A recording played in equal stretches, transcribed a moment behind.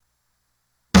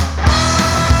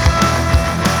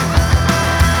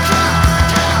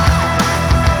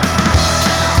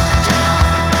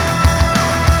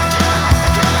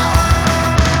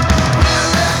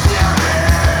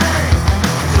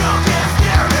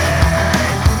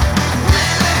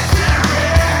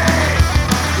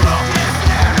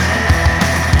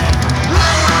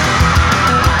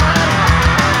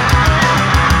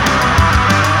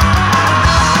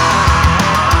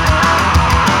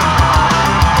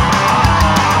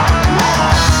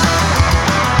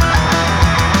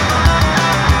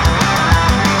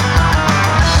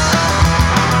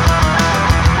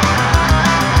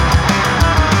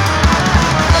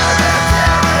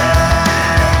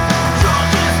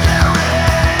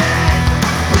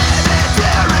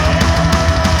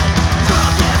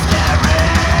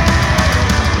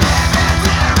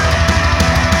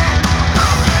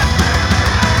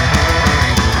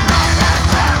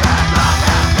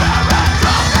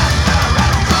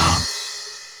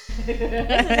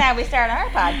This is how we start our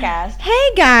podcast.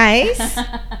 Hey guys,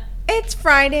 it's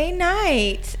Friday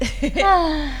night.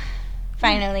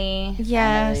 Finally.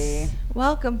 Yes. Finally.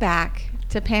 Welcome back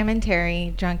to Pam and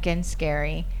Terry, Drunk and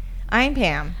Scary. I'm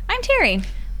Pam. I'm Terry.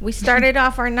 We started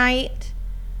off our night.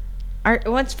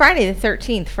 It's Friday the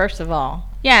 13th, first of all.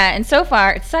 Yeah, and so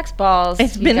far it sucks balls.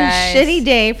 It's been a shitty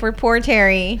day for poor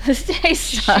Terry. This day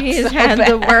sucks. She has had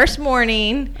the worst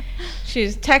morning.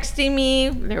 She's texting me.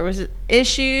 There was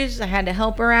issues. I had to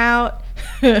help her out.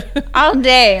 All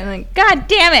day. I'm like, God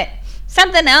damn it.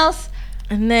 Something else.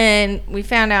 And then we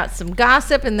found out some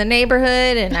gossip in the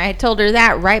neighborhood, and I told her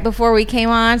that right before we came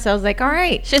on. So I was like, all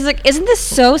right. She's like, isn't this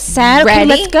so sad? Ready?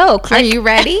 Okay, let's go. Click. Are you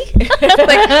ready?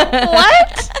 Like,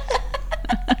 what?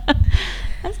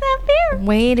 That's not fair.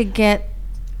 Way to get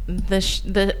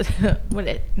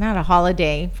not a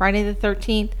holiday, Friday the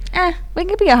 13th. We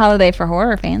could be a holiday for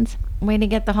horror fans. Way to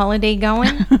get the holiday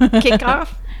going. Kick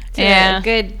off to a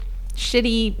good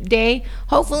shitty day.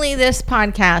 Hopefully this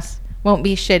podcast won't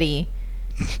be shitty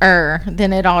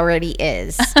than it already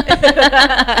is.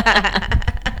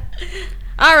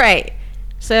 All right.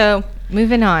 So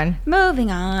moving on.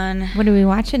 What are we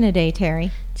watching today,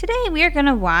 Terry? Today we are going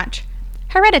to watch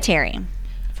Hereditary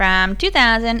from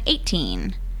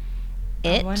 2018.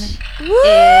 It is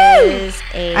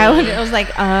a... I was like,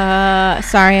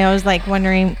 sorry. I was like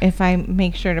wondering if I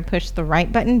make sure to push the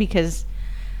right button because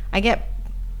I get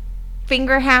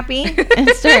finger happy and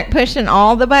start pushing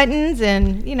all the buttons,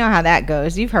 and you know how that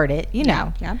goes. You've heard it. You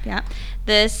know. Yeah.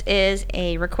 This is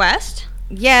a request.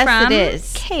 Yes, from it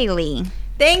is. Kaylee.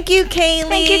 Thank you, Kaylee.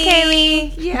 Thank you,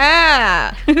 Kaylee.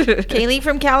 Yeah. Kaylee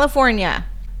from California.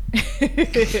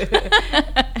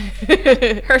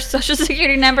 Her social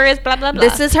security number is blah, blah, blah.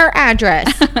 This is her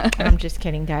address. I'm just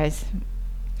kidding, guys.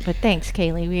 But thanks,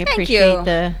 Kaylee. We appreciate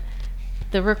the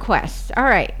request. All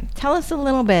right. Tell us a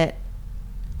little bit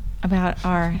about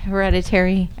our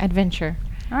Hereditary adventure.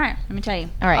 All right. Let me tell you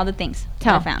all the things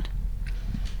that I found.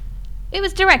 It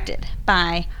was directed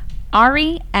by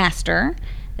Ari Aster.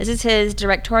 This is his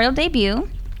directorial debut.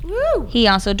 Woo! He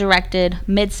also directed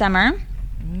Midsummer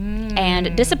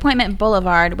and Disappointment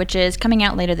Boulevard, which is coming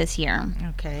out later this year.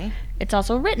 Okay. It's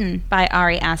also written by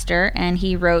Ari Aster, and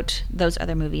he wrote those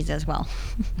other movies as well.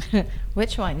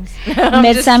 Which ones?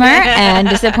 Midsummer and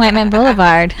Disappointment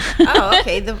Boulevard. Oh,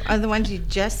 okay. The ones you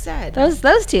just said. Those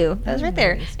two. Those right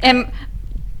there. And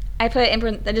I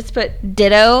just put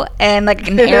ditto and like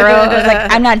an arrow. I was like,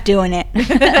 I'm not doing it.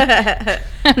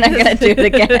 I'm not gonna do it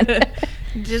again.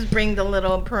 Just bring the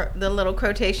little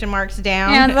quotation marks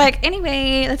down. Yeah, I was like,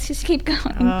 anyway, let's just keep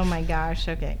going. Oh my gosh.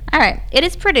 Okay. All right. It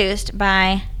is produced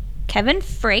by Kevin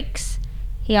Frakes.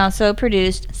 He also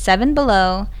produced 7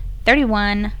 Below,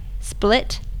 31,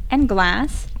 Split, and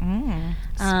Glass.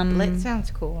 Split sounds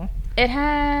cool. It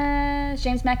has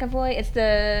James McAvoy. It's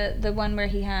the one where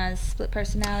he has split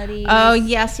personalities. Oh,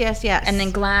 yes. And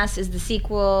then Glass is the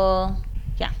sequel.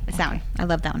 Yeah, it's that one. I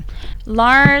love that one.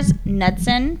 Lars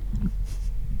Knudsen.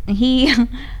 He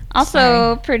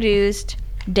also produced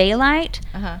Daylight,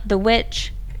 The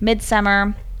Witch,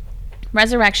 Midsummer,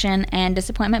 Resurrection, and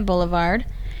Disappointment Boulevard.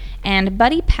 And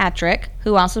Buddy Patrick,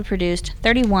 who also produced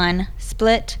 31,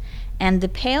 Split, and The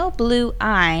Pale Blue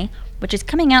Eye, which is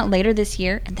coming out later this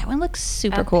year, and that one looks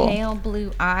super cool. Pale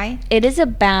Blue Eye? It is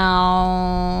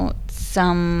about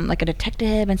a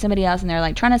detective and somebody else, and they're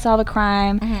like trying to solve a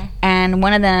crime, and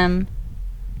one of them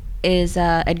is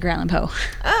Edgar Allan Poe.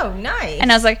 Oh, nice.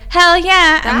 And I was like, hell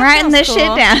yeah, I'm writing this shit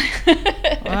down.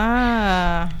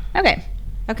 Wow.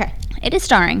 Okay. It is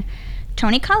starring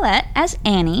Toni Collette as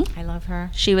Annie. I love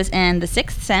her. She was in The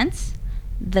Sixth Sense,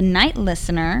 The Night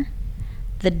Listener,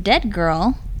 The Dead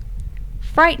Girl,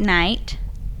 Fright Night,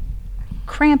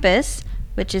 Krampus,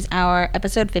 which is our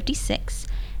episode 56,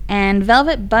 and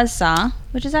Velvet Buzzsaw,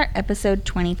 which is our episode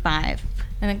 25.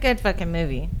 And a good fucking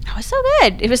movie. Oh, it was so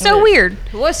good. It was so weird.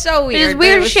 It was so weird. It was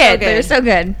weird shit, but it was so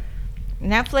good.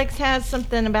 Netflix has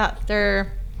something about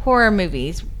their horror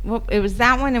movies. It was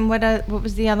that one, and what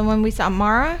was the other one we saw?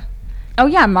 Mara? Oh,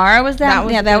 yeah, Mara was that.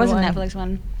 That was a one. Netflix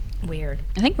one. Weird.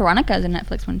 I think Veronica is a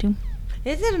Netflix one, too.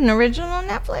 Is it an original on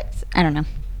Netflix? I don't know.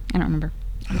 I don't remember.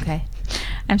 Okay.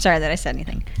 I'm sorry that I said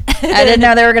anything. I didn't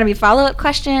know there were going to be follow-up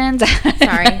questions.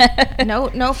 Sorry.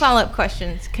 No follow-up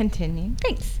questions. Continue.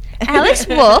 Thanks. Alex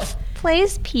Wolff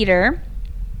plays Peter.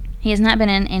 He has not been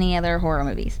in any other horror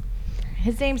movies.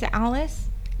 His name's Alex?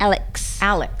 Alex.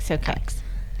 Okay.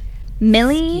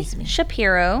 Millie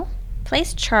Shapiro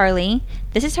plays Charlie.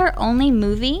 This is her only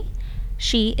movie.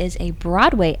 She is a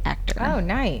Broadway actor. Oh,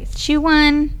 nice. She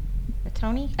won a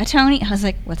Tony? A Tony. I was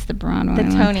like, what's the Broadway one?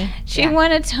 The Tony. She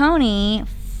won a Tony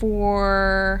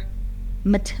for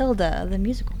Matilda the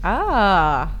musical.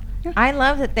 Oh, Yeah. I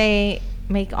love that they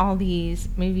make all these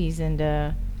movies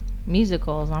into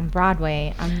musicals on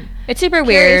Broadway. I'm It's super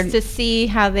curious weird. to see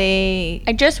how they.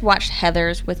 I just watched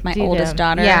Heathers with my Do oldest them.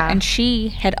 daughter, Yeah. and she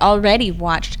had already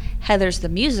watched Heathers the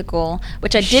musical,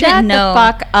 which I Shut didn't know. the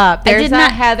fuck up. There's did a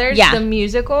not- Heathers yeah. the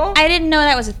musical. I didn't know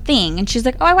that was a thing, and she's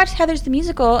like, "Oh, I watched Heathers the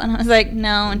musical," and I was like,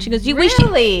 "No," and she goes,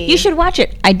 Really? you should watch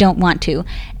it." I don't want to,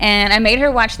 and I made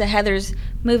her watch the Heathers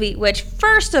movie, which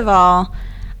first of all,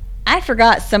 I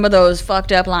forgot some of those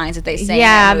fucked up lines that they say.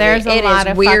 Yeah, in that movie. there's a lot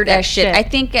is of weird fucked up as shit. shit.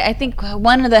 I think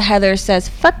one of the Heathers says,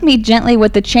 "Fuck me gently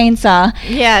with the chainsaw,"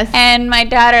 Yes. and my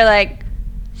daughter like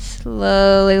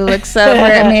slowly looks over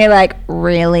at me like,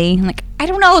 "Really?" I'm like, I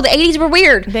don't know. The 80s were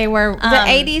weird. They were the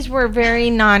 80s were very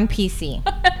non-PC.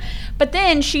 But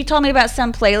then she told me about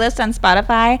some playlist on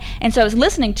Spotify, and so I was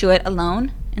listening to it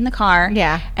alone in the car.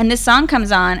 Yeah. And this song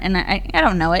comes on, and I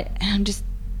don't know it. And I'm just,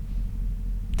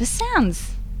 this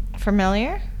sounds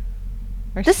Familiar?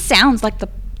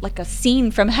 like a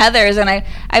scene from Heathers, and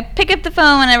I pick up the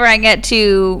phone whenever I get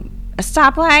to a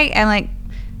stoplight, and like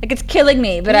it's killing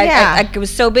me. But Yeah. I was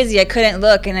so busy I couldn't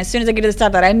look, and as soon as I get to the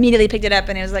stoplight, I immediately picked it up,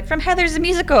 and it was like from Heathers the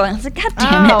musical, and I was like, God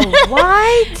damn it! Oh,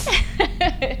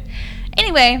 what?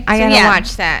 Anyway, I so gotta yeah.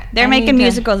 watch that. They're I making need to-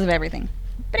 musicals of everything.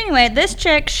 But anyway, this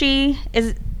chick, she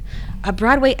is a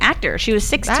Broadway actor. She was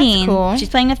 16. cool. She's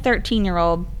playing a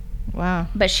 13-year-old, Wow.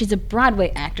 but she's a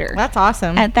Broadway actor That's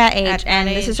awesome. at that age, At that and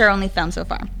this age. is her only film so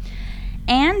far.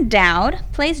 Anne Dowd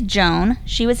plays Joan.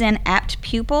 She was in Apt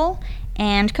Pupil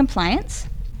and Compliance.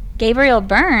 Gabriel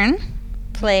Byrne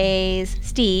plays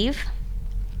Steve.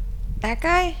 That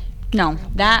guy? No,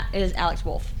 that is Alex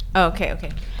Wolff. Oh, okay.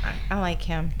 I like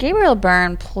him. Gabriel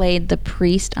Byrne played the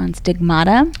priest on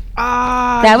Stigmata.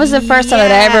 Oh, That was the first time that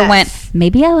I ever went,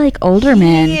 maybe I like older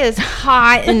men. He is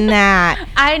hot in that.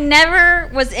 I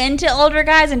never was into older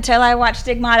guys until I watched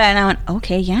Stigmata, and I went,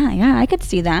 okay, yeah, I could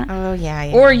see that. Oh,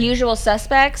 yeah. Or Usual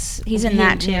Suspects. He's in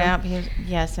that too. Yeah,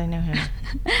 yes, I know him.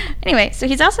 Anyway, so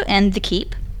he's also in The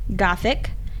Keep,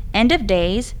 Gothic, End of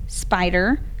Days,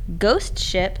 Spider, Ghost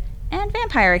Ship, and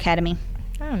Vampire Academy.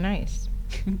 Oh, nice.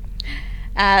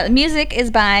 The music is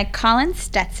by Colin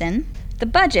Stetson. The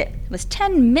budget was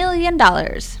 $10 million.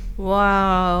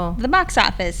 Wow. The box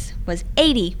office was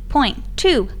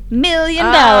 $80.2 million.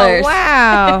 Oh,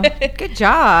 wow. Good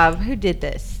job. Who did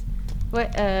this?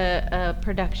 What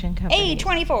production company?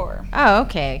 A24. Oh,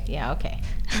 okay. Yeah, okay.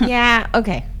 Yeah,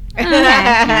 okay.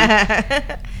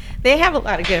 Okay. They have a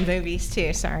lot of good movies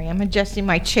too. Sorry, I'm adjusting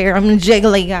my chair. I'm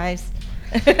jiggly, guys.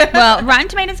 Well, Rotten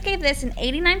Tomatoes gave this an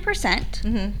 89%.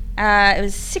 Mm-hmm. It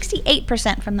was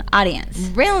 68% from the audience.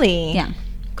 Really? Yeah.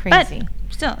 Crazy. But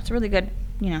still, it's really good,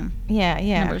 yeah.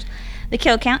 numbers. The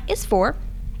kill count is 4.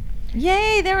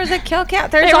 Yay, there was a kill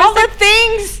count. There's There all was the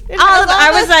things. I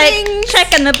was like things.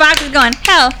 checking the boxes going,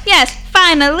 hell, yes,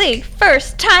 finally,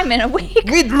 first time in a week.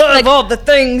 We'd love all the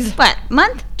things. What,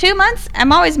 month? 2 months?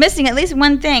 I'm always missing at least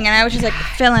one thing, and I was just like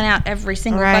filling out every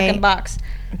single Right. fucking box.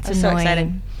 It's I was so excited.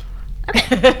 annoying.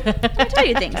 Okay, let me tell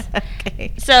you things.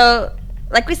 Okay. So,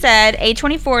 like we said,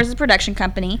 A24 is a production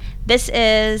company. This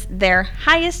is their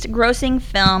highest grossing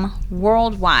film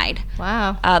worldwide.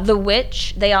 Wow. The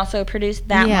Witch, they also produced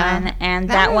that Yeah. one, and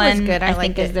That that one was one good. I I think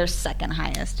liked is it. their second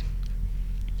highest.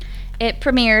 It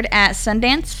premiered at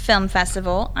Sundance Film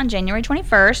Festival on January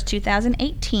 21st,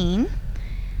 2018.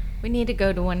 We need to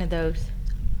go to one of those.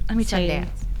 Let me tell you.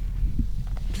 Sundance.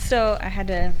 So, I had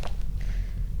to...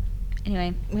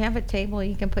 Anyway, We have a table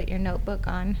you can put your notebook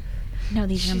on. no,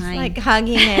 these are She's mine. like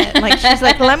hugging it. Like she's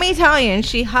like, let me tell you, and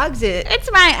she hugs it.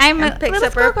 It's mine. I'm And a picks little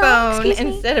up her squirrel. phone Excuse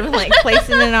me. instead of like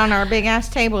placing it on our big ass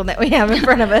table that we have in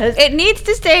front of us. It needs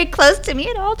to stay close to me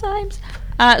at all times.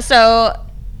 So,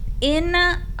 in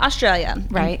Australia,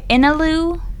 Right. in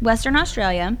Inaloo, Western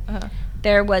Australia, Uh-huh.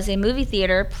 there was a movie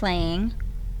theater playing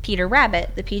Peter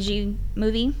Rabbit, the PG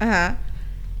movie, Uh-huh.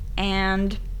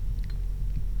 and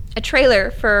a trailer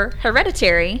for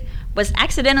Hereditary was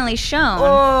accidentally shown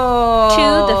Oh.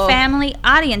 to the family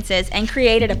audiences and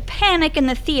created a panic in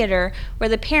the theater where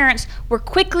the parents were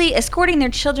quickly escorting their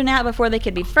children out before they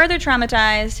could be further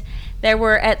traumatized. There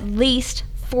were at least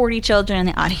 40 children in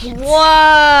the audience.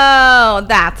 Whoa,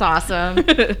 that's awesome.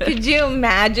 Could you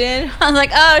imagine? I was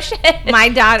like, oh shit. My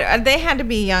daughter, they had to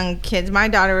be young kids. My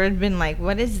daughter would have been like,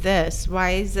 what is this?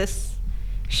 Why is this?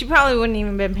 She probably wouldn't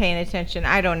even been paying attention.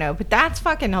 I don't know. But that's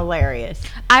fucking hilarious.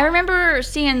 I remember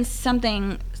seeing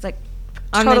something like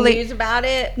On totally the news about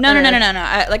it? no,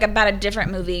 Or- like about a different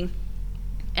movie,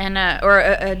 and or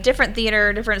a different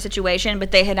theater, different situation,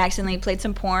 but they had accidentally played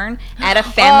some porn at a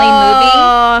family movie.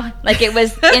 Oh. Like it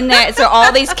was in there, so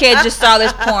all these kids just saw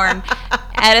this porn,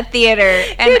 at a theater,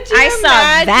 and Could you I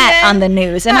saw that on the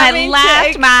news, and I having to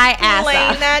laughed my ass explain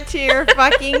off. that to your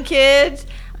fucking kids.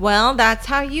 Well, that's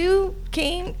how you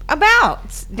came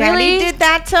about. Daddy Really? did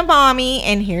that to mommy,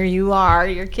 and here you are.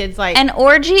 Your kid's like, An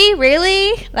orgy,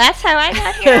 really? That's how I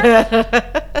got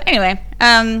here. Anyway,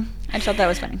 I just thought that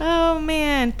was funny. oh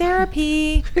man,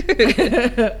 therapy.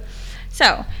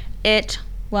 So, it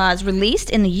was released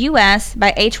in the U.S.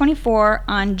 by A24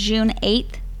 on June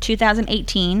 8th,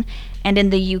 2018, and in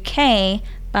the UK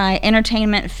by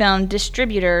Entertainment Film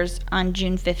Distributors on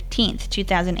June 15th,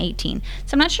 2018.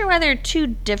 So I'm not sure why they're two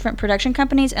different production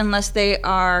companies unless they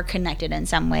are connected in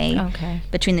some way Okay.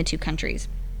 between the two countries.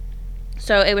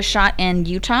 So it was shot in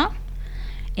Utah,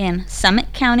 in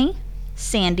Summit County,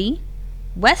 Sandy,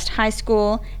 West High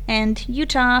School, and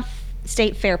Utah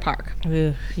State Fair Park.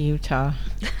 Ooh, Utah.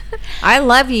 I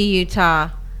love you, Utah.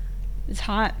 It's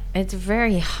hot It's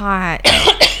very hot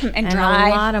and and dry.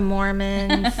 a lot of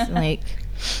Mormons. Like,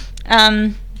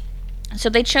 So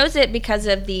they chose it because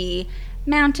of the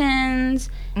mountains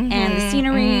and the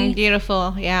scenery.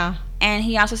 beautiful. Yeah. And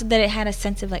he also said that it had a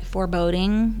sense of like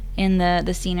foreboding in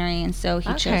the scenery, and so he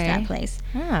chose that Okay. place.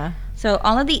 Yeah. So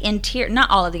all of the not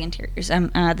all of the interiors.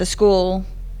 The school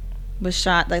was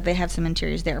shot, like they have some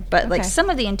interiors there, but like Okay. some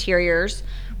of the interiors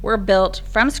were built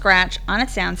from scratch on a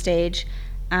soundstage.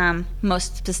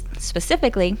 Most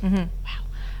specifically,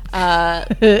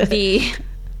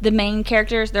 the main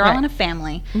characters, they're all Right. in a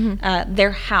family. Mhm.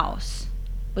 Their house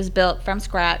was built from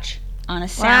scratch on a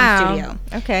sound Wow. studio,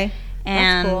 Okay.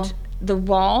 and cool. the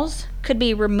walls could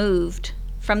be removed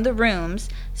from the rooms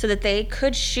so that they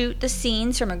could shoot the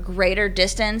scenes from a greater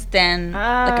distance than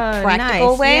like a Oh, practical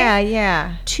nice. way Yeah,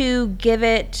 yeah. to give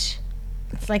it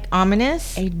It's like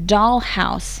ominous. a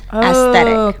dollhouse Oh,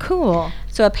 aesthetic. cool.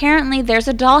 So apparently there's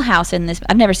a dollhouse in this.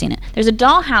 I've never seen it. There's a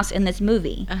dollhouse in this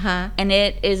movie, Uh-huh. and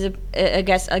it is, I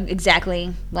guess,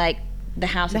 exactly like the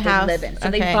house The that house, they live in. So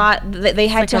okay. they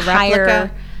had like to a hire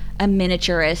replica? a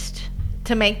miniaturist.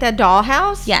 To make that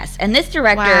dollhouse? Yes, and this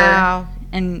director Wow.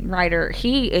 and writer,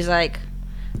 he is like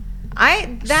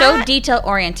That, so detail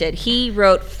oriented. He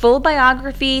wrote full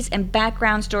biographies and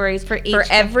background stories for each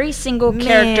every single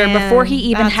character Man, before he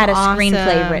even that's had a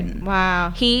screenplay awesome. written.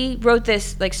 Wow. He wrote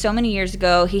this like so many years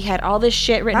ago. He had all this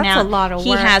shit written That's out. a lot of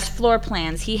He work. has floor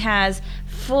plans. He has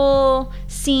full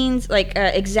scenes, like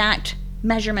exact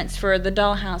measurements for the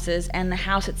dollhouses and the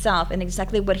house itself and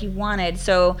exactly what he wanted.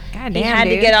 So God he damn, had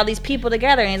to dude. get all these people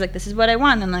together, and he's like, "This is what I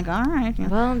want." And I'm like, "All right." Yeah.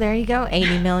 Well, there you go.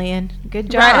 80 million. Good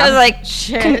job. Right, I was like,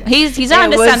 Shit. he's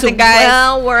on It to was something, guys.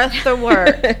 well worth the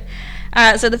work.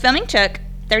 So the filming took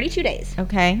 32 days.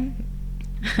 Okay.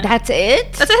 That's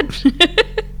it? That's it.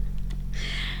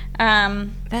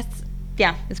 That's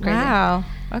Yeah, it's crazy. wow.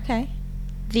 Okay.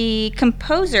 The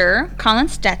composer, Colin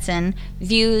Stetson,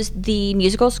 views the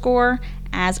musical score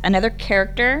as another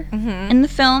character Mhm. in the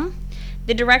film.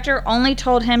 The director only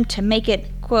told him to make it,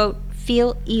 quote,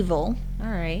 feel evil. All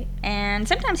right. And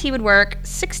sometimes he would work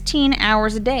 16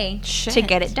 hours a day to Shit.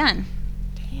 get it done.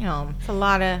 Damn. It's a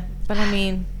lot of, but I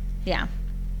mean, Yeah.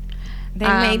 they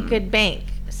made good bank.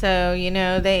 So, you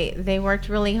know, they worked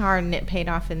really hard and it paid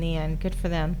off in the end. Good for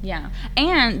them. Yeah.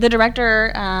 And the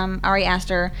director, Ari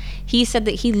Aster, he said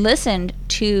that he listened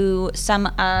to some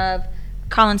of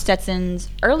Colin Stetson's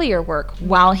earlier work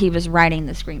while he was writing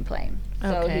the screenplay. So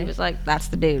Okay. he was like, that's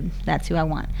the dude. That's who I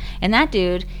want. And that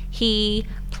dude, he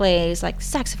plays like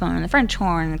saxophone and the French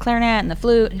horn and the clarinet and the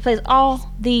flute. He plays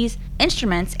all these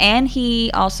instruments, and he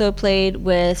also played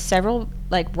with several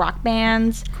like rock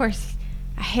bands. Of course,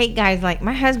 I hate guys like,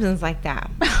 my husband's like that.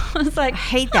 I was like, I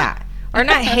hate that. Or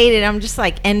not hate it, I'm just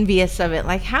like envious of it.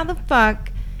 Like, how the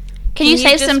fuck Can you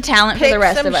save just some talent for pick the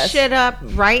rest some of us? shit up,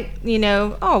 right? You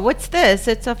know, oh, what's this?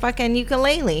 It's a fucking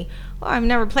ukulele. Well, I've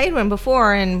never played one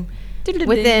before, and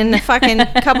within a fucking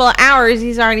couple of hours,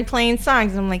 he's already playing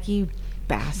songs. I'm like, you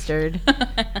bastard.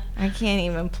 I can't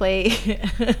even play.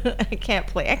 I can't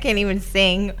play. I can't even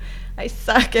sing. I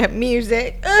suck at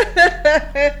music.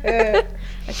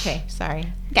 Okay, sorry.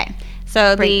 Okay,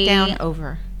 so Breakdown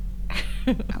over.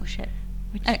 Oh shit.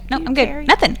 What'd Okay, you no, do, I'm good. Carrie?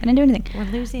 Nothing. I didn't do anything.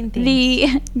 We're losing things.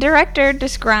 The director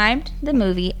described the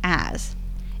movie as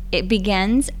it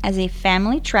begins as a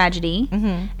family tragedy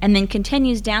Mhm. and then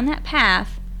continues down that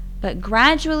path, but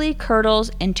gradually curdles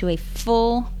into a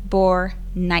full-bore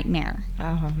nightmare.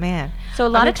 Oh man. So a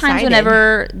lot I'm of times excited.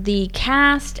 whenever the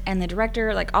cast and the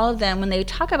director, like all of them, when they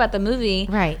talk about the movie,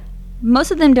 Right.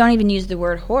 most of them don't even use the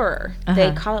word horror. They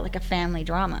Uh-huh. call it like a family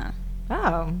drama.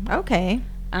 Oh, okay.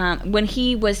 When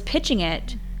he was pitching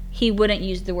it, he wouldn't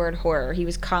use the word horror. He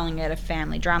was calling it a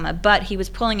family drama, but he was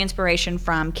pulling inspiration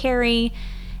from Carrie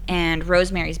and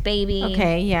Rosemary's Baby.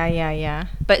 Okay, yeah.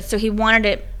 But so he wanted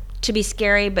it to be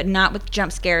scary, but not with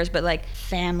jump scares, but like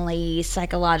family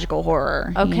psychological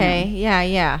horror. Okay, you know?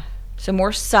 yeah. So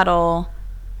more subtle.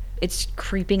 It's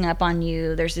creeping up on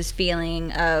you. There's this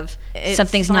feeling of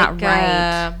something's like not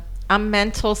right. A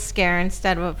mental scare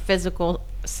instead of a physical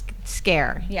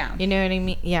scare. Yeah. You know what I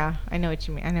mean? Yeah, I know what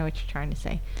you mean. I know what you're trying to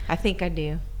say. I think I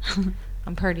do.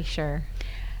 I'm pretty sure.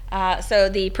 So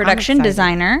the production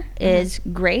designer is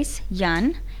Grace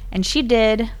Yun, and she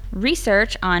did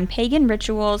research on pagan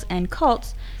rituals and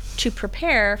cults to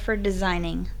prepare for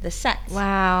designing the sets.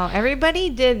 Wow. Everybody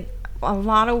did a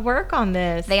lot of work on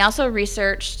this. They also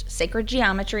researched sacred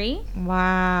geometry.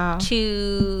 Wow.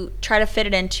 To try to fit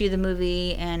it into the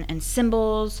movie and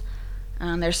symbols.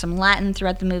 There's some Latin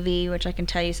throughout the movie, which I can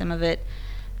tell you some of it.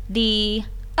 The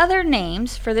other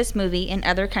names for this movie in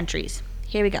other countries.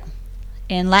 Here we go.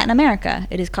 In Latin America,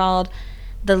 it is called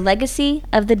The Legacy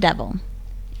of the Devil.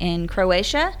 In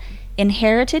Croatia,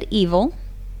 Inherited Evil.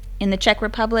 In the Czech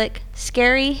Republic,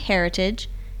 Scary Heritage.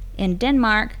 In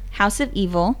Denmark, House of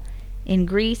Evil. In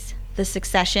Greece, The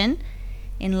Succession.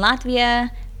 In Latvia,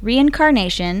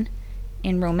 Reincarnation.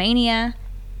 In Romania,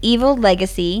 Evil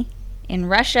Legacy. In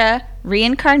Russia,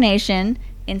 Reincarnation.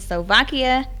 In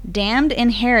Slovakia, Damned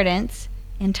Inheritance.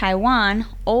 In Taiwan,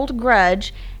 Old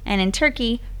Grudge. And in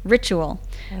Turkey, Ritual.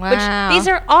 Wow. Which, these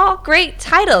are all great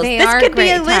titles. They this are could be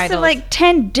a great list titles. of like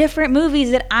 10 different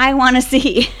movies that I want to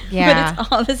see. Yeah. But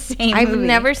it's all the same I've movie.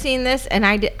 never seen this, and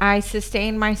I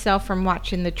sustained myself from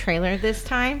watching the trailer this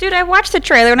time. Dude, I watched the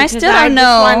trailer and I still I don't just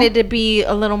know. wanted to be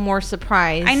a little more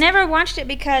surprised. I never watched it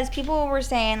because people were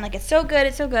saying like it's so good,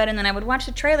 and then I would watch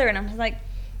the trailer and I was like,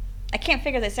 I can't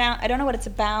figure this out. I don't know what it's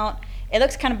about. It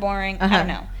looks kind of boring. I don't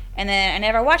know. And then I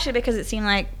never watched it because it seemed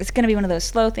like it's going to be one of those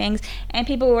slow things. And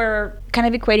people were kind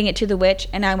of equating it to The Witch,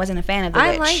 and I wasn't a fan of The Witch.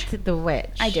 I liked The Witch.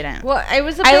 I didn't. Well, it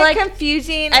was a bit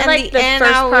confusing. I liked the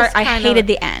first part. I hated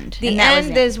the end. The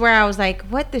end is where I was like,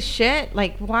 what the shit?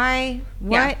 Like, why?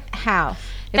 What? Yeah. How?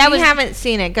 If you haven't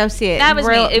seen it, go see it. That was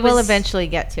me. We'll eventually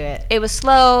get to it. It was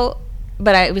slow,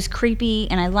 but it was creepy,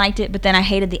 and I liked it, but then I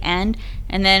hated the end.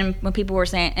 And then when people were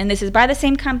saying, and this is by the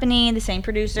same company, the same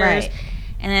producers, right.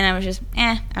 And then I was just,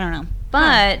 I don't know.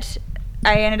 But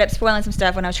I ended up spoiling some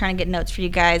stuff when I was trying to get notes for you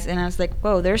guys, and I was like,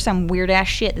 whoa, there's some weird-ass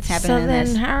shit that's happening in this.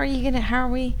 So then how are you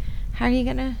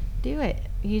gonna do it?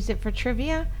 Use it for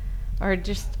trivia? Or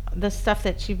just the stuff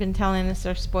that you've been telling us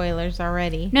are spoilers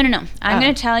already? No. I'm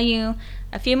going to tell you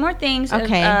a few more things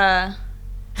before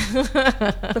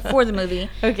the movie.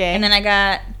 Okay. And then I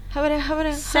got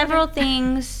several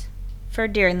things for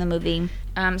during the movie.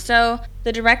 So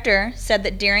the director said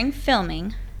that during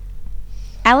filming,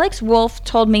 Alex Wolff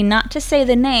told me not to say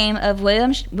the name of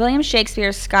William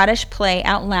Shakespeare's Scottish play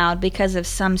out loud because of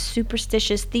some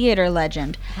superstitious theater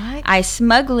legend. What? I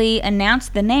smugly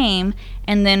announced the name,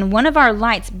 and then one of our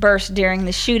lights burst during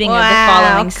the shooting of the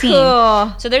following scene.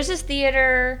 Cool. So there's this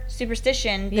theater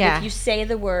superstition that if you say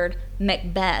the word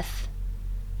Macbeth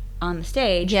on the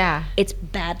stage, it's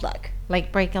bad luck.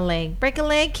 Like break a leg,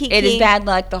 Kiki. It is bad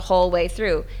luck the whole way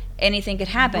through. Anything could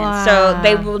happen. Wow. So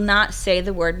they will not say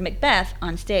the word Macbeth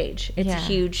on stage. It's a Yeah.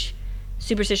 huge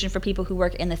superstition for people who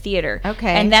work in the theater.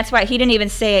 Okay. And that's why he didn't even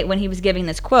say it when he was giving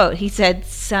this quote. He said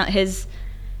his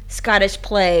Scottish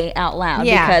play out loud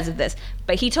because of this.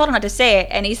 But he told him not to say it,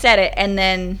 and he said it, and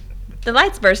then the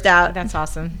lights burst out. That's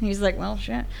awesome. He was like, well,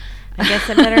 shit. I guess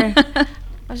I better...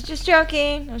 I was just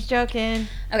joking.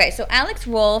 Okay, so Alex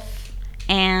Wolff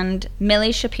and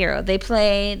Millie Shapiro, they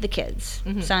play the kids,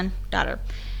 son, daughter.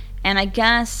 And I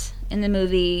guess in the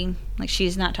movie, like,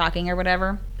 she's not talking or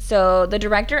whatever. So the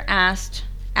director asked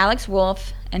Alex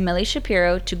Wolff and Millie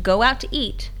Shapiro to go out to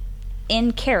eat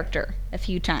in character a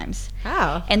few times.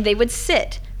 Oh. And they would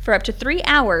sit for up to 3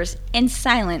 hours in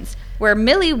silence where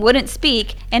Millie wouldn't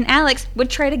speak and Alex would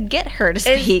try to get her to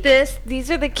speak.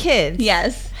 These are the kids?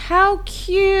 Yes. How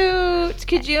cute.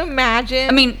 Could you imagine?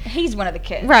 I mean, he's one of the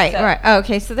kids. Right. so.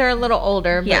 Okay, so they're a little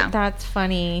older, but that's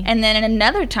funny. And then in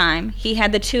another time, he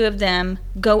had the two of them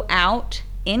go out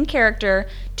in character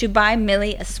to buy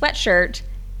Millie a sweatshirt,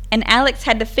 and Alex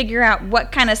had to figure out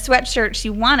what kind of sweatshirt she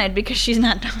wanted because she's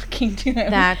not talking to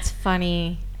him. That's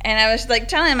funny. And I was like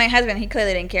telling my husband, he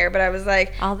clearly didn't care, but I was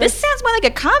like, this sounds more like a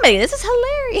comedy. This is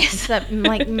hilarious. It's that,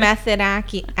 like, method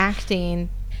acting.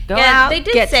 Go Yeah, out, they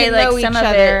did get say, to like, know some each of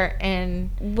other, it-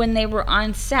 and When they were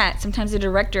on set, sometimes the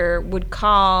director would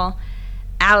call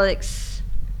Alex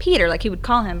Peter, like he would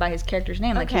call him by his character's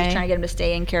name, like he was Okay. trying to get him to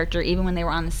stay in character even when they were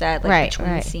on the set, like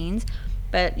between scenes.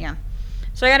 But yeah.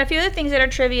 So I got a few other things that are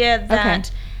trivia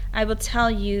that I will tell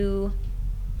you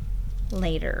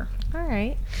later. All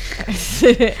right. Is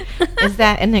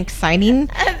that an exciting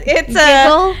It's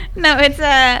giggle? no, it's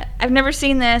I've never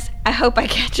seen this. I hope I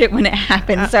catch it when it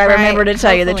happens, so I Right, remember to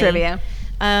tell you the hopefully. trivia.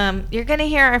 You're gonna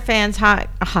hear our fans hot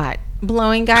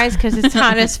blowing, guys, because it's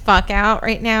hot as fuck out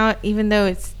right now. Even though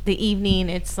it's the evening,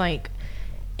 it's like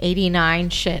 89.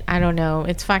 Shit, I don't know.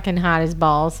 It's fucking hot as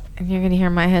balls. And you're gonna hear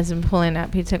my husband pulling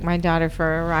up. He took my daughter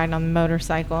for a ride on the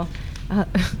motorcycle.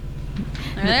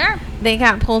 There they are. They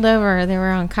got pulled over. They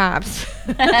were on cops.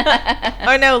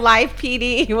 Oh no, live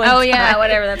PD. one Oh yeah, time.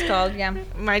 whatever that's called. Yeah.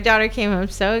 My daughter came home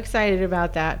so excited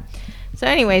about that. So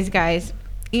anyways, guys,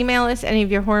 email us any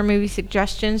of your horror movie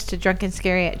suggestions to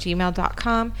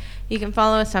drunkenscary@gmail.com. You can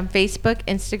follow us on Facebook,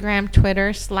 Instagram,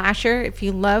 Twitter, Slasher. If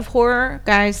you love horror,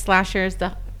 guys, Slasher is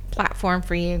the platform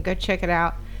for you. Go check it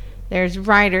out. There's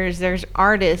writers, there's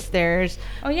artists, there's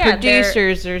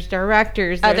producers, there's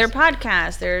directors, Other there's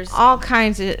podcasts. There's all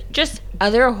kinds of just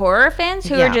other horror fans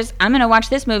who are just, I'm going to watch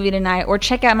this movie tonight or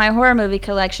check out my horror movie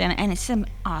collection. And it's some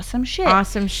awesome shit.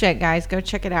 awesome shit, guys. Go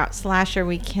check it out. Slasher,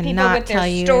 we People cannot with their tell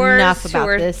you stores enough who about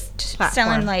are this platform.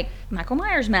 selling like Michael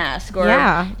Myers mask or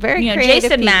very creative Jason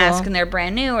people. mask, and they're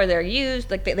brand new or they're used.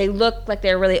 Like they look like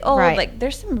they're really old. Right. Like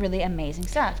there's some really amazing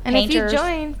stuff. And Painters. if you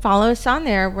join, follow us on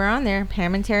there. We're on there.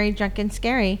 Pam and Terry, Drunk and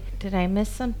Scary. Did I miss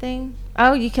something?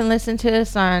 Oh, you can listen to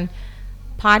us on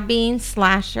Podbean,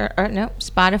 Slasher, or no,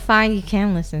 Spotify. You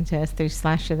can listen to us through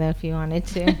Slasher though if you wanted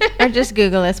to, or just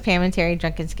Google us, Pam and Terry,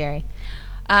 Drunk and Scary.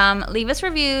 Leave us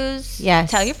reviews. Yes.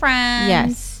 Tell your friends.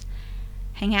 Yes.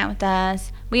 Hang out with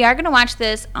us. We are going to watch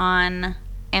this on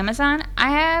Amazon. I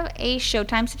have a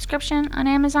Showtime subscription on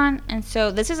Amazon, and so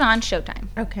this is on Showtime.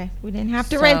 Okay, we didn't have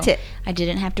to So rent it. I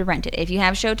didn't have to rent it. If you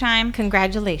have Showtime,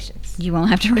 Congratulations. you won't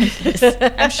have to rent this.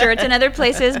 I'm sure it's in other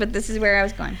places, but this is where I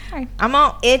was going. All right. I'm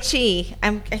all itchy.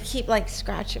 I keep like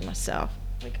scratching myself.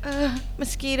 Like,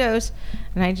 mosquitoes.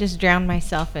 And I just drowned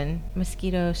myself in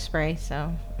mosquito spray,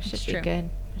 so it should It's be true. good.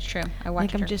 It's true. I Like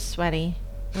watched I'm her. just sweaty.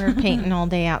 We were painting all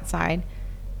day outside.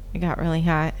 It got really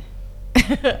hot.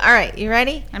 All right, you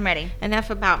ready? I'm ready. Enough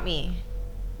about me.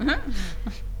 I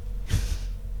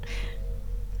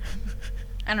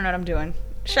don't know what I'm doing.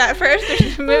 Shot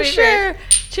first or movie sure.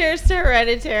 Cheers to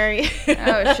Hereditary.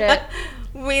 Oh, shit.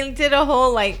 We did a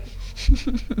whole like.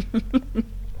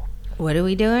 What are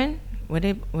we doing? What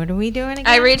are we doing again?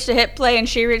 I reached to hit play and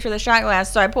she reached for the shot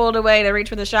glass, so I pulled away to reach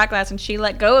for the shot glass and she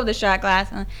let go of the shot glass.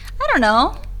 And I don't know.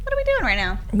 What are we doing right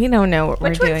now? We don't know what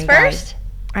Which we're one's doing, first? guys.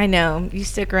 I know. You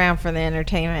stick around for the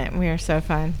entertainment. We are so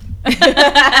fun.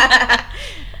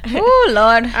 Oh,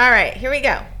 Lord. All right, here we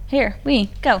go. Here we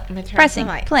go. I'm gonna turn Pressing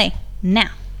the light. play now.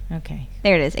 Okay.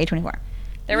 There it is, 8:24.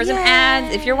 There was an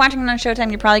ad. If you're watching it on Showtime,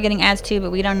 you're probably getting ads too,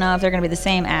 but we don't know if they're going to be the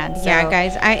same ads. So. Yeah,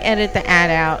 guys, I edit the ad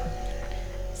out.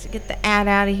 So get the ad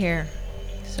out of here.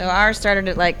 So ours started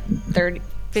at like 30,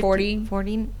 40.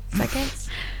 40 seconds.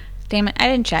 Damn it, I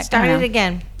didn't check. Start I don't it know.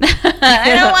 again.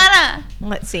 I don't wanna.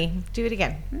 Let's see. Do it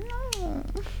again. No.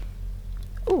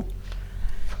 Ooh.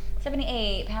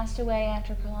 78 passed away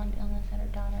after prolonged illness at her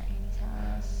daughter Amy's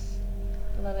house.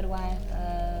 Beloved wife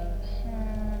of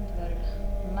him, devoted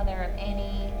mother of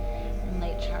Annie, and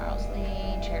late Charles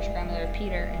Lee, cherished grandmother of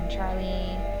Peter and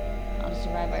Charlie. Also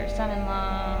survived by her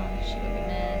son-in-law. She will be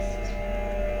missed.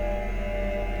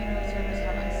 Funeral service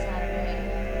held on Saturday.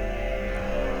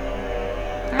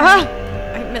 Ah!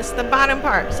 I missed the bottom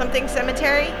part. Something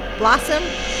cemetery? Blossom?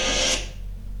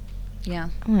 Yeah.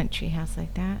 I want a treehouse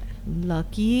like that.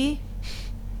 Lucky.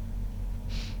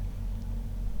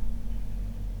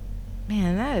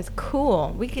 Man, that is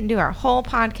cool. We can do our whole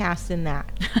podcast in that.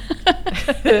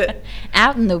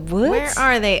 Out in the woods? Where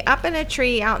are they? Up in a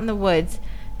tree, out in the woods.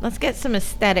 Let's get some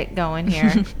aesthetic going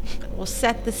here. We'll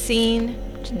set the scene.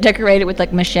 Decorate it with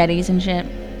like machetes and shit.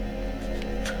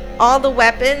 All the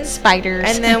weapons. Spiders.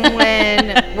 And then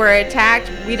when we're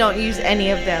attacked, we don't use any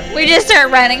of them. we just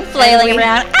start running, flailing we-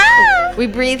 around. Ah! We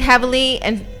breathe heavily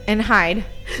and hide.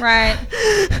 Right.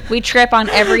 We trip on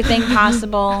everything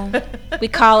possible. We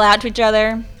call out to each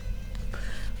other.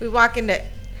 We walk into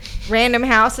random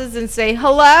houses and say,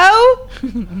 hello?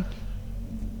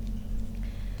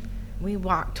 We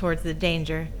walk towards the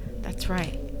danger. That's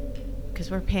right. Because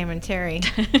we're Pam and Terry.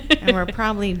 And we're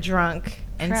probably drunk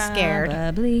and scared.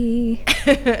 Probably.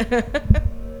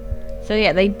 So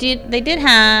yeah, they did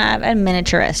have a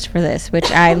miniaturist for this, which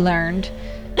I learned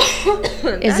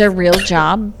is a real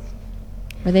job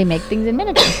where they make things in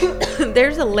miniature.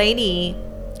 There's a lady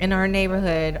in our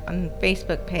neighborhood on the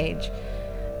Facebook page,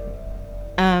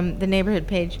 the neighborhood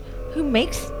page, who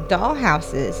makes doll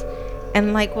houses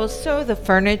and like will sew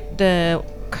the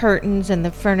curtains and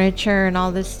the furniture and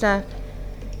all this stuff.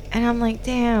 And I'm like,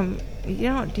 damn,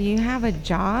 do you have a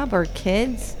job or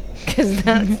kids? Because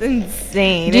that's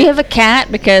insane. Do you have a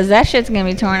cat? Because that shit's going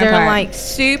to be torn They're apart. like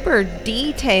super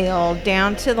detailed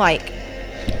down to like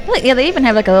Look, yeah, they even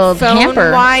have like a little phone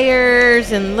camper.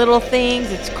 wires and little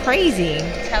things. It's crazy.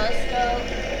 Telescope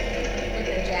with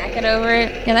a jacket over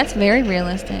it. Yeah, that's very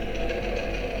realistic.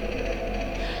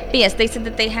 But yes, they said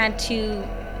that they had to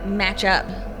match up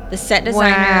the set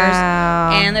designers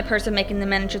and the person making the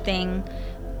miniature thing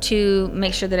to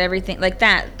make sure that everything like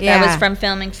that was from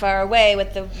filming far away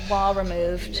with the wall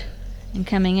removed and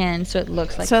coming in, so it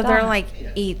looks like So that. they're like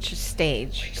each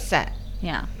stage set.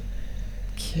 Yeah.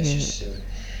 Cute.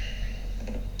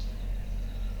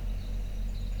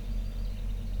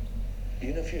 Do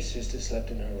you know if your sister slept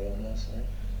in her room last night?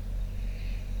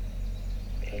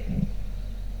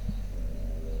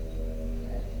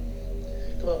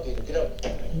 Come on, Peter, get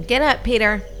up. Get up,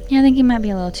 Peter. Yeah, I think he might be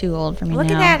a little too old for me Look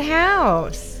now. at that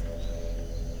house.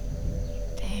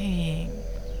 Dang.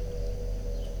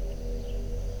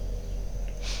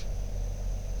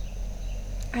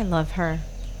 I love her.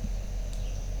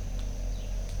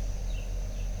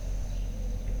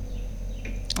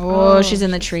 Oh, she's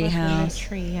in the slept in the treehouse.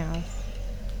 treehouse.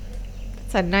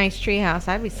 It's a nice treehouse.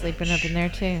 I'd be sleeping up in there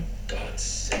too. God's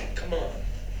sake, come on.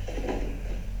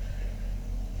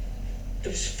 It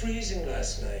was freezing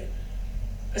last night.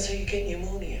 That's how you get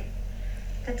pneumonia.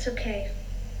 That's okay.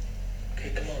 Okay,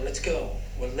 come on, let's go.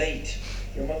 We're late.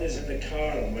 Your mother's in the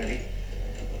car already.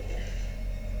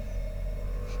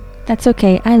 That's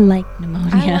okay. I like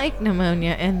pneumonia. I like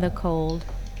pneumonia and the cold.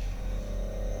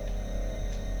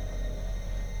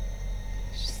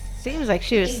 Seems like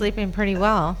she was sleeping pretty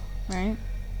well. Right?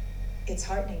 It's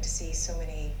heartening to see so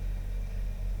many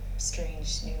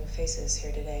strange new faces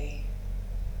here today.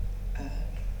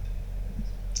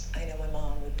 I know my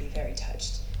mom would be very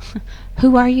touched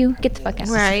Who are you? Get the fuck out.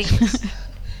 Right.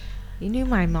 You knew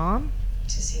my mom?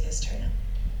 to see this turn out.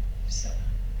 So,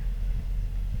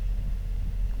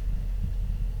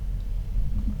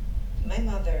 my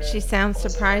mother. She sounds was a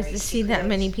surprised very to see that secretive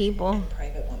many people. and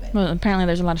private woman. Well, apparently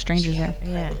there's a lot of strangers She there. had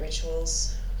Yeah. private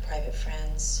rituals, private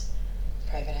friends,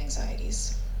 private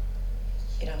anxieties.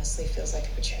 It honestly feels like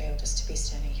a betrayal just to be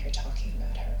standing here talking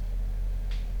about her.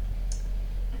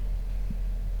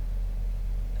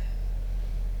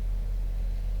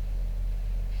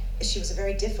 She was a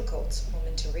very difficult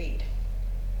woman to read.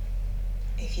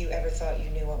 If you ever thought you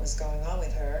knew what was going on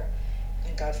with her,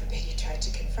 and God forbid you tried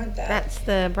to confront that. That's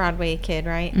the Broadway kid,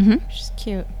 right? Mm-hmm. She's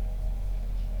cute.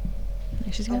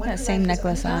 She's But got when that her same life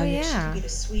was necklace over, on. Oh, yeah. She could be the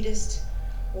sweetest,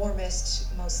 warmest,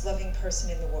 most loving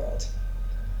person in the world.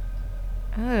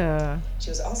 Oh, She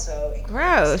was also incredibly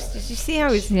gross. selfish. Did you see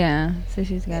how he's... Yeah, so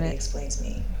she's got Maybe it. explains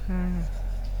me. Hmm.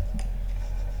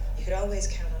 You could always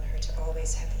count on her to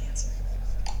always have the answer.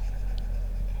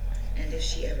 And if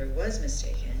she ever was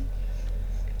mistaken,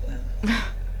 well,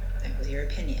 that was your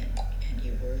opinion, and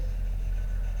you were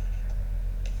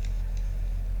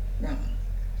wrong.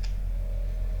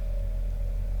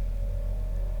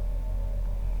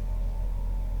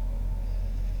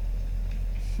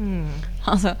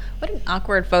 Also, what an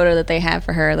awkward photo that they have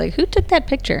for her. Like, who took that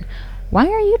picture? Why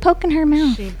are you poking her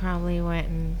mouth? She probably went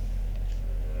and...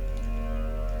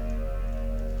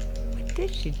 What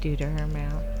did she do to her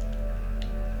mouth?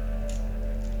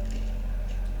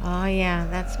 Oh, yeah,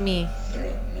 that's me. They're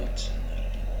all nuts.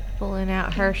 Pulling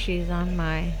out Hershey's on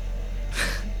my...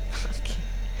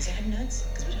 Is that nuts?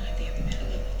 Because we don't have the EpiPen.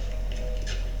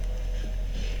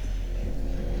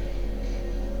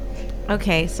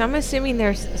 Okay, so I'm assuming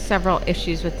there's several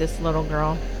issues with this little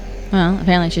girl. Well,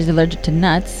 apparently she's allergic to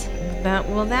nuts. That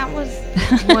was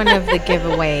one of the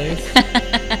giveaways.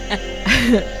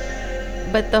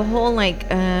 But the whole like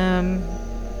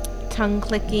tongue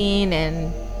clicking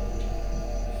and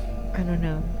I don't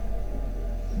know,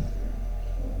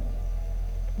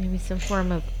 maybe some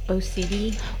form of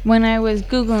OCD. When I was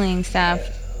Googling stuff,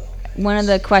 one of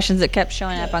the questions that kept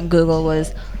showing up on Google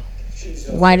was,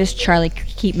 why does Charlie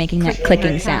keep making that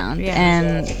clicking sound? Yeah.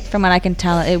 And from what I can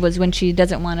tell, it was when she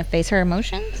doesn't want to face her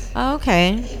emotions. Oh,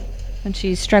 okay. When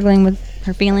she's struggling with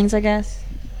her feelings, I guess.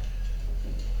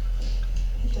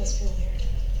 It does feel weird.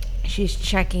 She's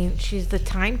checking. She's the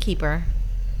timekeeper.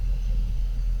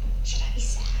 Should I be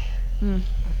sad?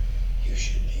 You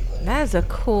should be one. That is a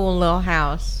cool little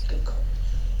house. Good call.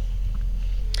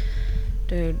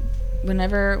 Dude,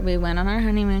 whenever we went on our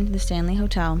honeymoon to the Stanley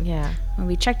Hotel, Yeah. when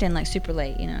we checked in like super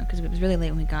late, you know, because it was really late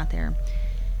when we got there.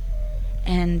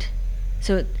 And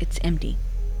so it's empty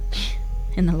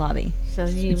in the lobby. So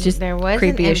you, It's just there was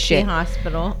creepy an as empty shit.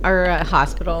 hospital or a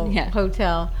hospital Yeah.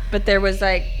 hotel. But there was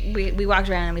like, we walked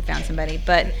around and we found somebody.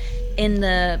 But in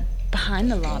the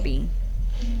behind the lobby,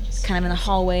 kind of in the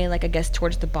hallway, like I guess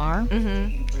towards the bar,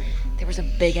 there was a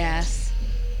big ass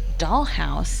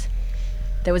dollhouse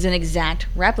that was an exact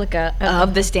replica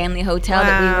of the Stanley Hotel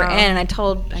that we were in. And I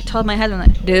told my husband,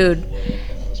 like, dude,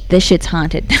 this shit's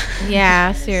haunted.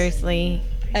 Yeah, seriously.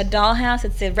 A dollhouse.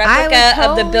 It's a replica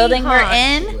of the building we're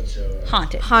in.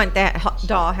 Haunted. Haunt that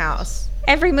dollhouse.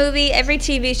 Every movie, every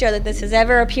TV show that this has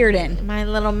ever appeared in. My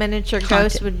little miniature Haunted.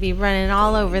 ghost would be running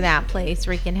all over that place,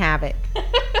 wreaking havoc.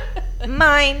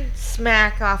 Mine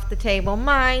smack off the table.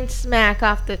 Mine smack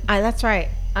off the. That's right.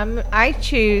 I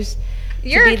choose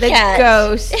You're to be a the cat.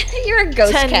 ghost. You're a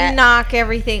ghost to cat. knock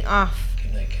everything off.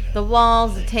 The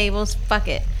walls, the tables. Fuck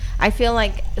it. I feel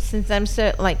like since I'm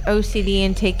so like OCD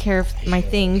and take care of my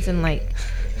things and like,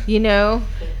 you know,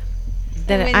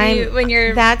 that when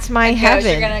you're that's my a ghost,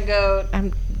 heaven. you're gonna go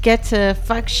I get to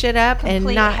fuck shit up and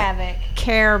complete not havoc.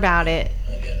 care about it.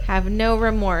 Have no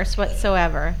remorse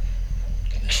whatsoever.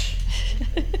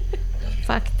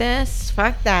 Fuck this.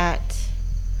 Fuck that.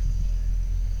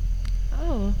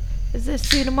 Oh, is this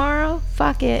due tomorrow?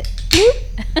 Fuck it.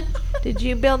 Did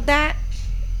you build that?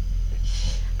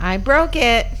 I broke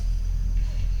it.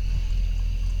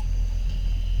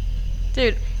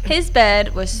 Dude, his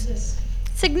bed was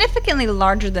significantly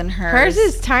larger than hers. Hers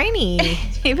is tiny.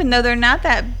 Even though they're not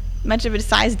that much of a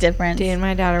size difference. Dude,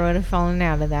 my daughter would have fallen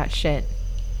out of that shit.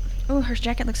 Oh, her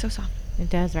jacket looks so soft. It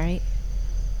does, right?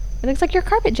 It looks like your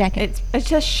carpet jacket.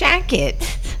 It's a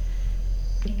jacket.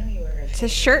 You know you were her It's a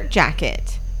shirt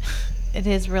jacket. It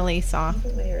is really soft.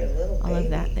 favorite when you were a little I love baby.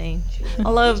 that thing. She was I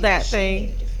love that she thing.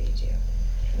 needed to feed you.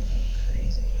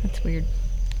 Crazy. That's weird.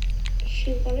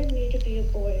 She wanted me to be a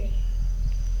boy.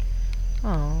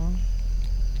 Oh.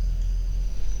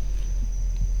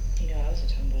 You know, I was a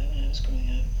tomboy when I was growing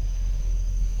up.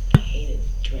 I hated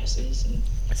dresses and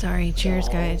Sorry. Cheers,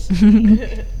 guys. Who's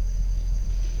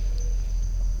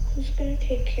gonna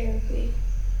take care of me?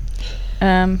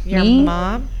 Your Me?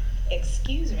 mom?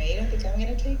 excuse me, you don't think I'm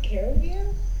gonna take care of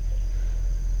you?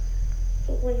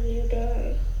 But when you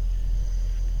die,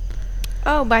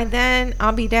 Oh, by then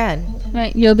I'll be dead.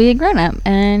 Right, you'll be a grown up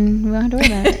and we won't have to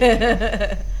worry about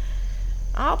it.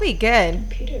 I'll be good.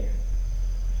 Peter,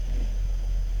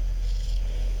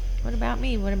 What about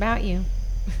me? What about you?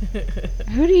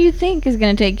 Who do you think is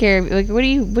gonna take care of you? Like, what are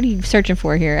you searching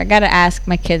for here? I gotta ask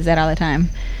my kids that all the time.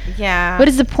 Yeah. What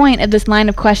is the point of this line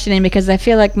of questioning? Because I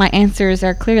feel like my answers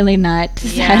are clearly not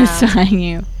Yeah. satisfying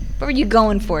you. What were you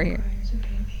going for here?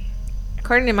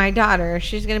 According to my daughter,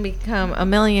 she's going to become a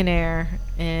millionaire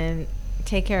and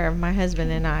take care of my husband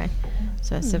and I.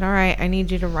 So I said, all right, I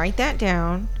need you to write that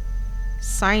down,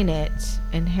 sign it,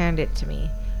 and hand it to me.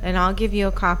 And I'll give you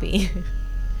a copy.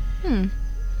 Hmm.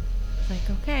 It's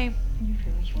like, okay. You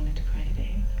feel like you wanted to cry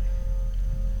today?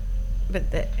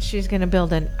 But she's going to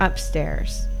build an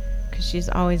upstairs because she's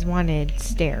always wanted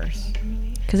stairs.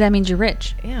 Because that means you're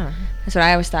rich. Yeah. That's what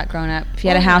I always thought growing up. If you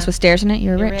had Oh, a house yeah. with stairs in it, you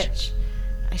were You're rich.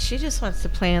 She just wants to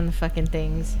plan the fucking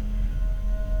things.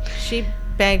 She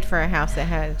begged for a house that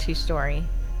had a 2-story.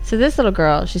 So this little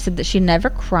girl, she said that she never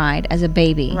cried as a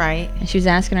baby. Right. And she was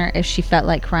asking her if she felt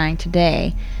like crying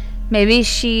today. Maybe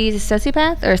she's a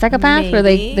sociopath or a psychopath where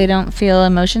Maybe. they don't feel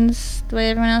emotions the way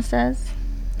everyone else does.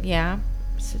 Yeah.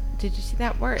 So, did you see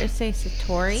that word? It says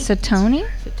Satori. Satoni?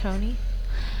 Satoni.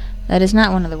 That is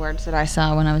not one of the words that I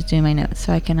saw when I was doing my notes,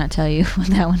 so I cannot tell you what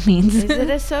that one means. Is it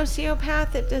a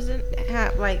sociopath that doesn't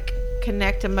have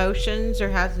connect emotions or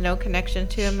has no connection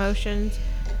to emotions,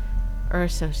 or a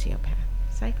sociopath?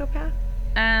 Psychopath?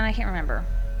 I can't remember.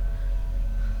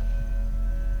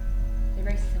 They're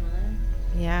very similar.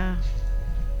 Yeah.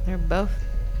 They're both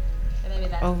Maybe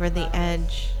that's over the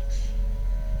edge.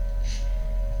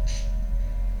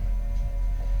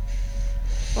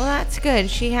 Well, that's good.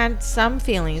 She had some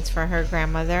feelings for her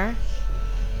grandmother.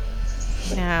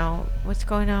 Now, what's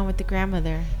going on with the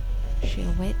grandmother? Is she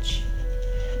a witch?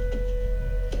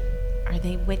 Are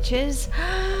they witches?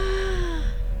 Are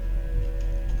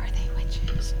they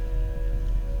witches?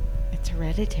 It's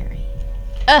hereditary.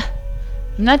 I'm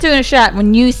not doing a shot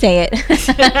when you say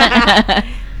it.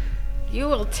 You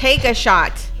will take a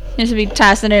shot. You should be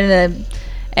tossing it into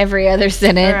every other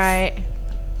sentence. All right.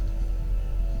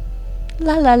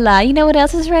 La la la. You know what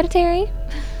else is hereditary?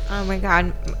 Oh my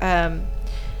God.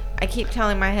 I keep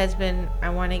telling my husband I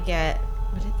want to get.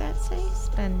 What did that say?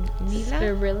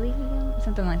 Spanila? Really?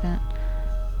 Something like that.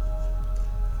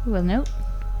 Ooh, a note?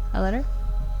 A letter?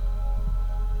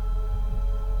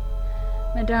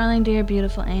 My darling, dear,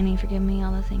 beautiful Annie, forgive me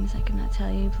all the things I could not tell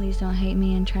you. Please don't hate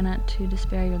me and try not to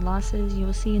despair your losses. You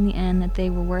will see in the end that they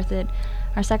were worth it.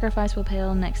 Our sacrifice will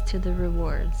pale next to the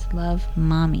rewards. Love,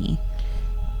 Mommy.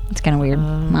 It's kind of weird,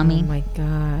 mommy. Oh my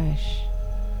gosh.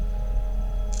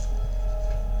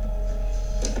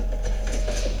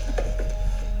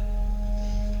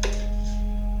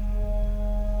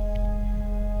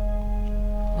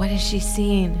 What is she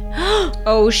seeing?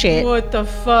 Oh shit! What the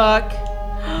fuck?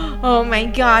 Oh my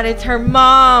god, it's her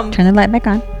mom. Turn the light back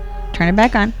on. Turn it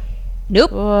back on.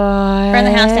 Nope. What? Burn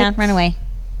the house down. Run away.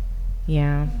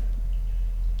 Yeah.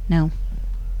 No.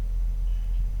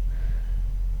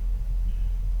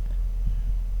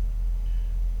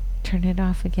 Turn it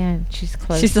off again. She's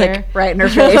closer. She's like right in her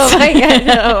face. Oh my god,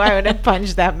 no, I would have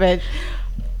punched that bitch.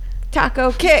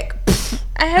 Taco kick.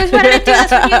 I always wanted to do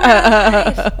this with you in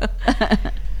my life.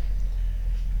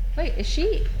 Wait, is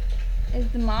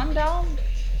the mom doll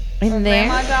In or there?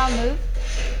 grandma doll move?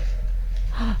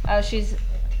 Oh, she's,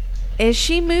 Is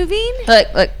she moving?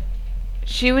 look.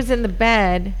 She was in the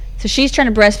bed. So she's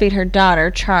trying to breastfeed her daughter,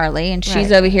 Charlie, and she's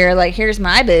Right. over here like, here's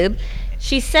my boob.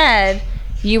 She said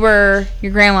you were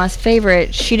your grandma's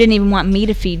favorite. She didn't even want me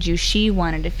to feed you. She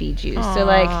wanted to feed you. So Aw.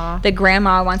 like the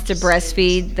grandma wants to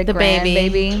breastfeed the baby.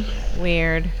 grandbaby.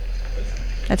 Weird.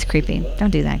 That's creepy. Don't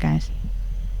do that, guys.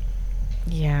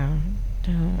 Yeah.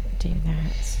 Don't do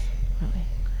that. Really.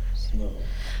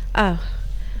 Oh.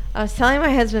 I was telling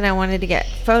my husband I wanted to get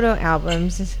photo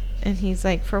albums, and he's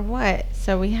like, for what?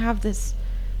 So we have this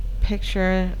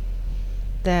picture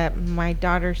that my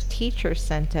daughter's teacher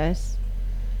sent us.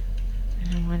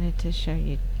 And I wanted to show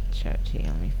it to you.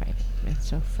 Let me find it. It's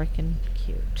so freaking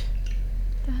cute.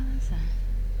 What the hell is that?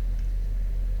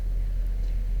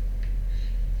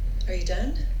 Are you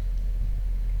done?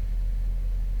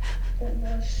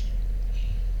 Almost.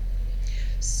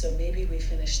 So maybe we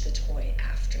finish the toy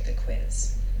after the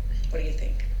quiz. What do you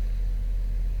think?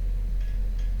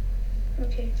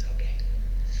 Okay. Okay.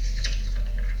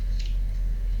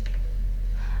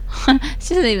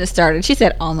 She hasn't even started. She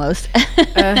said almost.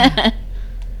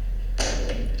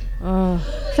 Oh,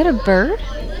 Is that a bird?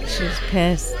 she's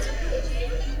pissed.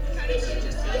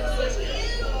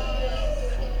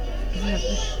 I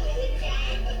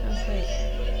was like,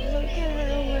 look at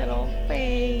her little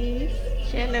face.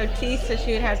 She had no teeth, so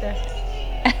she would have to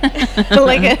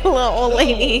like a little old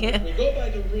lady. We go by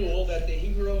the rule that the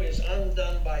hero is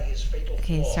undone by his fatal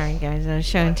Okay, flaw. sorry guys, I was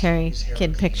showing Terry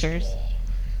kid pictures.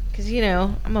 Cause you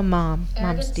know, I'm a mom.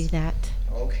 Moms do that.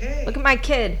 Okay. Look at my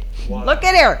kid. Wow. Look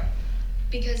at her.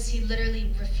 Because he literally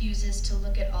refuses to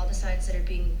look at all the signs that are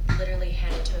being literally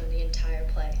handed to him the entire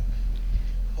play.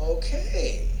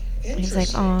 Okay. He's like,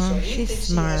 Interesting. "Aw, So he she's thinks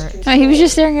he has smart." control. Oh, he was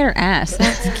just staring at her ass.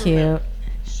 That's cute.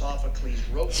 Sophocles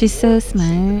wrote the She's so word so that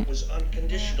smart. it was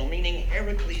unconditional, meaning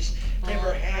Heracles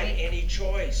never had any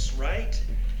choice, right?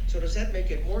 So does that make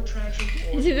it more tragic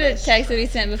or You see the less text that he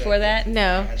tragic sent before that?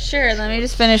 No. Sure, let me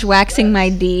just finish waxing my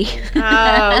D.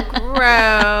 Oh,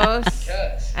 gross.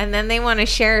 Yes. And then they want to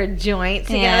share a joint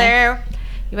together. Yeah.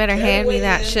 You better Get hand me away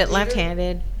that then, shit Peter.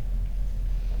 left-handed.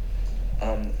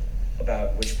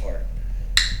 About which part?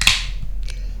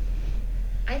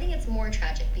 I think it's more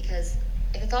tragic because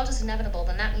if it's all just inevitable,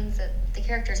 then that means that the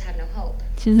characters have no hope.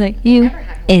 She's like, They you never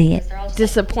had hope idiot. because they're all just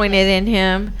Disappointed in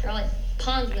him. Like, they're all like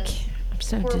pawns in this I'm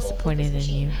so horrible, disappointed in hopeless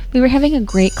you. machine. We were having a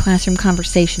great classroom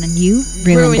conversation and you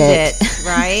ruined it.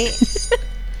 right?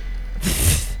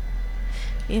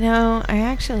 You know, I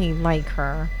actually like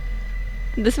her.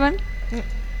 This one?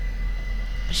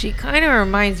 She kind of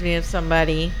reminds me of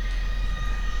somebody.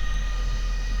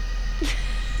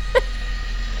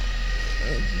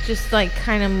 Just like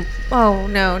kind of. Oh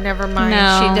no, never mind.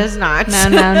 No. She does not.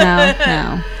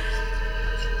 No.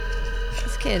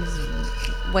 This kid's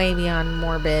way beyond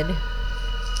morbid.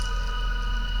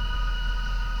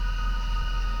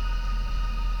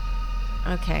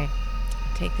 Okay,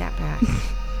 take that back.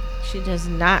 She does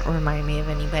not remind me of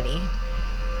anybody.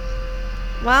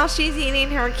 While she's eating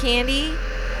her candy,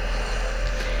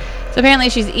 So apparently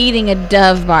she's eating a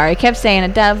Dove bar. I kept saying a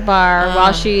Dove bar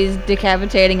while she's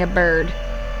decapitating a bird.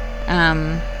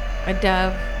 a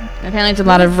dove. Apparently it's a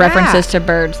lot What of is references that? to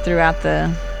birds throughout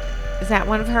the... Is that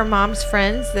one of her mom's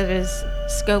friends that is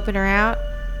scoping her out?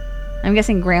 I'm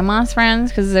guessing grandma's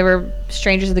friends because they were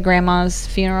strangers at the grandma's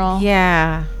funeral.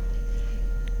 Yeah.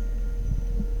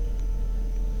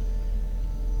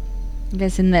 I'm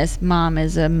guessing this mom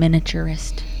is a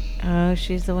miniaturist. Oh,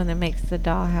 she's the one that makes the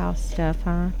dollhouse stuff,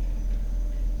 huh?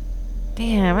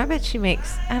 Damn, I bet she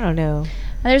makes, I don't know.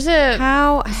 There's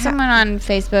someone on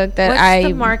Facebook that What's I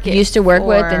the market used to work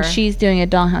with, and for? she's doing a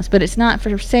dollhouse, but it's not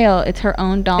for sale. It's her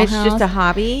own dollhouse. It's just a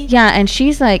hobby? Yeah, and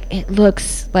she's like, it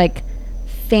looks like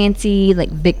fancy, like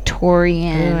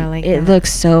Victorian. Ooh, I like it that.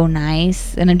 looks so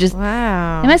nice, and I'm just.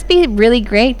 Wow. It must be really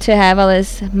great to have all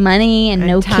this money and And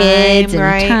no time, kids and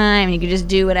right? time. And you can just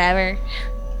do whatever.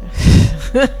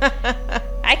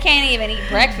 I can't even eat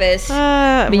breakfast,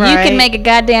 but you can make a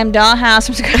goddamn dollhouse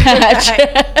from scratch.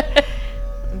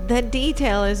 The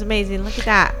detail is amazing. Look at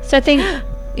that. So I think,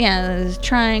 yeah, there's a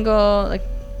triangle. Like,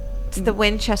 It's the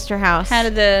Winchester house. how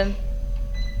did the?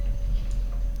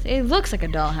 It looks like a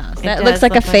dollhouse. It That does looks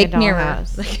like look a fake mirror.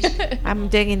 dollhouse. I'm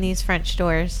digging these French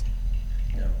doors.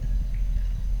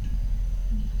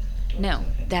 No,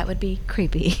 that would be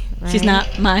creepy. She's Right.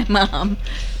 not my mom.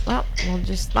 Well, we'll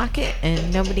just lock it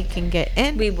and nobody can get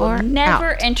in. We will or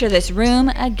never out. enter this room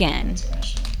again.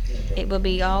 It will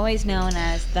be always known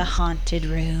as the haunted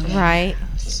room. Right.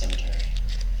 It's the cemetery.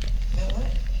 About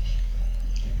what?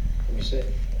 Let me see.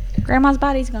 Grandma's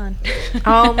body's gone.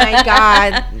 Oh my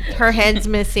God. Her head's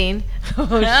missing. Oh,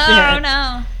 No, shit.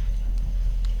 no.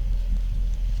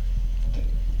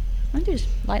 What are these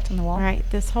lights on the wall? All right.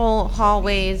 This whole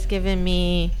hallway is giving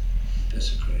me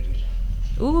Desecrated.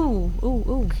 ooh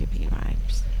creepy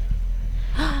vibes.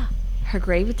 Her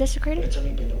grave was desecrated? It's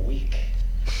only been a week.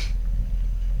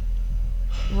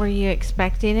 Were you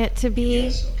expecting it to be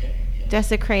Yes, okay. Yeah,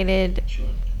 desecrated? sure.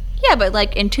 Yeah, but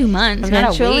like in 2 months,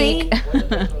 Eventually? not a When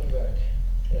week. will I call you back?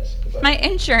 Yes, goodbye. My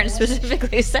insurance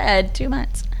specifically said 2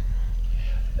 months.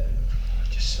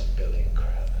 Just some billing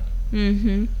crap.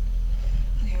 Mm-hmm.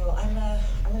 Okay, well, I'm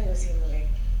gonna go see a movie.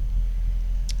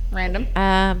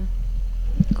 Random.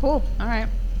 Cool. All right.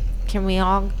 Can we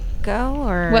all go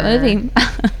or What movie?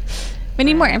 We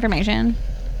need more information.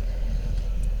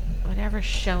 Whatever's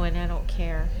showing, I don't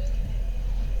care.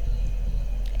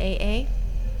 AA?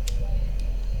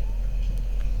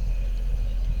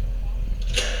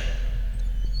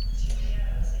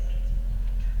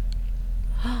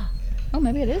 Oh,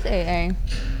 maybe it is AA.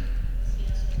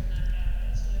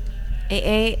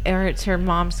 AA, or it's her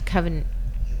mom's covenant.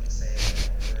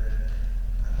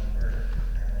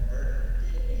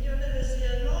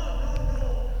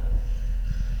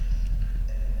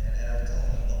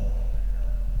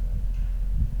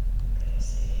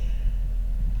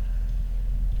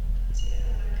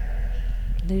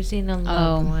 Losing a loved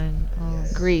Oh. one. Oh.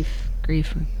 Grief. Okay.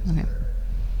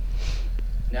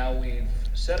 Now we've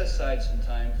set aside some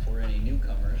time for any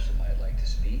newcomers that might like to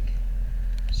speak.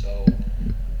 So,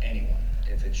 anyone,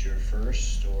 if it's your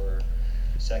first or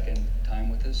second time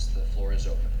with us, the floor is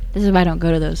open. This is why I don't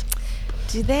go to those.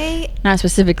 Do they? Not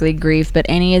specifically grief, but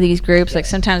any of these groups. Like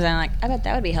sometimes I'm like, I bet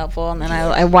that would be helpful, and then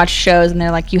I watch shows and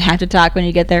they're like, you have to talk when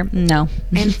you get there. No.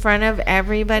 In front of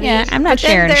everybody? Yeah, I'm not But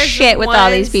then sharing there's shit the with all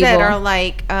these ones that people. are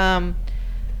like,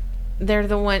 they're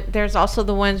the one. There's also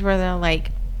the ones where they're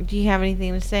like, "Do you have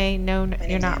anything to say? No,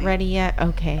 you're not ready yet.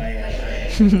 Okay."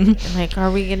 Like, are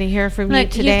we gonna hear from you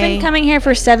Like, today? you've been coming here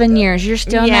for 7 years. You're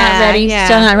still Yeah, not ready. yeah.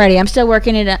 Still not ready. I'm still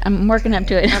working it. I'm working up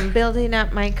to it. I'm building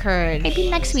up my courage. Maybe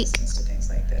next week. Resistance to things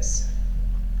like this,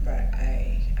 but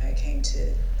I came to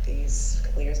these a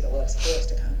couple years ago. Well, it's supposed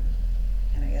to come,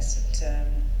 and I guess it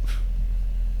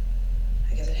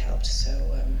helped. So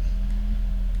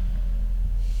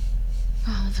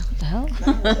Oh, what the hell?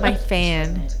 My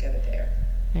fan. all together there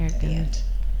There it at the goes. end,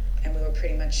 and we were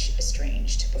pretty much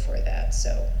estranged before that.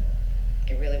 So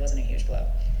it really wasn't a huge blow,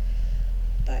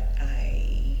 but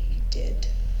I did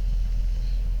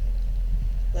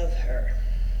love her.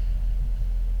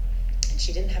 And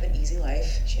she didn't have an easy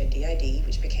life. She had DID,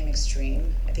 which became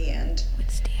extreme at the end,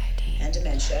 What's DID? and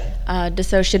dementia,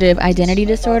 Dissociative identity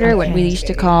disorder, what we used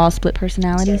to call split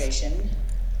personalities. starvation,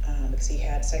 because he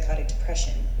had psychotic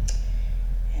depression.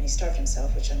 And he starved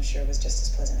himself, which I'm sure was just as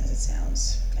pleasant as it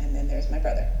sounds. And then there's my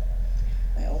brother.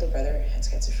 My older brother had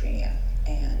schizophrenia.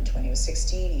 And when he was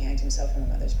 16, he hanged himself in my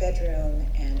mother's bedroom.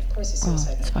 And of course, he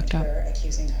suicide that's noted fucked up. her,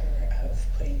 accusing her of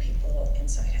putting people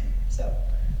inside him. So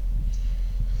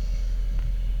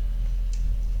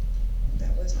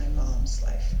that was my mom's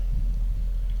life.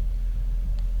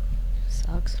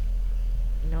 Sucks.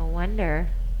 No wonder.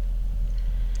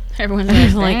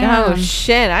 Everyone's Like, oh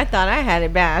shit! I thought I had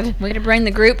it bad. Way to bring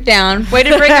the group down. Way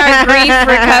to bring our grief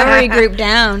recovery group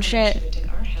down. She Shit. lived in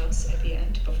our house at the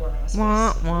end before hospice.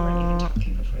 Wah, We weren't even wah.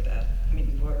 talking before that. I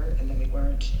mean, we were, and then we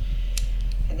weren't,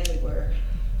 and then we were.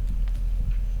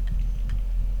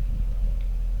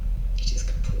 She's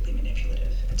completely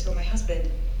manipulative until my husband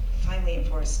finally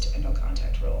enforced a no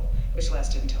contact rule, which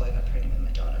lasted until I got pregnant with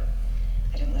my daughter.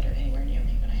 I didn't let her anywhere near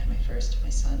me when I had my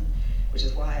son, which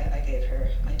is why I gave her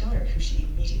my daughter, who she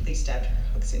immediately stabbed her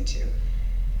hooks into.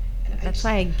 And That's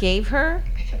why I gave her.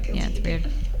 I felt guilty. Yeah, it's weird.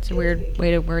 It's a weird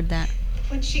way to word that.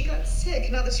 When she got sick,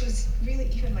 not that she was really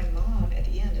even my mom at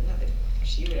the end, and not that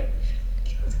she would ever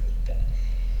feel guilty like that.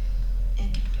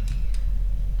 And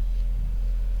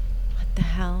What the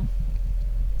hell?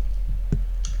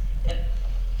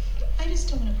 I just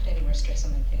don't want to put any more stress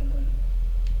on my family.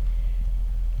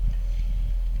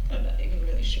 I'm not even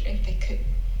really sure if they could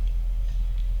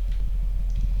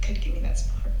give me that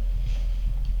support.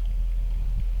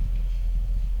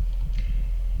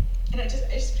 And I just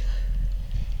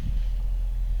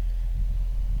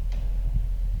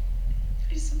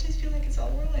sometimes feel like it's all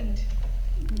whirlwind.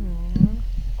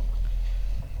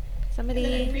 Somebody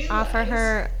And then I realize offer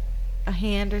her a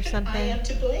hand or I something. am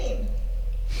to blame.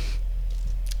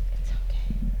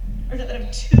 Or not that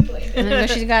I'm to blame.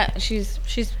 No,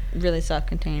 she's really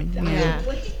self-contained. I'm Yeah. to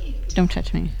blame. Don't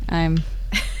touch me. I am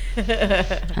What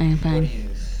do fine. you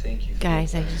think you feel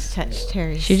Guys, I about just this touched boy?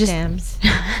 Terry's She just stems.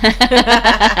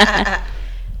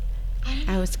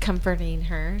 I was comforting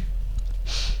her.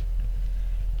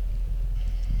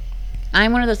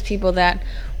 I'm one of those people that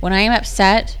when I am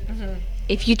upset,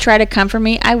 if you try to comfort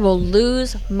me, I will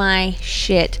lose my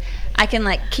shit. I can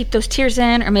like keep those tears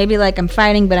in, or maybe like I'm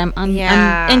fighting, but I'm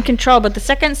Yeah. in control. But the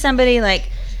second somebody like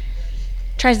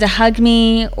tries to hug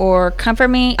me or comfort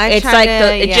me, I it's try like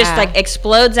to- it just yeah. like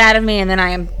explodes out of me, and then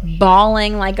I am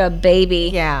bawling like a baby.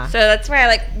 Yeah. So that's why I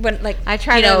like when like I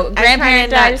try you know to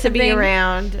grandparent not died or to be something,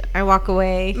 around. I walk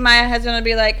away. my husband would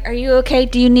be like, "Are you okay?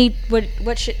 Do you need what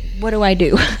do I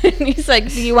do?" And he's like,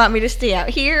 "Do you want me to stay out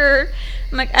here?"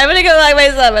 I'm like, "I'm gonna go lock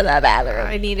myself in that bathroom."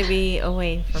 I need to be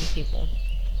away from people.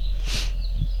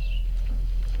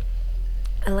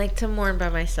 I like to mourn by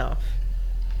myself.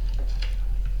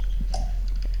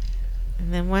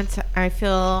 And then once I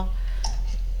feel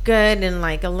good and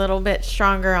like a little bit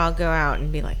stronger, I'll go out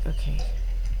and be like, okay,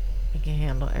 I can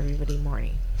handle everybody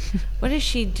mourning. What is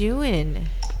she doing?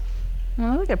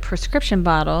 Well, look at a prescription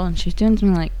bottle, and she's doing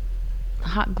something like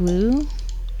hot glue.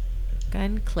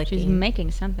 Gun She's clicking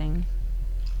making something.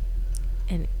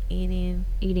 and eating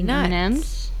Eating nuts.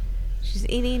 M&Ms. She's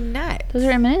eating nuts. Those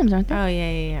are M&Ms, aren't they? Oh,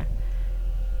 yeah.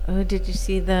 Oh, did you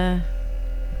see the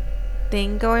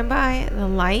thing going by? The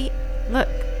light? Look.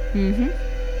 Mm-hmm.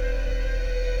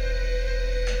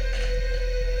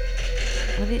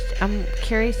 I'm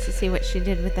curious to see what she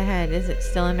did with the head. Is it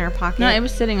still in her pocket? No, it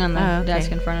was sitting on the Oh, okay.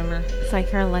 desk in front of her. It's like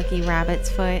her lucky rabbit's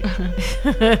foot.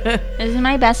 This is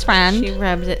my best friend. She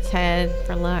rubs its head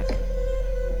for luck.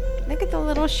 Look at the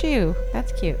little shoe.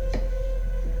 That's cute.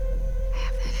 I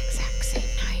have that exact same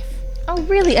knife. Oh,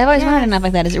 really? I've always wanted a Yes. knife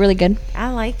like that. Is it really good?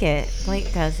 I like it.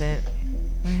 Blake doesn't.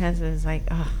 My husband's like,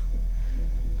 oh.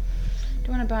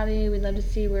 Don't want to bother you. We'd love to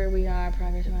see where we are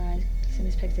progress-wise. Send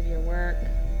us pics of your work.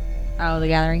 Oh, the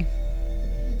gallery.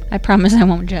 I promise I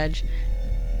won't judge.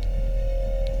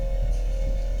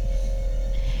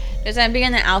 Because I'm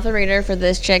being the alpha reader for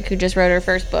this chick who just wrote her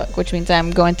first book, which means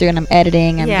I'm going through and I'm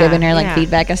editing, I'm Yeah, giving her like yeah.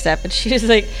 feedback and stuff. And she was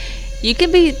like, "You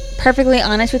can be perfectly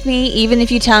honest with me, even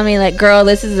if you tell me like, girl,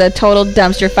 this is a total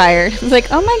dumpster fire." I was like,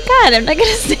 "Oh my god, I'm not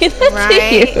gonna say that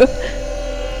Right. to you."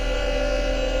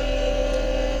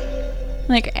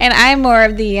 Like, and I'm more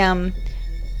of the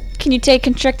can you take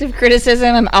constructive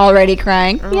criticism? I'm already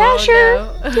crying. Yeah, sure.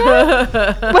 No.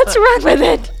 What's wrong with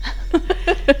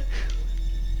it?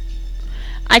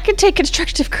 I can take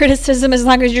constructive criticism as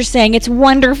long as you're saying it's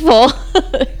wonderful.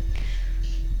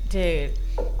 Dude,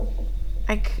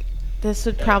 this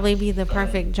would probably be the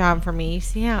perfect job for me. You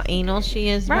see how anal she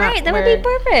is? Right, about that would where be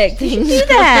perfect. You should things do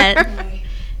that. are.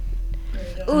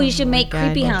 Ooh, you should make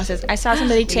creepy God. houses. I saw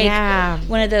somebody take Yeah.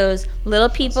 one of those little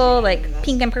people, like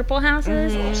pink and purple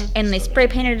houses, and they spray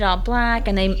painted it all black,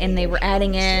 and they were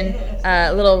adding in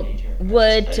little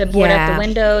wood to board up Yeah. the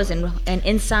windows and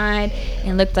inside,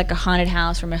 and looked like a haunted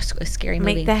house from a scary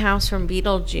movie. Make the house from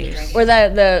Beetlejuice. Or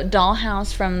the doll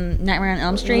house from Nightmare on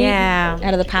Elm Street. Yeah.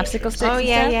 Out of the popsicle sticks. Oh, and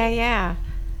yeah, stuff. yeah.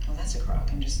 Well, that's a crock.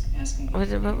 I'm just asking. What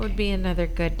would be another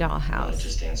good I dollhouse?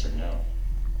 just answered no.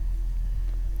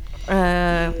 You're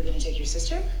gonna take your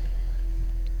sister?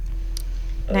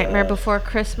 Nightmare Before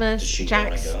Christmas, does she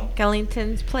Jack wanna go?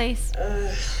 Skellington's place.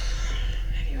 Have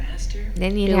you asked her?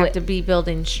 Then you'd Do have it. to be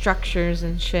building structures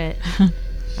and shit.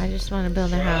 I just want to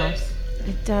build a house.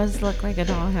 It does look like a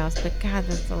dollhouse, but God,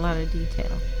 that's a lot of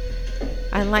detail.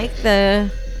 I like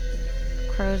the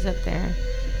crows up there.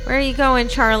 Where are you going,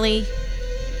 Charlie?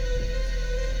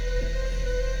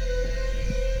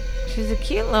 She's a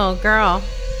cute little girl.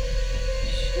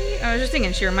 I was just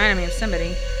thinking she reminded me of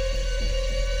somebody.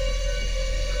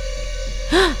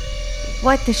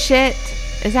 What the shit?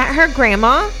 Is that her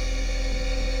grandma?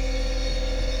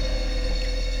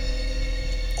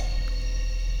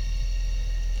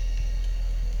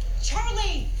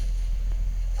 Charlie!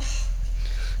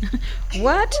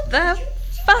 What the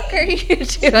fuck are you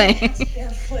doing? Hair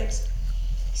flips.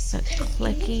 That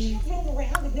clicking. Roll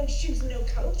around with no shoes and no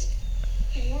coat.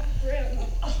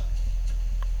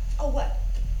 Oh, what?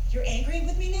 You're angry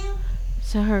with me now?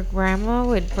 So her grandma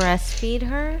would breastfeed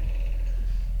her?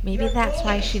 Maybe that's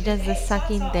why she does the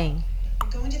sucking thing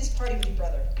You're going to this party with your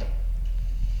brother.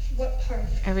 What part?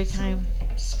 every time.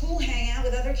 School hangout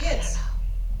with other kids.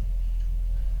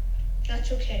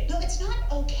 That's okay. No, it's not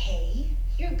okay.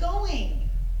 You're going.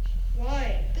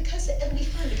 Why? Because it'll be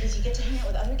fun because you get to hang out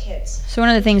with other kids. So one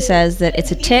of the things says that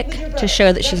it's a tick to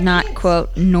show that she's not,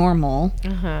 quote, normal.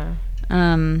 Uh-huh.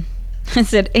 I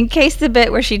said, in case the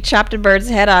bit where she chopped a bird's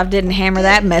head off didn't hammer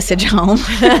that message home.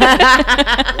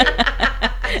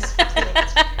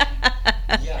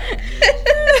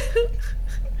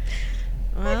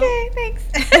 Well, Okay, thanks.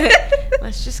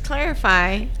 let's just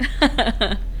clarify.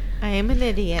 I am an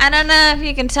idiot. I don't know if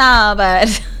you can tell,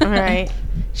 but All right.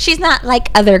 she's not like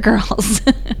other girls.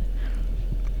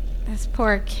 This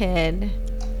poor kid.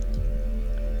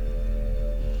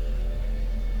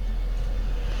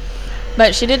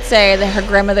 But she did say that her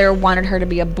grandmother wanted her to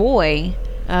be a boy,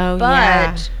 Oh, but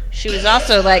yeah. she was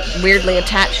also like weirdly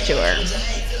attached to her.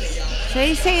 So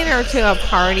he's taking her to a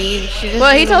party. She doesn't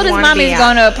Well, he even told his wanna mom be he's out.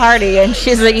 going to a party, and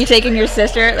she's like, "You taking your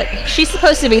sister?" Like, she's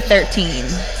supposed to be 13.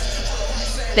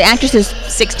 The actress is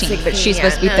 16, but she's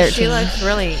supposed to be 13. She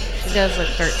does look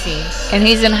 13. And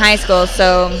he's in high school,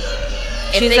 so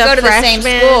if She's they a go to the same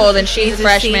freshman. school, then she's a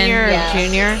freshman. senior Yeah. or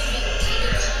junior.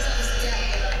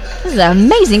 This is an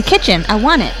amazing kitchen. I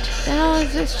want it. What the hell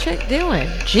is this chick doing?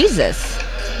 Jesus.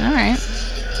 All right.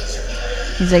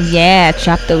 He's like, yeah,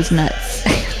 chop those nuts.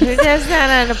 Who does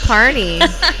that at a party?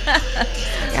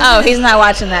 Oh, he's not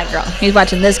watching that girl. He's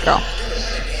watching this girl.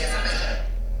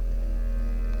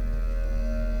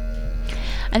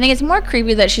 I think it's more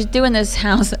creepy that she's doing this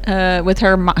house with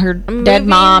her dead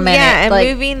mom in yeah, it. and Like,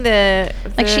 moving the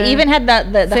like she even had the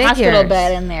hospital figures.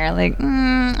 bed in there. Like,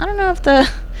 I don't know if I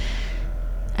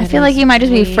That feel like is you might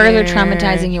just be further weird.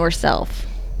 traumatizing yourself.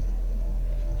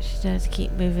 She does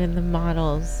keep moving the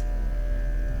models.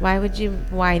 Why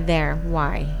there?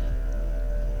 Why?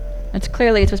 It's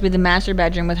supposed to be the master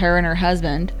bedroom with her and her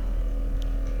husband.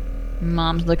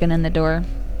 Mom's looking in the door.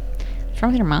 What's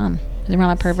wrong with your mom? Is your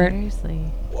mom a pervert? Seriously.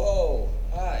 Whoa,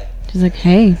 hi. She's like,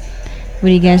 hey, what are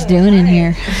you guys doing in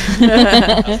here? How's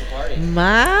the party?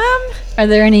 Mom? Are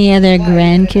there any other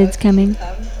grandkids coming?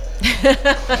 What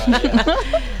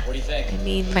do you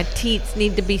think? My teats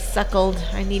need to be suckled.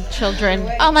 I need children.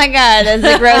 Oh my god, that's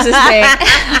the grossest thing.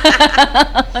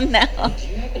 Oh no. Do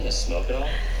you happen to smoke at all?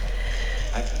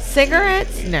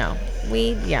 Cigarettes? No.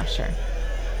 Weed? Yeah, sure.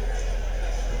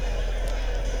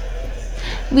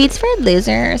 Weeds for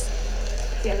losers.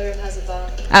 The other room has a bong.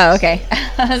 Oh, okay.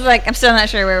 I was like, I'm still not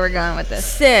sure where we're going with this.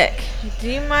 Sick. Do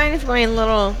you mind if my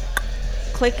little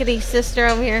clickety sister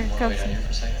over here Want to comes? wait on you for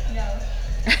a second? No.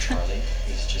 Charlie,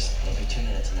 please just it'll be 2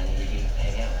 minutes and then we can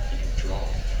hang out. You can draw.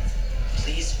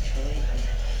 Please, Charlie.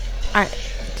 Alright,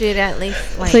 dude, at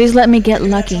least like. Please let me get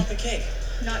lucky. Chocolate cake.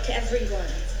 Not to everyone.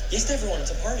 Yes, to everyone.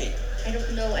 It's a party. I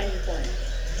don't know anyone.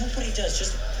 Nobody does.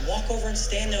 Just walk over and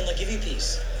stand there and they'll give you a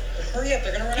piece. But hurry up.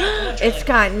 They're gonna run out. Come on, Charlie. It's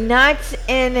got nuts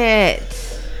in it.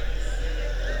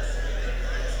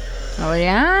 Oh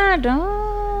yeah,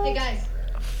 don't. Hey guys,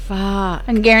 Fuck. I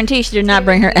can guarantee she did not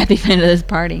bring her EpiPen to this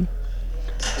party.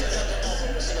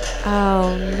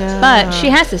 Oh no. But she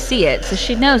has to see it, so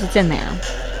she knows it's in there.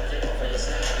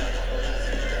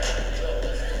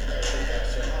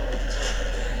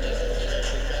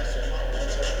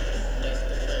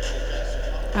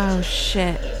 Oh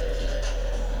shit.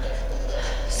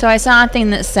 So I saw a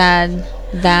thing that said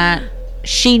that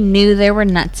she knew there were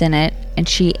nuts in it and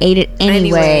she ate it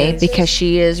anyway Anyways. because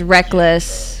she is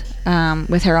reckless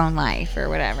with her own life or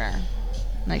whatever.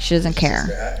 Like she doesn't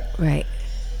care. Right.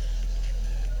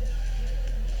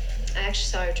 I actually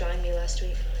saw her drawing me last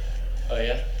week. Oh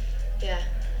yeah. Yeah.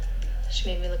 She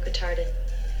made me look retarded.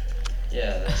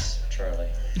 Yeah, that's Charlie.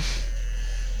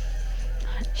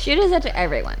 She does that to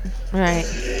everyone. Right.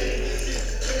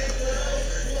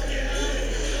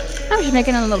 Oh, she's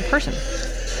making a little person.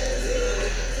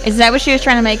 Is that what she was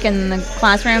trying to make in the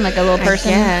classroom? Like a little I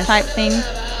person guess. type thing?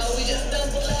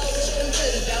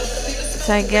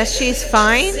 So I guess she's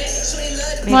fine.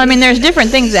 Well, I mean, there's different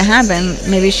things that happen.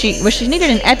 Maybe she needed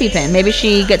an EpiPen. Maybe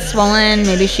she gets swollen.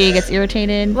 Maybe she gets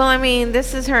irritated. Well, I mean,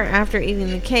 this is her after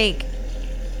eating the cake.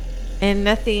 And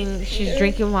nothing. She's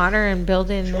drinking water and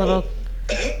building little.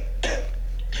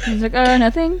 He's like, oh,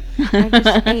 nothing. I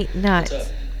just ate nuts. What's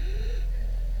up?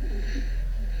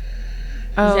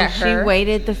 Oh, that she her?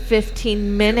 waited the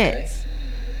 15 minutes.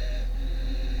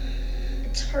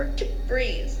 It's hard to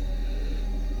breathe.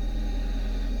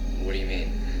 What do you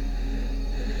mean?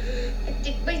 I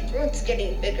think my throat's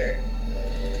getting bigger.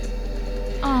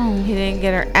 Oh. He didn't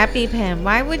get her EpiPen.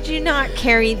 Why would you not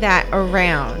carry that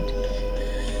around?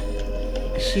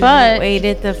 She But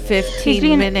waited the He's 15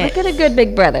 being, minutes. look at a good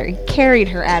big brother. He carried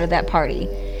her out of that party.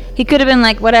 He could have been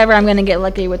like, whatever, I'm going to get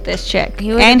lucky with this chick. He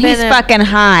would've And he's been a- fucking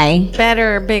high.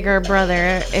 Better, bigger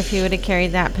brother if he would have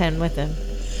carried that pen with him.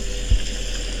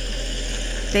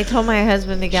 They told my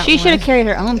husband to get She one. should have carried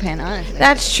her own pen, honestly.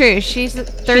 That's true. She's a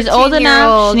 13 She's old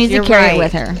enough. She needs to carry it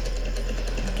with her.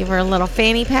 Give her a little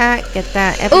fanny pack. Get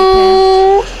that EpiPen.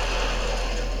 Ooh.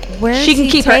 Where She is can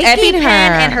he keep her taking EpiPen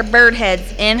and her bird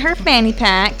heads in her fanny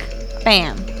pack.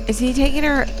 Bam. Is he taking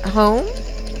her home?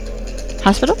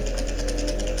 Hospital?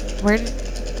 Where?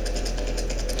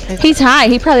 He's high.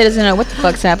 He probably doesn't know what the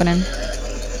fuck's happening.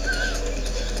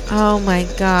 Oh my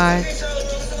God.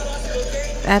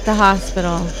 At the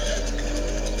hospital.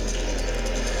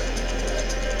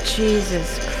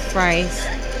 Jesus Christ.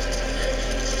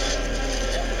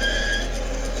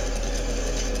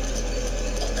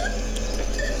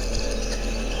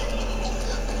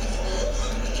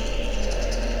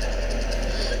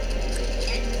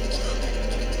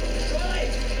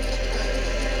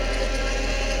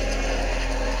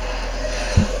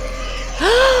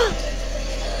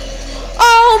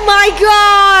 Oh my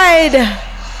God!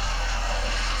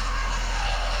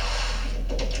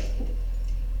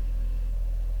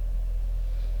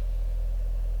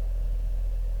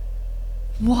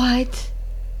 What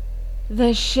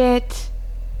the shit?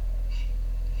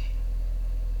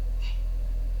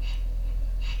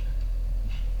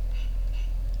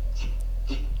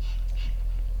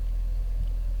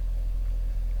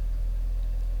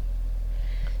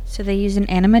 So they used an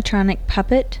animatronic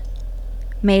puppet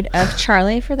made of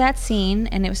Charlie for that scene,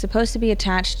 and it was supposed to be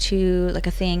attached to like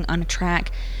a thing on a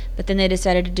track, but then they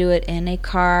decided to do it in a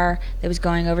car that was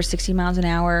going over 60 miles an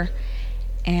hour,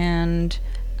 and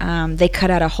they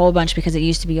cut out a whole bunch because it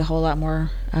used to be a whole lot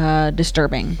more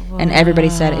disturbing, and everybody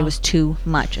said it was too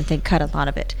much, and they cut a lot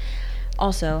of it.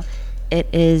 Also, it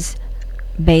is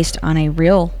based on a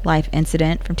real life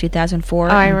incident from 2004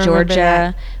 I in remember Georgia,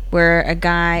 that. where a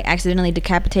guy accidentally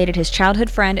decapitated his childhood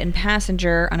friend and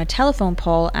passenger on a telephone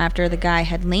pole after the guy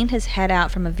had leaned his head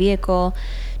out from a vehicle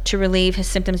to relieve his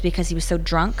symptoms because he was so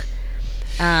drunk.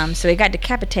 So he got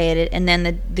decapitated, and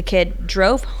then the kid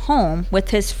drove home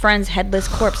with his friend's headless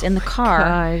corpse in the car,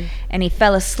 God. and he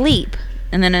fell asleep.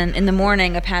 And then in the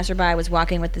morning, a passerby was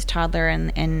walking with his toddler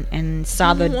and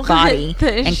saw the What body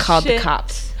the and called the shit?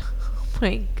 cops. Oh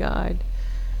my God.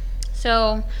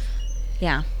 So,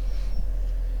 yeah.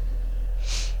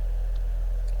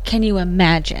 Can you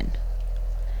imagine?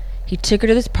 He took her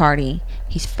to this party.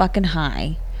 He's fucking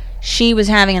high. She was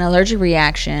having an allergic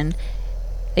reaction.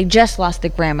 They just lost the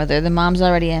grandmother. The mom's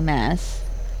already a mess.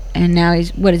 And now is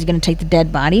he going to take the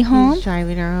dead body home? He's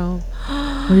driving her home.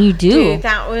 What do you do? Dude,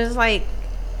 that was like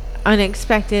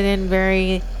unexpected and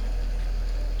very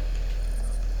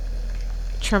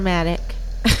traumatic.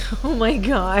 Oh my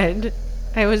God.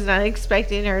 I was not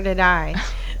expecting her to die.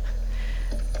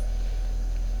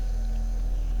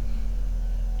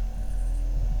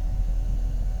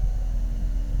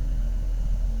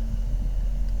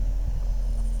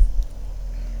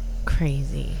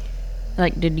 Crazy.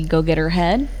 Like, did you go get her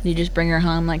head? Did you just bring her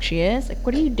home like she is? Like,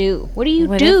 what do you do? What do you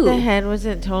What do? if the head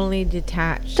wasn't totally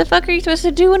detached? What the fuck are you supposed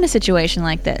to do in a situation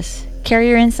like this? Carry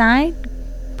her inside?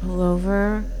 Pull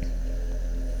over,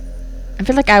 I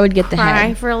feel like I would get the cry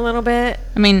head. for a little bit,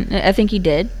 I mean, I think he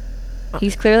did.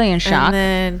 He's clearly in shock. and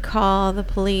then call the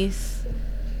police.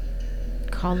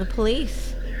 Call the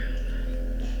police.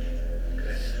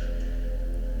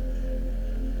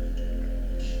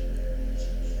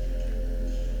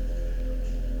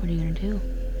 What are you gonna do?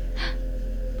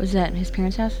 Was that his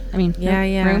parents' house? I mean, no, Yeah,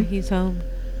 yeah, room? he's home.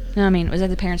 No, I mean, was that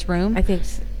the parents' room? I think.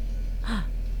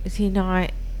 Is he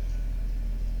not?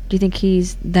 Do you think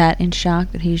he's that in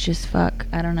shock that he's just fuck?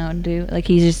 I don't know what to do. Like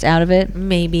he's just out of it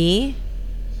Maybe.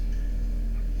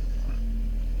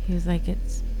 He was like,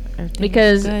 it's. everything's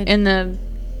because good. in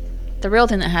the real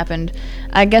thing that happened,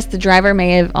 I guess the driver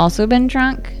may have also been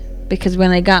drunk because when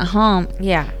they got home,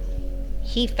 Yeah.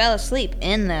 he fell asleep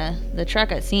in the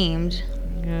truck. It seemed.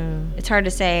 Yeah. It's hard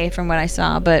to say from what I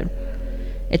saw, but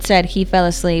it said he fell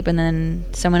asleep and then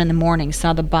someone in the morning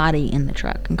saw the body in the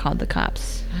truck and called the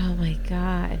cops. Oh my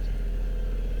God.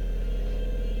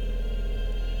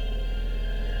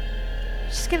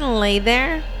 Just gonna lay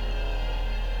there?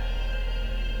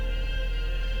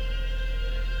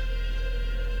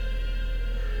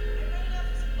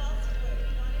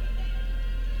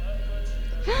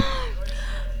 Do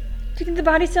you think the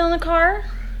body's still in the car?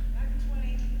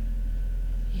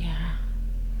 Yeah.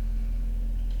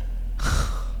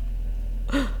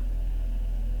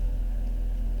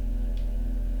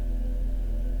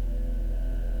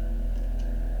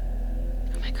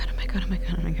 god, oh my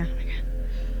god, oh my god, oh my god.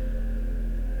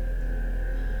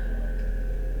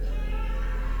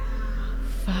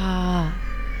 Fuck.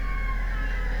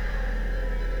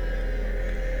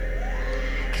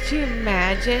 Could you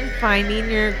imagine finding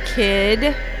your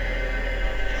kid?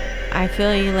 I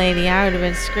feel you, lady. I would have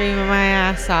been screaming my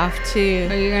ass off too.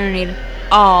 But you're gonna need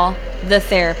all the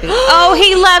therapy. Oh,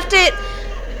 he left it.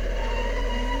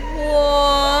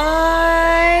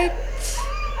 What?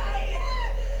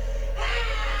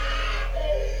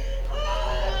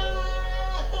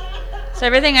 So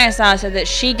everything I saw said that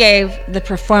she gave the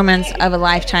performance of a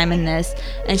lifetime in this,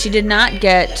 and she did not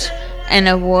get an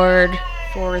award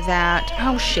for that.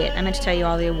 Oh shit! I meant to tell you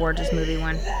all the awards this movie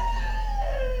won.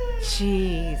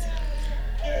 Jeez.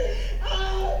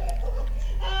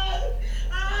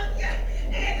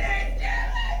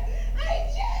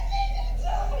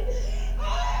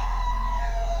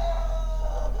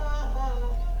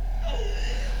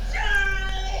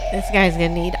 This guy's gonna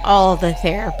need all the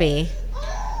therapy.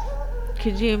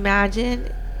 Could you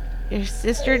imagine? Your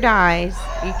sister dies.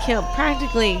 You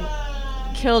practically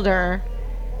killed her.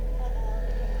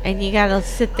 And you gotta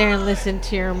sit there and listen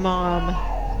to your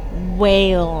mom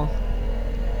wail.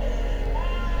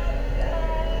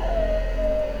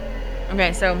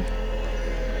 Okay, so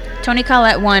Toni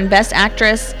Collette won Best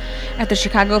Actress at the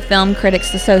Chicago Film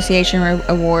Critics Association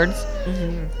Awards.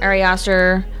 Mm-hmm. Ari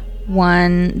Aster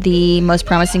won the Most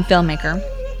Promising Filmmaker.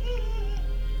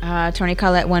 Toni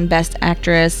Collette won Best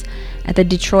Actress at the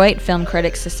Detroit Film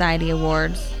Critics Society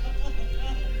Awards.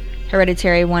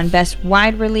 Hereditary won Best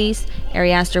Wide Release.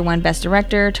 Ari Aster won Best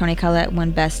Director. Toni Collette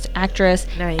won Best Actress.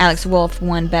 Nice. Alex Wolff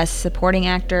won Best Supporting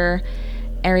Actor.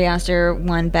 Ari Aster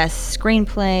won Best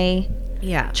Screenplay.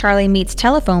 Yeah. Charlie Meets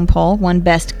Telephone Pole won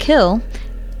Best Kill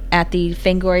at the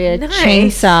Fangoria Nice.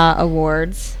 Chainsaw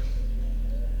Awards.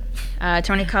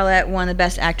 Toni Collette won the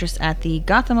Best Actress at the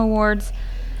Gotham Awards.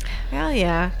 Hell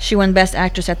yeah. She won Best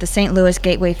Actress at the St. Louis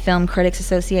Gateway Film Critics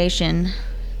Association.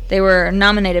 They were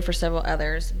nominated for several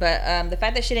others, but the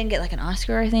fact that she didn't get like an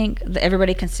Oscar, I think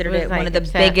everybody considered Was, it like, one of the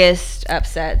upset. biggest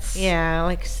upsets. Yeah,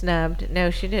 like snubbed.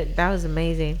 No, she did. That was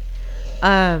amazing.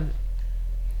 Wow,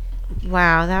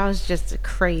 that was just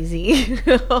crazy.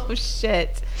 Oh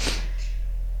shit.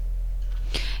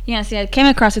 Yeah, see, I came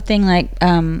across a thing like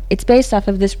it's based off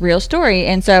of this real story,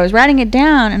 and so I was writing it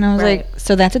down, and I was Right. like,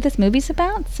 so that's what this movie's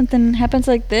about? Something happens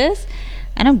like this?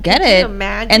 I don't get Can it. you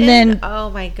imagine? And then oh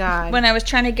my god. when I was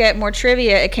trying to get more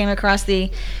trivia, it came across we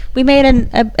made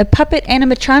a puppet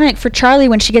animatronic for Charlie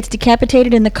when she gets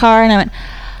decapitated in the car, and I went,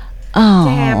 oh.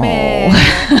 Damn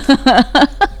it.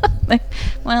 Like,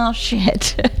 well,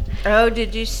 shit. Oh,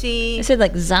 did you see? It said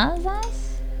like Zazas?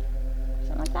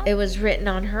 Something like that? It was written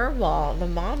on her wall, the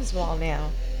mom's wall now.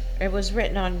 It was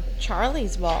written on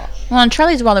Charlie's wall. Well, on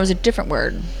Charlie's wall, there was a different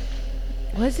word.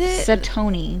 Was it?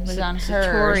 Satoni was on hers.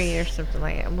 Satori or something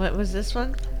like that. What was this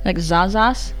one? Like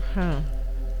Zazas? Huh.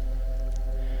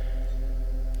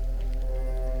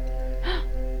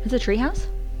 It's a treehouse?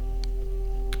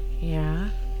 Yeah.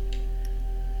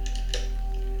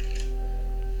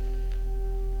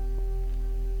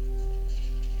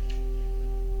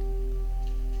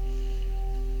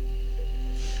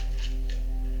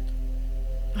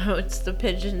 Oh, it's the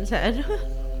pigeon's head.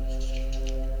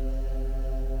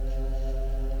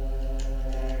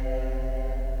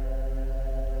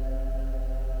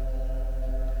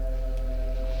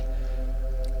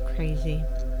 Crazy.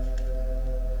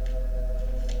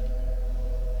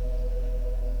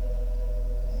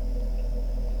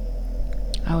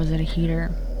 Oh, is it a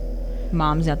heater?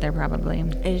 Mom's out there probably.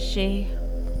 Is she?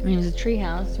 I mean, it was a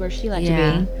treehouse where she liked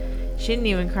Yeah. to be. She didn't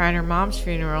even cry at her mom's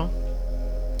funeral.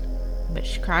 But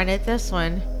she cried at this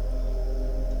one.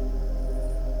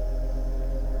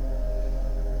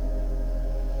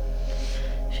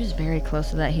 She's very close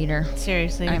to that heater.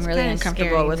 Seriously, I'm it's really kinda uncomfortable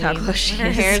scaring with how me. close she Her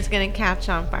is. hair's gonna catch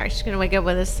on fire. She's gonna wake up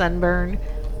with a sunburn.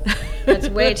 That's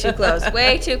way too close.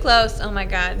 Way too close. Oh my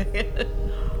god.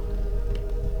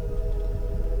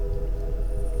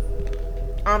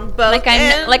 On both Like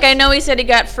ends. I know he said he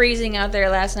got freezing out there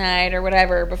last night or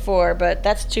whatever before, but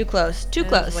that's too close. Too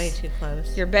That was close. way too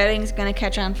close. Your bedding's gonna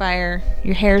catch on fire.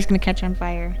 Your hair's gonna catch on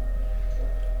fire.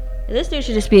 This dude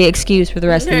should just be excused for the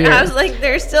rest of the year. I was like,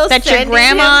 they're still That your sending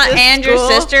grandma him to and your school?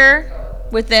 sister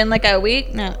within like a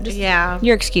week? No, just Yeah.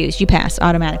 you're excused. You pass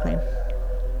automatically.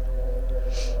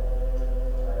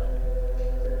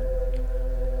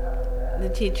 The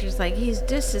teacher's like, he's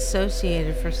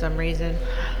disassociated for some reason.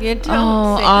 You don't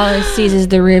Oh, say- all he sees is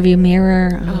the rearview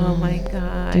mirror. Oh my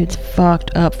god. Dude's fucked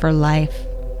up for life.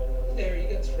 There, you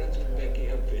got friends with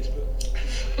Becky on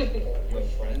Facebook. You're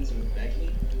friends with Becky?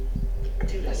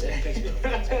 Dude, I said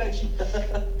Facebook friends.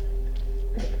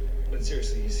 but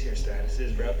seriously, you see your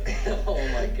statuses, bro. Oh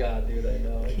my god, dude, I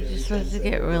know. He's just supposed to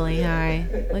get really high.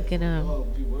 Look at him. Oh,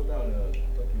 dude, what about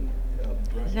fucking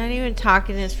He's not even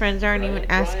talking. His friends aren't even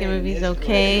asking him if he's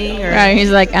okay. Or Right,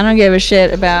 he's like, I don't give a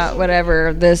shit about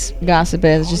whatever this gossip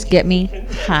is. Just get me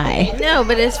high. No,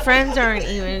 but his friends aren't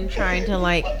even trying to,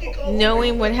 like,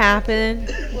 knowing what happened.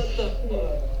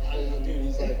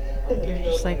 They're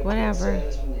just like, whatever.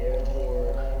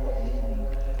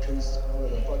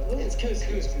 It's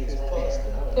couscous pasta.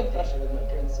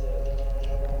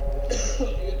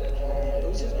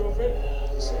 Who's his girlfriend?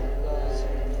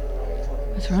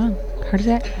 What's wrong? Heart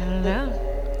attack? I don't know.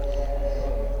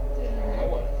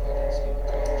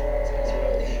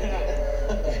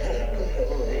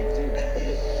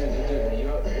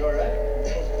 You alright?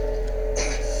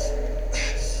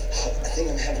 I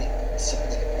think I'm having some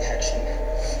reaction.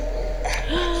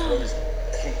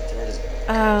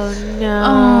 Oh, no.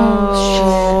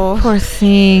 Oh, shit. Poor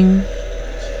thing.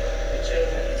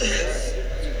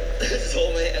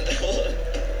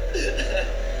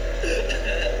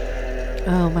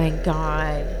 Oh, my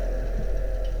God.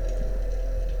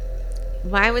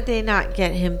 Why would they not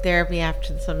get him therapy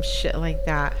after some shit like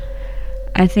that?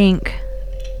 I think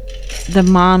the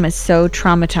mom is so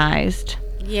traumatized,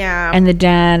 Yeah. and the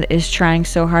dad is trying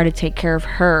so hard to take care of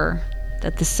her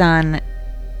that the son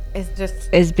it's just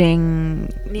is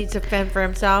being, needs to fend for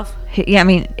himself. yeah, I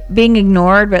mean, being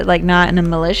ignored, but like not in a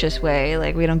malicious way.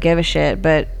 Like, we don't give a shit,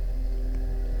 but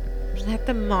Let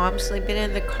the mom sleeping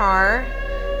in the car.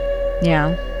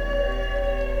 yeah.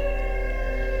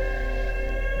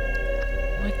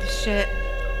 What the shit?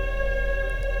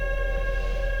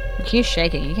 He's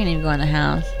shaking. You can't even go in the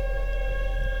house.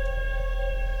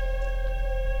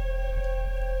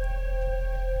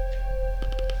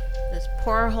 This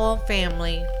poor whole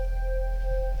family.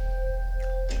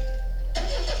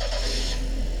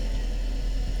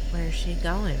 Where's she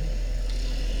going?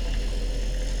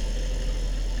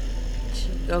 She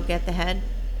go get the head?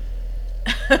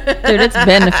 Dude, it's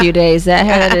been a few days. That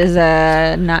head is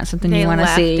not something They you want to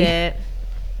left see. it.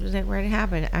 I was like, where'd it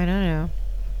happen? I don't know.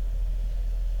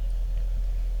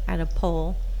 At a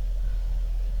pole.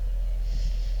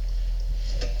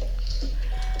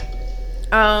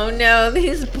 Oh no,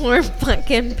 these poor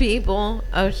fucking people.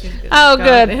 Oh, she's Oh, gone.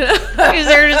 good. Because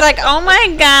they're just like, oh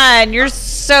my God, you're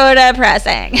so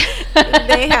depressing.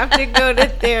 They have to go to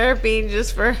therapy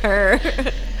just for her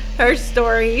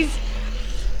stories.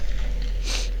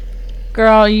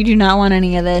 Girl, you do not want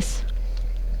any of this.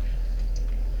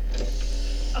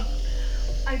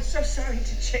 I'm so sorry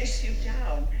to chase you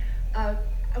down.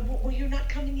 Were you not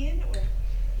coming in, or?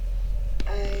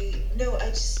 No,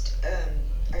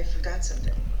 I forgot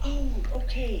something. Oh,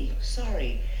 okay.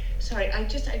 Sorry.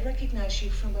 I recognized you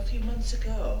from a few months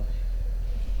ago.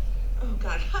 Oh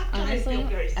God, I feel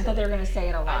very I thought they were going to say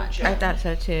it a lot. I thought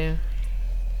so too.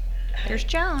 There's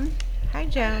Joan. Hi,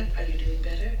 Joan. Are you doing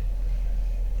better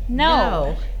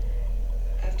No.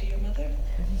 after your mother?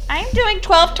 I'm doing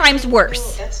 12 times No,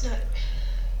 worse. that's not.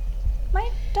 My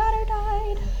daughter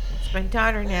died. It's my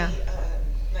daughter now.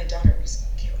 My daughter was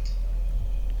killed.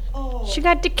 Oh, She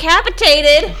got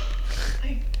decapitated.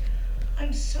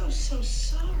 I'm so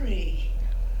sorry.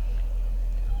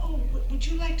 Oh, would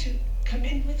you like to come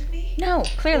in with me? No,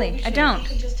 clearly, I We don't.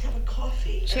 can just have a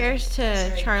coffee. Cheers to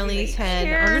Sorry, Charlie's head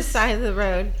on the Cheers. side of the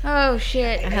road. Oh,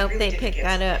 shit. I hope they pick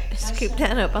that up, scoop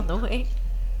that up on the way.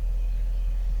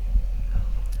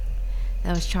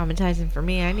 That was traumatizing for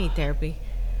me. I need therapy.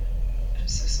 I'm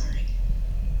so sorry.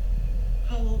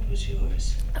 How old was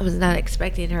yours? I was not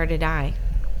expecting her to die.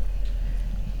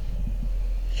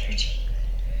 13.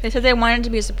 They said they wanted it to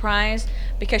be a surprise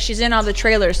because she's in all the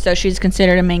trailers, so she's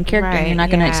considered a main character. Right, You're not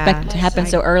going to yeah. expect it to happen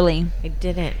so early. I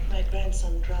didn't. My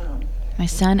grandson drowned. My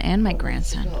son and my 4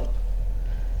 months grandson. ago.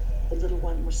 The little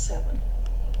one was 7.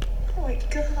 Oh my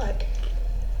God.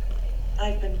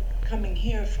 I've been coming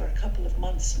here for a couple of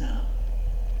months now,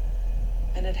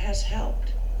 and it has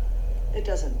helped. It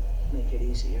doesn't make it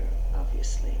easier,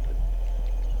 obviously,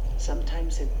 but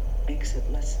sometimes it makes it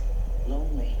less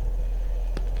lonely.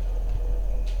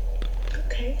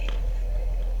 Okay.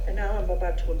 And now I'm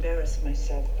about to embarrass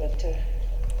myself, but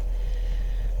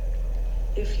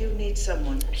if you need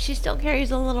someone She still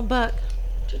carries a little book,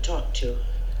 to talk to,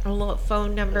 a little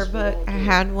phone number book. I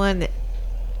had one that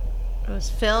was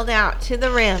filled out to the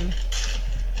rim.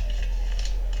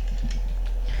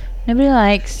 Nobody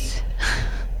likes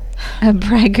a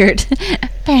braggart,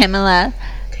 Pamela.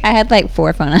 I had like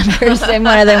 4 phone numbers, and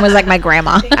one of them was like my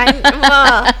grandma.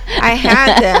 I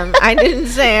had them. I didn't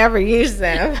say I ever used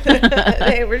them.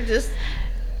 They were just.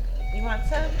 You want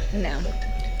some? No.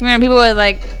 Remember, people would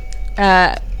like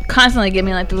constantly give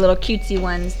me like the little cutesy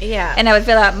ones. Yeah. And I would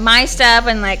fill out my stuff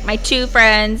and like my 2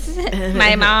 friends,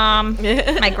 my mom,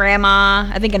 my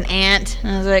grandma, I think an aunt.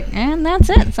 And I was like, and that's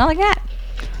it. That's all I got.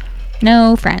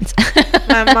 No friends.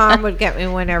 My mom would get me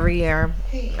one every year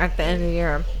at the end of the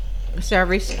year. So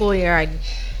every school year I'd...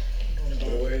 At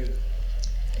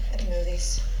the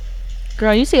movies.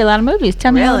 Girl, you see a lot of movies.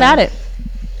 Tell me all Really? about it.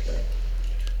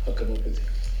 I'll come up with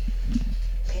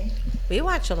you. We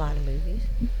watch a lot of movies.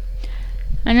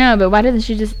 I know, but why didn't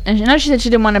she just... I know she said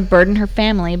she didn't want to burden her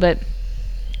family, but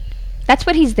that's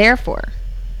what he's there for.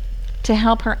 To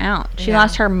help her out. She Yeah.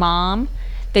 lost her mom.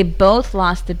 They both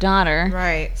lost the daughter.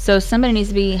 Right. So somebody needs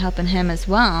to be helping him as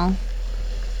well.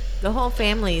 The whole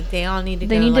family, they all need to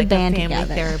They go need to like band a family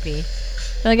together. therapy.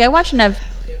 Like, I watch enough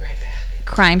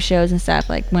crime shows and stuff,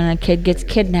 like when a kid gets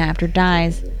kidnapped or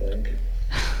dies. I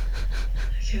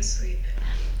can't sleep.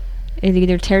 It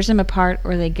either tears them apart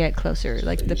or they get closer.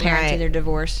 Like the parents Right. either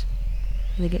divorce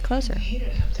or they get closer. I hate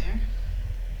it up there.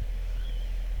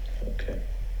 Okay.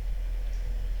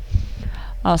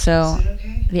 Also, Is it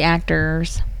okay? the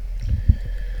actors.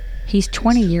 He's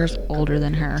 20 years older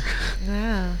than her.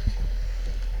 Yeah.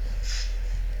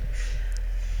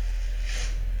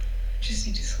 Just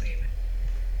need to sleep.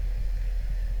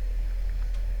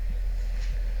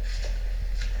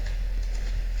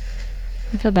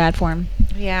 I feel bad for him.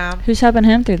 Yeah. Who's helping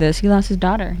him through this? He lost his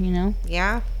daughter, you know?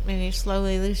 Yeah. And he's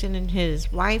slowly losing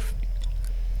his wife.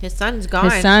 His son's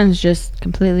gone. His son's just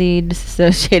completely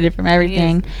disassociated from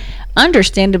everything.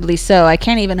 Understandably so. I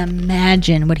can't even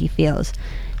imagine what he feels.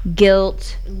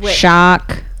 Guilt,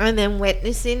 shock, And then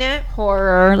witnessing it.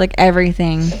 horror, like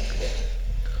everything.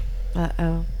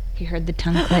 Uh-oh. He heard the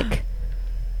tongue click.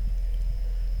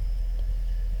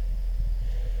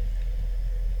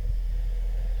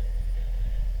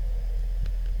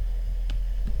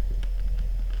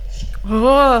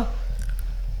 Oh.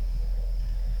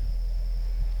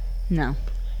 No.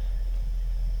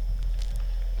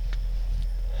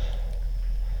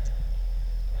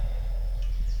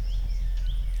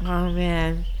 Oh,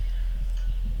 man.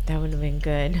 That would have been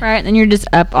good. Right, then you're just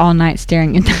up all night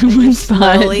staring at that one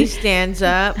spot. Slowly stands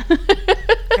up.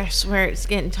 I swear it's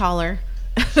getting taller.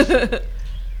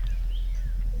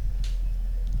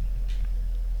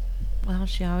 Well,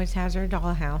 she always has her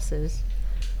dollhouses.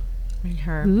 And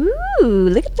her Ooh,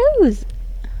 look at those.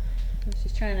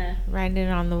 She's trying to... writing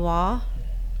on the wall.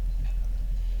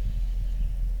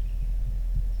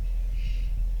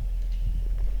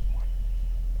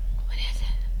 What is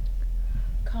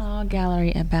it? Call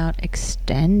gallery about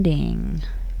extending.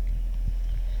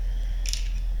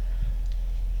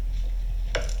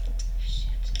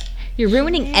 You're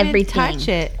ruining She didn't everything. touch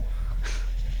it.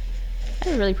 That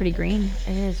is really pretty green.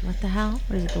 It is. What the hell?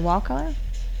 What is it, the wall color?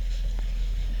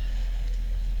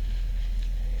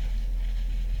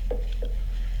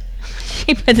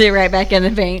 She puts it right back in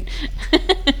the paint.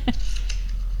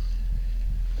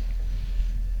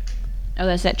 Oh,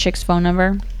 that's that chick's phone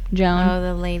number, Joan. Oh,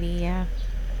 the lady, yeah.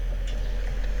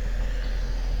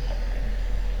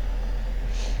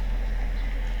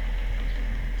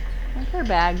 That's her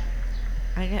bag.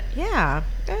 Yeah,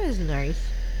 that is nice.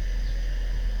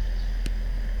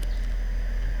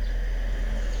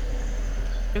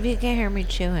 If you can hear me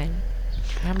chewing.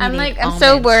 I'm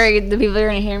so worried the people are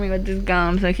gonna hear me with this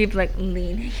gum, so I keep like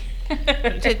leaning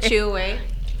to chew away.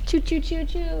 chew, chew, chew,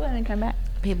 chew, and then come back.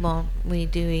 People, we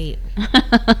do eat.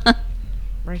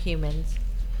 We're humans.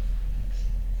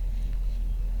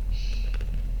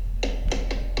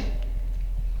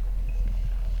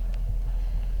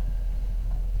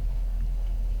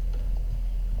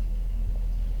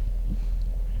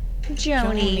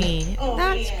 Joni. Oh,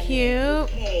 That's Annie, cute. you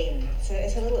came.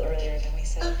 It's a little earlier than we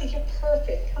said. Oh, you're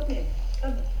perfect. Come in.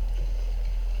 Come in.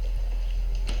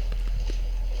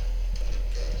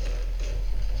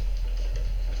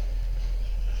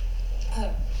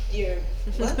 You're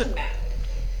welcome back.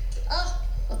 Oh,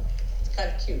 it's kind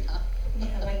of cute, huh? Yeah,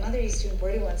 my mother used to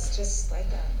embroider once just like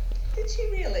that. Did she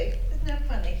really? Isn't that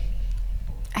funny?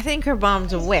 I think her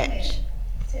mom's a witch.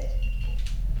 Sit.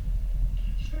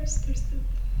 First, there's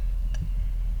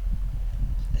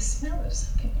the smell of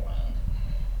something wrong.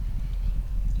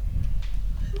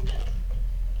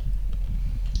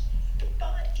 The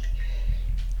body.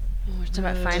 It's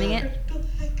about finding it. Black.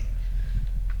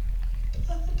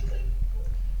 Blood like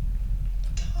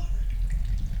tar.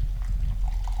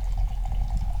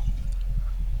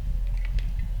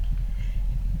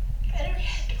 And her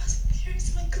head wasn't there,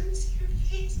 so I couldn't see her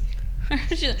face.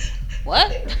 She's like,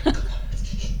 what?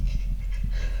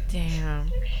 Damn.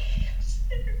 Her hands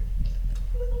and her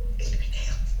little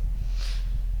fingernails.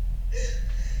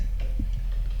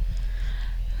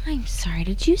 I'm sorry.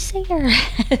 Did you say your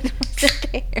head wasn't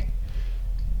there?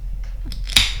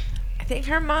 I think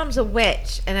her mom's a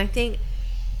witch, and I think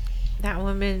that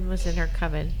woman was in her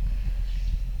coven.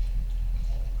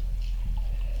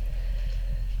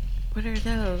 What are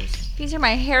those? These are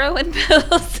my heroin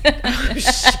pills. Oh,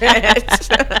 shit.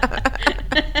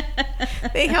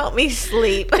 They help me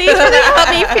sleep. These are to help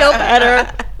me feel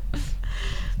better.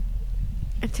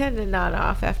 I tend to nod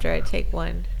off after I take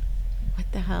one.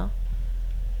 What the hell?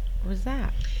 What was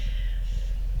that?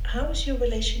 How is your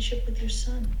relationship with your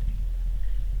son,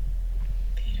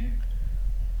 Peter?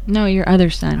 No, your other I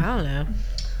son. don't know.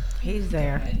 He's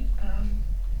there. God,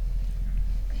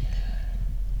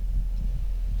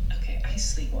 okay, I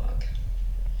sleepwalk.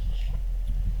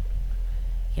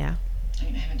 Yeah. I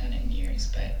mean, I haven't done it in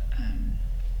years, but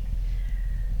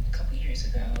a couple years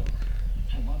ago,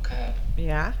 I woke up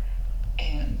Yeah.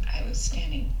 and I was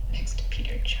standing next to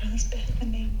Peter and Charlie's bed,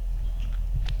 and they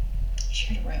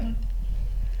shared a room.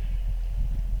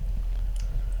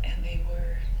 And they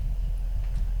were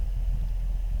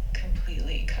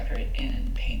completely covered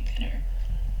in paint thinner.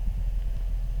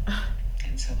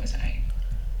 And so was I.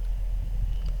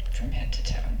 From head to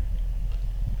toe.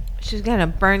 She's gonna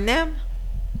burn them?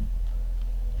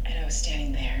 And I was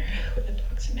standing there with a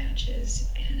box of matches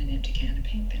and an empty can of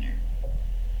paint thinner.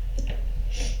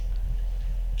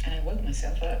 And I woke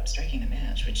myself up striking the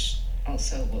match, which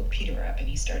also woke Peter up, and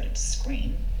he started to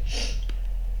scream.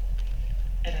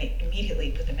 And I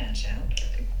immediately put the match out.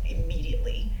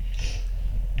 Immediately.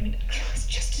 I mean, I was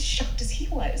just as shocked as he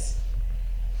was.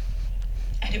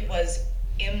 And it was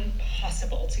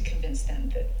impossible to convince them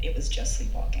that it was just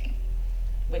sleepwalking.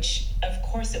 Which, of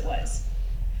course it was.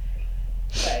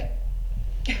 But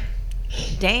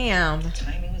Damn. the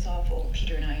timing was awful.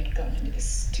 Peter and I had gotten into this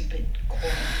stupid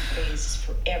quarreling phase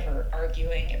forever,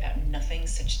 arguing about nothing,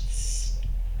 such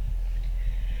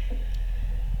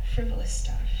frivolous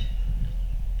stuff.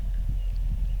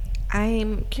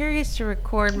 I'm curious to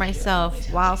record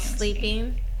myself while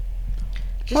sleeping.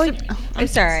 Oh, I'm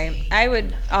sorry. I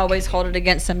would always hold it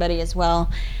against somebody as well.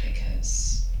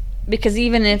 Because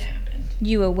even if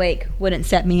you awake wouldn't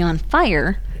set me on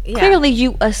fire, Yeah. clearly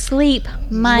you asleep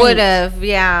might. Would have,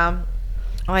 yeah.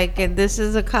 Like, this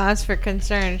is a cause for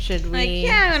concern. Should we? Like,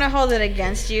 yeah, I'm going to hold it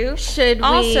against you. Should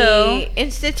Also, we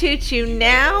institute you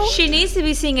now? she needs to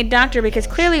be seeing a doctor because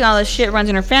clearly all this shit runs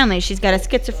in her family. She's got a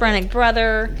schizophrenic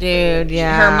brother. Dude,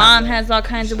 yeah. Her mom has all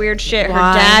kinds of weird shit. Her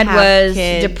Why dad have was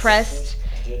kids? depressed.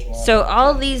 So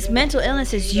all these mental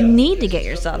illnesses, you need to get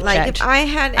yourself Like, checked. if I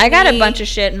had I got a any- bunch of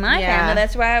shit in my Yeah. family.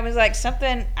 That's why I was like,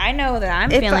 something, I know that I'm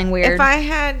feeling weird. If I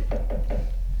had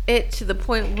it to the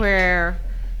point where,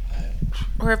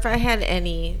 or if I had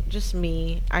any, just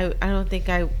me, I don't think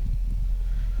I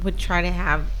would try to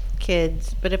have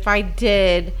kids. But if I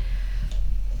did,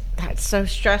 that's so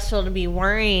stressful to be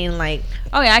worrying. Like,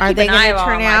 Oh yeah, I are keep they an eye gonna on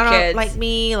turn my out kids. like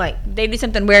me? Like, They do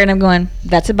something weird, and I'm going,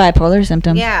 "That's a bipolar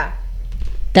symptom." yeah.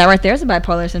 That right there is a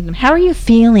bipolar symptom. How are you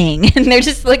feeling? And they're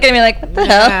just looking at me like, "What the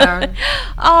Yeah. hell?"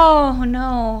 Oh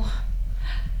no.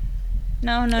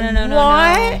 No.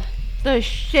 What the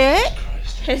shit?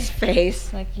 His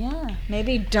face, like, yeah,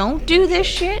 maybe don't do this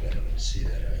shit. I don't see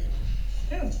that,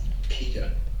 are you? Peter,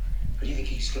 how do you think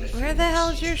he's gonna Where feel the this?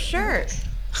 hell's your shirt?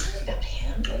 About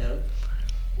him? I know.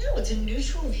 No, it's a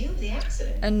neutral view of the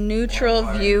accident. A neutral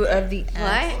view of the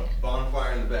What?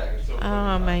 Bonfire in the back. It's so Oh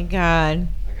fucking my hot. god.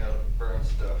 I gotta burn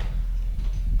stuff.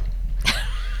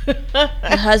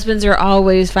 The husbands are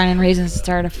always finding reasons to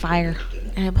start a fire.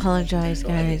 I apologize,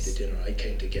 No, I ate the guys. dinner. I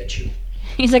came to get you.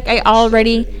 He's like, I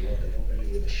already.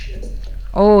 Nobody with a shit.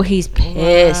 Oh, he's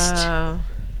pissed. Wow.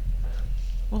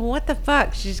 Well, what the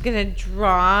fuck? She's gonna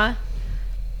draw.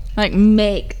 Like,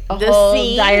 make a The whole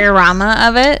scene? diorama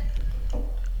of it.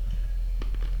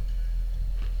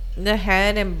 The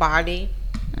head and body.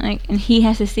 Like, and he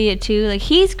has to see it too. Like,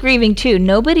 he's grieving too.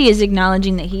 Nobody is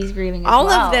acknowledging that he's grieving as All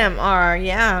well. of them are,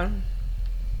 yeah.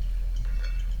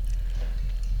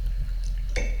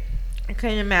 I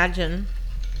couldn't imagine.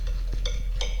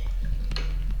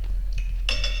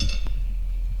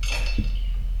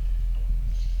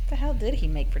 What the hell did he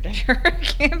make for dinner? I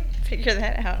can't figure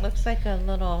that out. Looks like a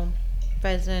little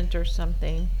pheasant or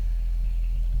something.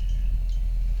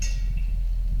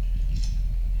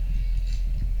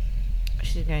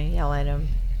 She's gonna yell at him.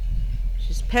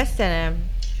 She's pissed at him.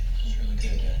 This is really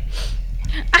good,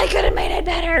 Dad. I could have made it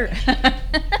better.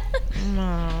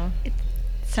 Aw.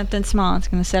 Something small. It's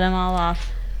gonna set them all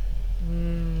off.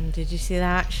 Did you see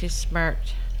that? She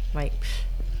smirked. Like, pfft.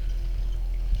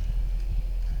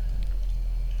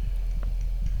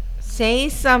 Say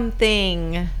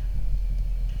something.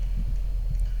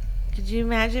 Could you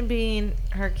imagine being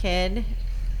her kid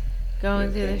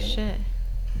going through this shit?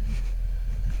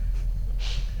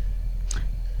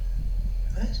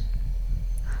 What?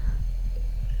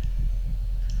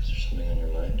 Is there something on your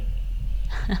mind?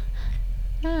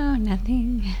 Oh,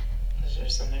 nothing. Is there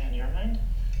something on your mind?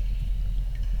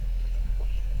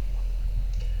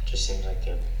 Just seems like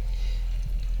there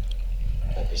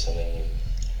might be something you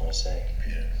want to say.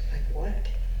 Yeah. Like what?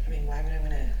 I mean, why would I want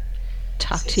to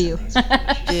Talk to you.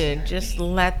 Dude, just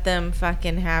let them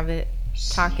fucking have it,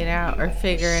 talk it out, or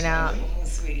figure it out.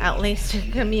 At least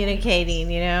they're communicating,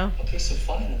 you know? Okay, so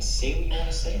fine, then say what you want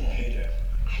to say then. Hey, Dad.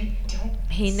 I don't.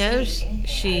 He knows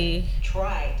she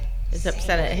Tried. is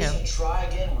upset at him. Try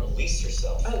again, release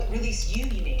yourself. Oh, release you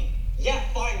mean? Yeah,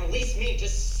 fine, release me.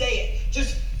 Just say it.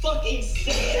 Just fucking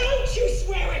say it. Don't you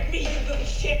swear at me, you little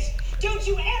shit! Don't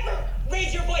you ever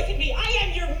raise your voice at me! I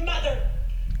am your mother!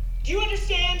 Do you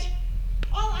understand?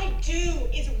 All I do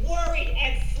is worry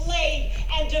and slave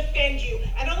and defend you,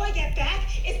 and all I get back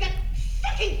is that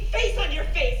fucking face on your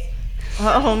face!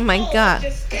 Oh my Full of god.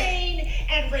 disdain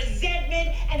and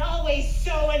resentment and always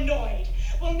so annoyed.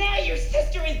 Well, now your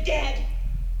sister is dead.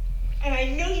 And I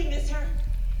know you miss her.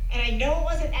 And I know it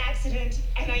was an accident.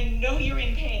 And I know you're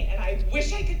in pain. And I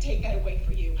wish I could take that away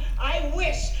from you. I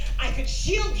wish I could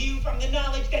shield you from the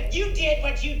knowledge that you did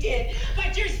what you did.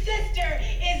 But your sister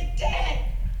is dead.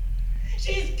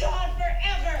 She's gone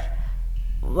forever.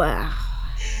 Wow.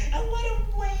 And what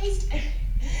a waste.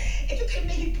 If you could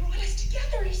maybe brought us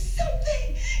together or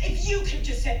something. If you could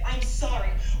just said, I'm sorry,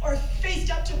 or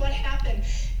faced up to what happened.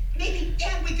 Maybe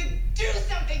then we could do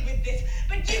something with this.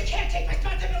 But you can't take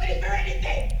responsibility for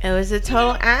anything. It was a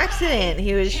total accident.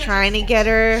 He was trying to get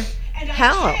her And I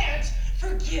help. can't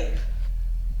forgive.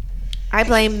 I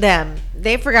blame them.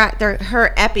 They forgot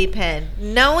her EpiPen,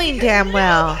 knowing damn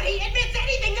well. Nobody admits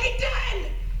anything they've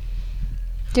done.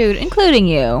 Dude, including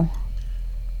you.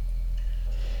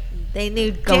 They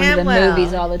knew Going to damn the well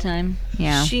movies all the time.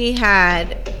 Yeah. she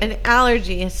had an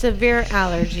allergy, a severe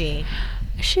allergy.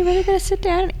 Is she really gonna sit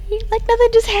down and eat like nothing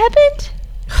just happened?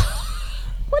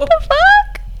 What the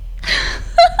fuck?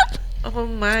 Oh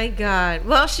my god.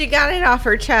 Well, she got it off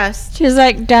her chest. She's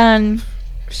like done.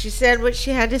 She said what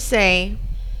she had to say.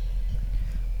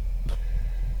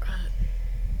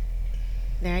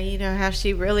 Now you know how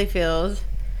she really feels.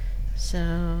 So,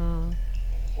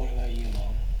 What about you,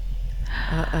 Mom?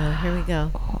 uh-oh, here we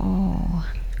go. Oh.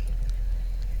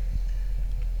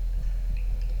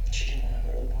 She didn't want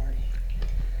to go to the party.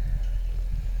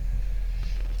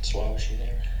 So why was she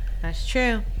there? That's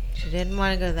true. She didn't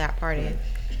want to go to that party.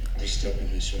 We're stuck in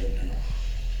this right now.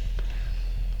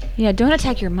 Yeah, don't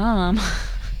attack your mom.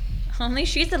 Only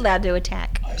she's allowed to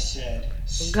attack. I said,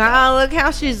 God, look how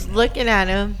she's looking at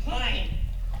him. Fine.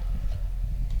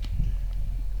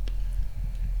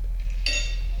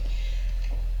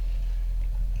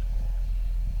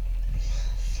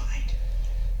 Fine.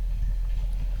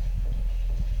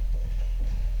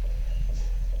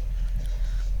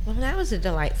 Well, that was a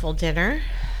delightful dinner.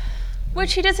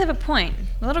 Which he does have a point.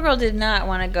 The little girl did not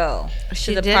want to go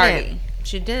She to the didn't. party.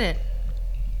 She didn't.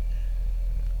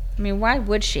 I mean, why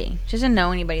would she? She doesn't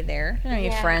know anybody there. She doesn't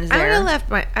have any friends I would there. have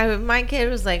left my kid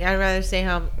was like, I'd rather stay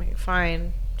home. Like,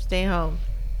 fine, stay home.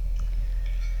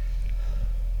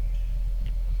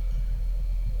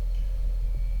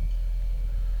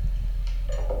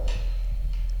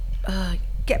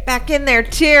 Get back in there,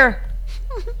 Tyr.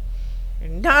 You're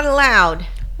not allowed.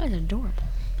 That's adorable.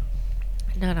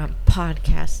 Not on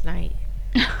podcast night.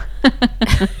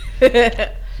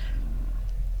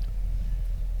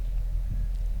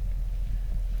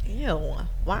 Ew.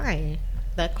 Why?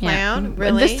 The clown? Yeah.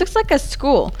 Really? This looks like a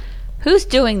school. Who's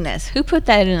doing this? Who put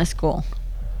that in a school?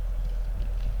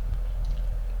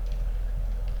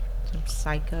 Some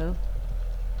psycho.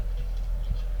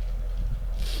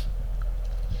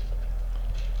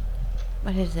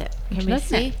 What is it? Can you we looking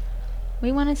see? at?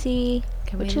 We want to see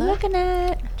Can what we you're look? looking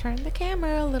at. Turn the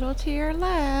camera a little to your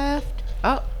left.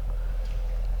 Oh.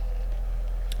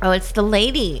 Oh, it's the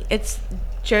lady. It's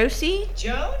Josie?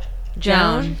 Joan?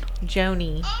 Joan?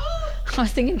 Joni. I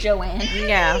was thinking Joanne.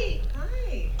 Yeah.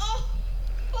 Hi.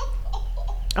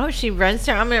 Oh, she runs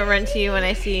to. I'm going to run to you when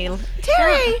I see you.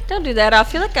 Terry! Don't do that. I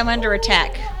feel like I'm under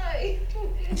attack.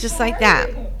 Just like that.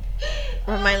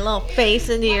 Or my little face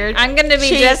into your I'm going to be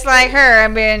cheek. just like her.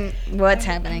 I'm being, what's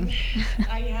happening?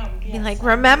 I am. You're Yes. like,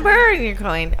 remember? And you're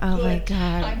going, oh my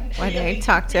God. Why did I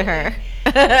talk to her?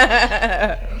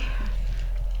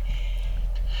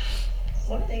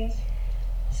 One thing,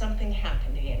 something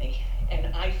happened, Annie,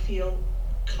 and I feel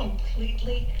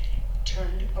completely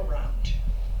turned around.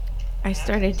 I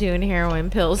started doing heroin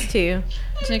pills too.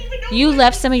 She's like, you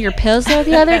left some of your pills there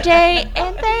the other day,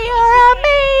 and they are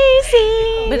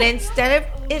amazing. But instead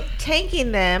of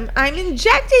taking them, I'm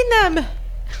injecting them.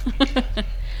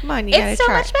 Come on, you gotta It's so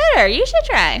try. much better. You should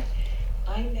try.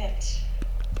 I met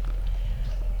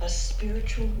a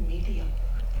spiritual medium.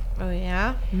 Oh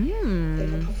yeah. They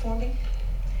were performing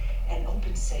an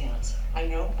open seance. I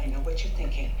know what you're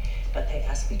thinking, but they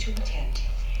asked me to attend.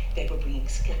 They were bringing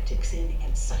skeptics in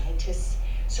and scientists,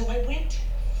 so I went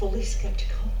fully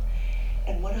skeptical.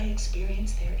 And what I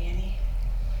experienced there, Annie,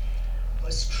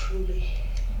 was truly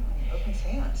an open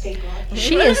seance. They brought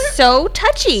She is so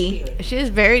touchy. She is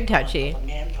very touchy. a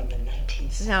man from the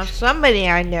 19th century. Now somebody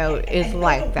I know is And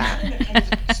like no, that. not in a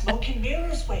kind of smoke and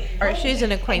mirrors way. Or No. she's an And the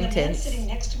man acquaintance. sitting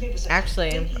next to me was a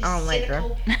Actually, completely I don't like her.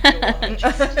 cynical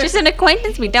neurologist. Just an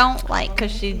acquaintance we don't like.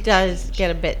 Because she does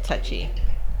get a bit touchy.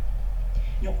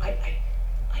 No, I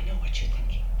know what you're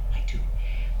thinking. I do.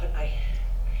 But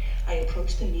I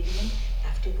approached the medium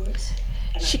afterwards.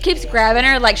 And She I keeps asked grabbing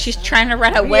her her like she's trying to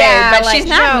run away, Yeah, but like, she's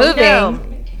not no, moving.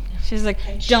 no. She's like,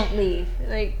 don't leave.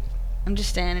 Like, I'm just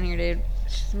standing here, dude.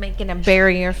 She's making a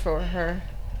barrier for her.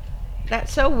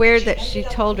 That's so weird that she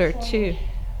told her too.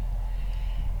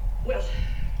 Well,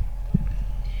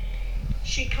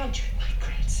 she conjured my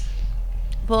grandson.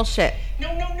 Bullshit. No.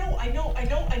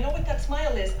 I know what that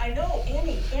smile is. I know,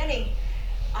 Annie.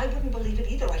 I wouldn't believe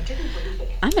it either. I didn't believe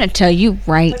it. I'm going to tell you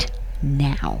right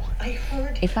now. I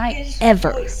heard If I his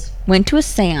ever voice. went to a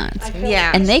seance I felt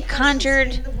Yeah. and his they presence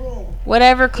conjured in the room.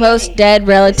 whatever close dead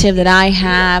relative that I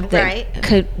have that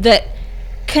Right. that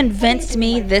convinced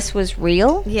me this was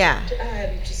real, Yeah.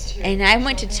 I'm just here. and I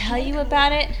went to tell you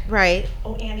about it, Right.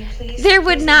 Oh, Annie, please. there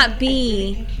would please, not Annie, I be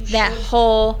really think you that should.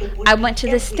 whole It would I be went to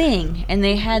this everything. thing and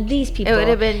they had these people. It would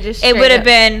have been just. It would have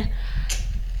been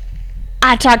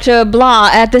I talked to a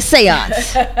blah at the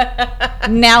seance.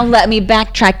 Now let me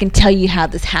backtrack and tell you how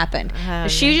this happened. Oh,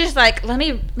 She was just like, let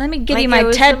me give you Like, my it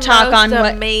was TED the talk most on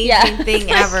what amazing thing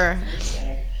ever.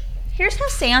 Here's how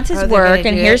seances Oh, they're work, gonna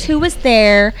and do here's it? who was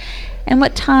there, and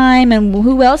what time, and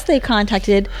who else they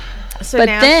contacted. So But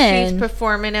now then- she's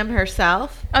performing them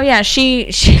herself. Oh yeah,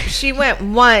 she She went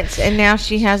once, and now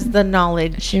she has the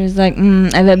knowledge. she was like,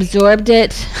 I've absorbed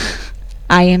it.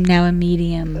 I am now a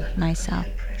medium myself.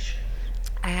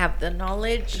 I have the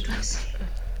knowledge.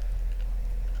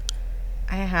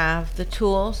 I have the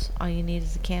tools. All you need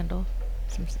is a candle.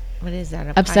 What is that?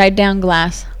 A Upside down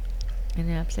glass. pipe? And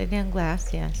an upside down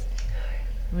glass. Yes.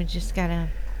 We just gotta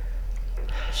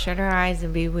shut our eyes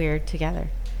and be weird together.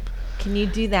 Can you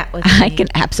do that with I me? can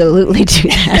absolutely do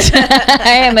that.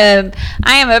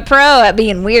 I am a pro at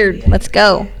being weird. Let's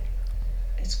go.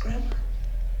 It's Grandma.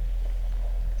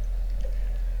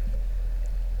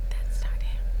 That's not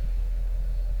him.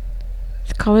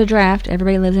 It's called a draft.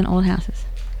 Everybody lives in old houses.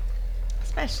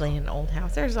 Especially in an old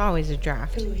house. There's always a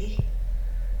draft. Louis,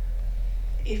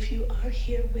 if you are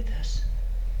here with us,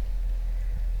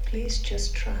 please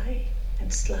just try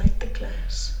and slide the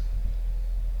glass.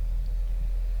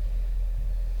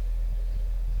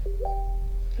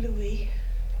 Louis,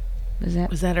 Was that?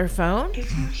 Was that her phone?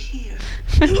 if you're here.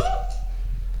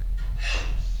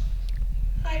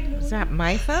 Hi, Louis. Was that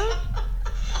my phone?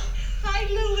 Hi,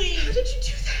 Louis. How did you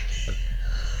do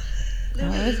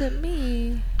that? That wasn't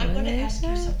me. I'm going to ask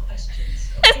you some questions.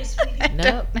 Okay, sweetie?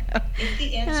 Nope. If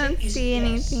the I answer don't is see yes,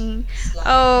 anything. slide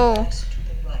Oh. the glass to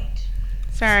the right.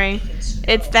 Sorry. If it's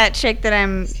It's no, that chick that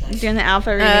I'm doing the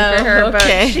alpha reading Oh, for her,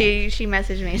 okay. but she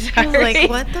messaged me. I Sorry. was like,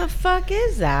 what the fuck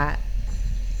is that?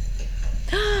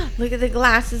 Look at the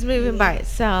glasses moving by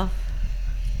itself.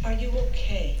 Are you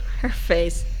okay? Her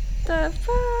face. The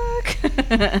fuck?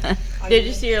 Are Did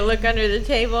you see her look under the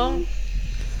table?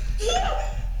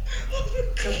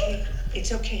 It's okay.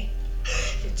 It's okay.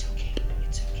 It's okay.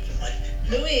 It's okay.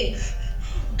 Louis,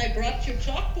 I brought your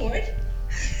chalkboard.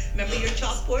 Remember your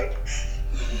chalkboard?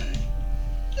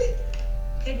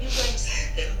 Can you write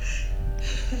something?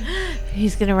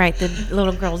 He's gonna write the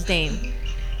little girl's name.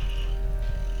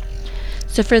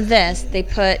 So for this, they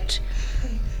put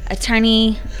a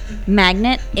tiny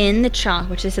magnet in the chalk,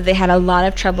 which they said they had a lot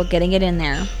of trouble getting it in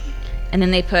there. And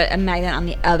then they put a magnet on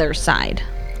the other side,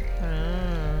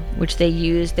 which they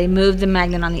used. They moved the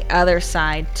magnet on the other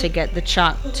side to get the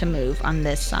chalk to move on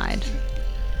this side.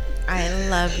 I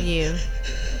love you.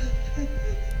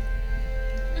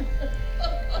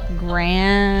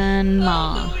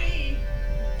 Grandma. Louis,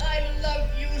 I love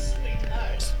you,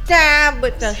 sweetheart. Stab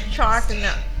with the chalk in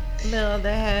the middle of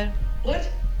the head. What?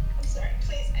 I'm sorry,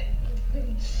 please.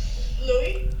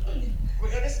 Louis, we're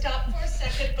going to stop for a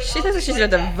second. But She I'll thinks be she's right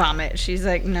about to back. vomit. She's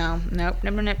like, no, nope,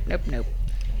 nope, nope, nope, nope.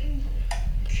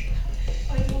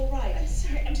 I'm all right.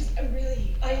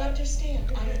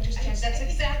 understand. I understand. That's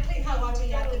exactly how I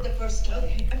reacted the first time.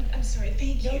 Okay, I'm sorry.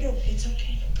 Thank you. No, it's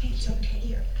okay. It's okay.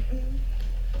 Here.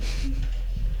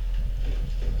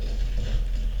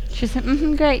 She said,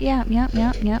 great, yeah. Now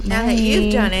that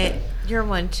you've done it, you're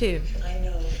one too. I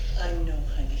know,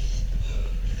 honey.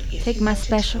 If Take you my want to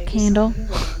special try this candle. on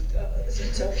your own,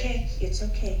 it's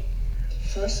okay.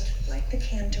 First, light the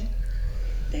candle,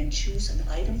 then choose an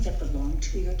item that belonged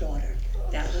to your daughter.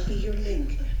 That will be your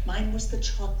link. Mine was the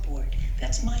chalkboard.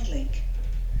 That's my link.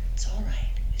 It's all right.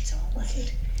 It's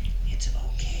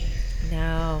okay.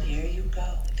 No. There you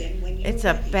go. Then when you're It's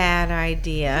a ready, bad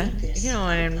idea. You don't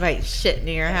want to invite shit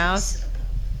into your house.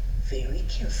 very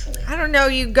carefully. I don't know,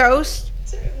 you ghost.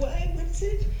 Sorry, why? What's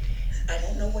it? I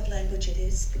don't know what language it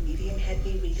is. The medium had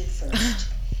me read it first.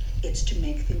 It's to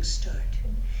make things start.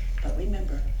 But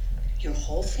remember, your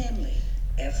whole family,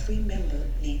 every member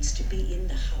needs to be in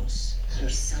the house. Your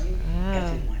son,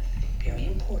 everyone. Very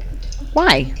important.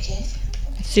 Why? Okay?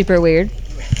 Super weird.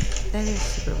 That is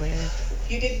super weird.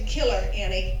 You didn't kill her,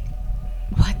 Annie.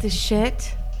 What the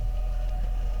shit?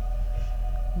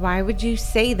 Why would you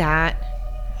say that?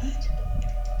 What?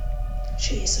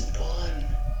 She isn't gone.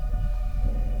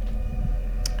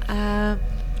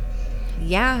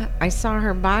 Yeah, I saw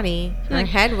her body. Her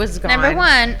head was gone. Number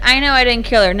one, I know I didn't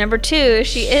kill her. Number two,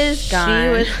 she is gone. She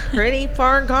was pretty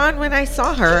far gone when I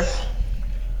saw her.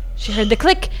 She heard the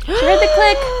click. She heard the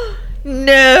click.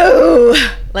 No.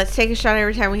 Let's take a shot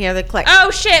every time we hear the click.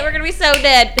 Oh shit, we're gonna be so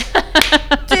dead.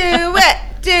 Do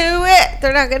it.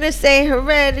 They're not gonna say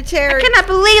hereditary. I cannot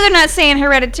believe they're not saying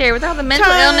hereditary with all the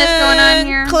mental illness going on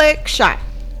here. Click, shot.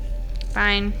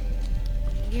 Fine.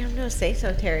 You have no say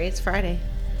so, Terry. It's Friday.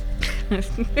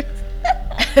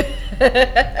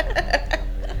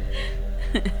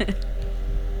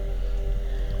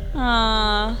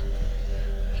 Aww.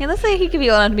 He looks like he could be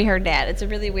old enough to be her dad. It's a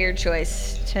really weird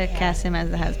choice to cast him as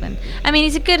the husband. I mean,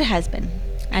 he's a good husband.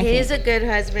 He is a good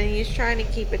husband. He's trying to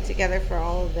keep it together for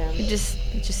all of them. It's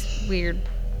just weird.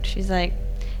 She's like,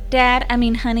 Dad, I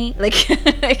mean, honey. Like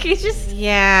he's just...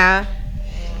 Yeah.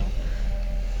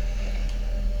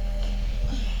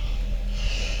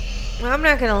 Well, I'm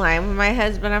not going to lie. With my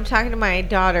husband, I'm talking to my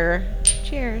daughter.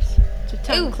 Cheers. To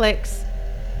tongue clicks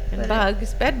and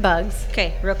bugs. Bed bugs.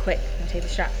 Okay, real quick. I'll take the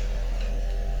shot.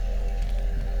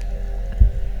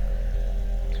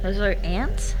 Those are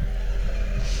ants?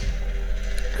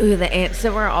 Ooh, the ants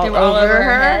that were all, They were all over her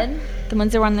her head? The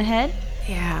ones that were on the head?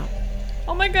 Yeah.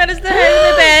 Oh my god, is the head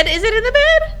in the bed? Is it in the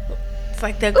bed? It's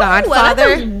like the Ooh, I like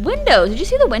Godfather. those windows. Did you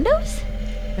see the windows?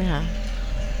 Yeah.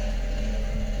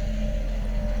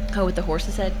 Oh, with the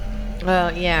horse's head?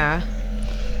 Well, yeah.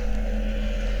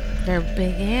 They're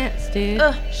big ants, dude.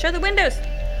 Ugh, show the windows.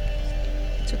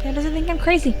 So Dad doesn't think I'm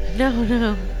crazy.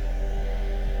 No.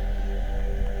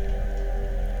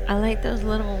 I like those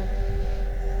little...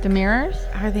 The mirrors?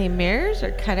 Are they mirrors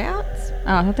or cutouts?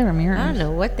 Oh, I thought they were mirrors. I don't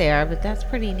know what they are, but that's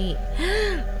pretty neat.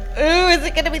 Ooh, is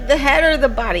it going to be the head or the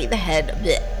body? The head.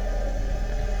 Blech.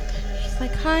 She's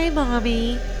like, hi,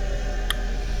 Mommy.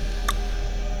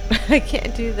 I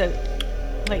can't do the...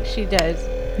 like she does.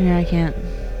 Yeah, I can't.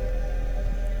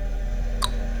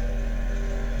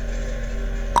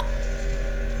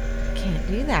 Can't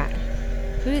do that.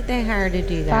 Who did they hire to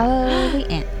do that? Follow the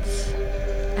ants.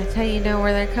 That's how you know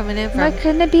where they're coming in from. Why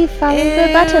couldn't it be follow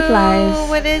the butterflies?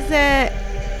 What is it?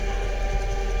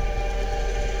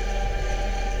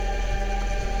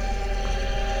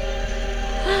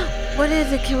 What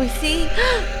is it? Can we see?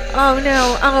 Oh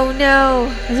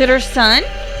no. Is it her son?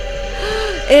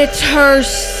 It's her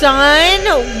son?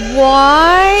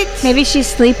 What? Maybe she's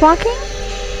sleepwalking?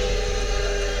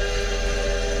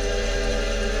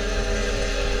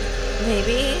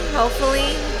 Maybe,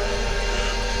 hopefully.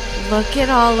 Look at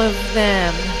all of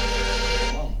them.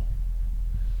 Mom,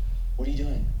 what are you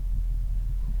doing?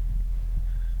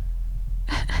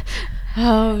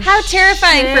 Oh, How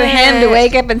terrifying for him to shit.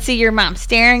 wake up and see your mom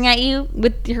staring at you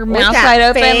with her With mouth that wide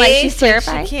open like face, she's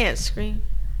terrified. She can't scream.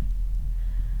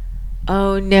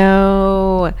 Oh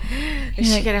no.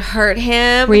 Is she gonna hurt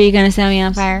him? Were you gonna set me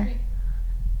on fire?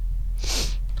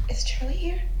 Is Charlie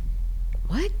here?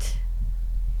 What?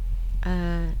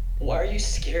 Why are you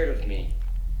scared of me?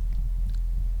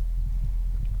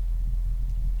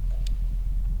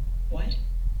 What?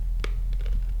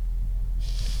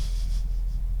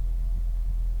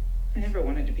 I never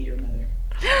wanted to be your mother.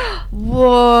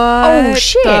 What? Oh,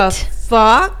 shit. The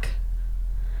fuck?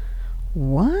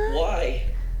 What? Why?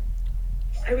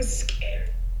 I was scared.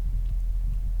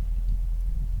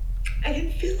 I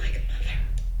didn't feel like a mother.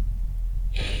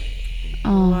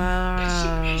 Oh.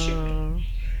 Wow.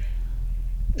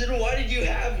 Then why did you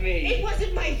have me? It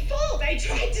wasn't my fault. I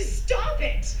tried to stop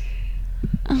it.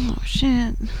 Oh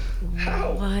shit.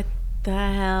 How? What the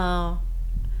hell?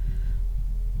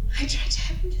 I tried to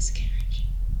have a miscarriage.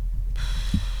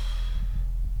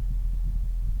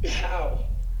 How?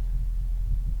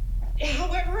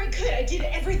 However I could. I did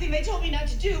everything they told me not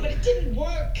to do, but it didn't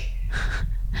work.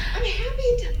 I'm happy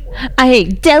it didn't work. I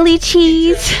ate deli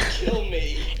cheese. Kill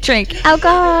me. Drink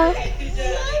alcohol. I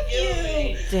love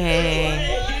you. Dang.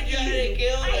 You tried to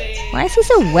kill me. Why is he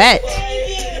so wet?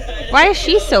 Why is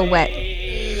she so wet?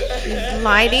 He's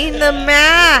lighting the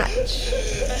match.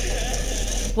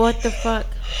 What the fuck?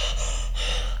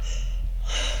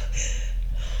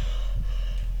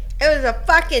 It was a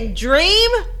fucking dream?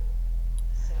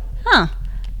 Huh.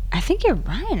 I think you're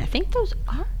right. I think those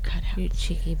are cut out. You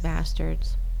cheeky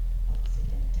bastards.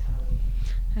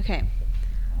 Okay.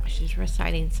 She's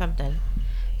reciting something.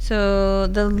 So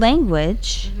the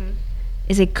language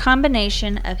is a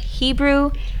combination of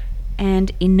Hebrew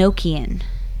and Enochian.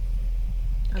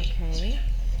 Okay.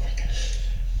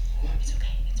 It's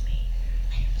okay. It's me.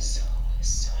 I am so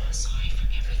sorry for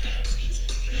everything.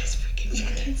 Please forgive me.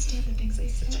 I can't stand the things I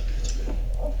said.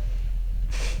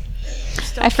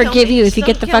 I forgive you if you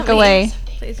get the fuck away.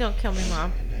 Please don't kill me,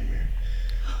 Mom.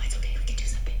 Oh, it's okay. We can do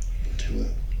something. Do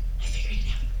it. I figured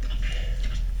it out. Come on.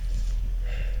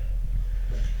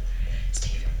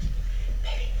 Steve.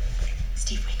 Baby.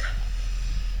 Steve, wake up.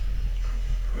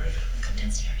 Come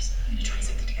downstairs. I'm gonna try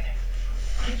something together.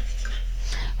 Come on.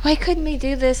 Why couldn't we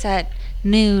do this at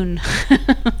noon?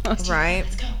 Right.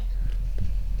 Let's go.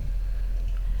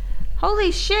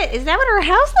 Holy shit, is that what her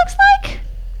house looks like?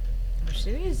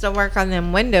 She needs to work on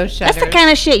them window shutters. That's the kind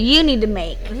of shit you need to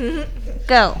make.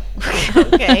 Go.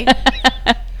 Okay.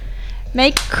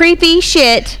 Make creepy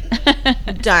shit.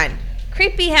 Done.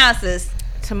 Creepy houses.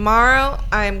 Tomorrow,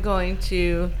 I'm going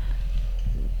to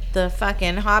the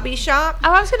fucking hobby shop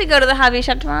Oh, I was going to go to the hobby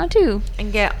shop tomorrow too.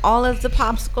 and get all of the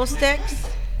popsicle sticks,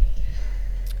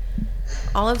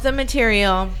 all of the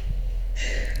material,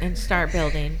 and start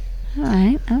building. All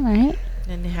right, all right.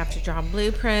 Then they have to draw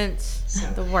blueprints,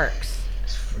 the works.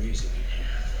 It's freezing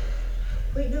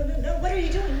in here. Wait, no. What are you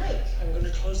doing? Wait. I'm gonna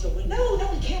close the window. No,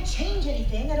 we can't change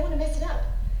anything. I don't want to mess it up.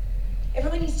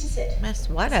 Everyone needs to sit. Mess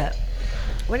what up?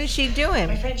 What is she My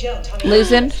doing? friend Joan taught me.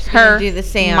 Losing gonna her do the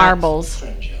seance. marbles.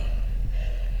 Friend Joe.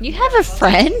 You have a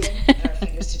friend? Our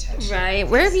fingers to touch. Right.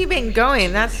 Where have you been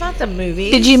going? That's not the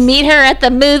movie. Did you meet her at the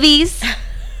movies?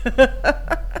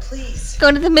 Please,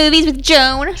 Going to the movies with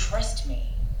Joan? trust me.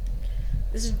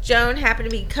 This is Joan, happen to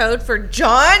be code for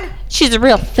John? She's a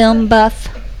real film buff.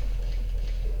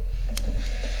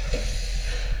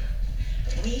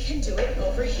 We can do it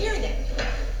over here then.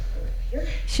 You're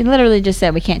She literally just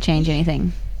said we can't change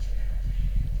anything.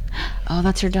 Oh,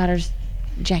 that's her daughter's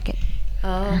jacket.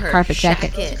 Oh, Her carpet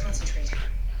jacket. concentrate.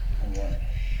 On what?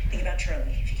 Think about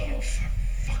Charlie if you can. Oh, for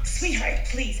fuck's sake. Sweetheart,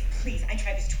 please. I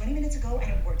tried this 20 minutes ago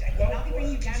and it worked. I would not be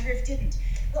bringing you down here if it didn't.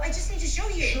 Well, I just need to show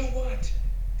you. Show what?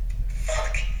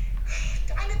 Fuck!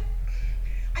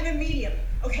 I'm a medium,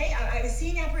 okay? I was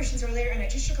seeing apparitions earlier and I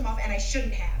just shook them off and I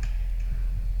shouldn't have.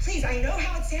 Please, I know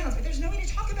how it sounds, but there's no way to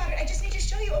talk about it. I just need to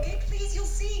show you, okay? Please, you'll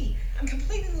see. I'm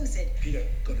completely lucid. Peter,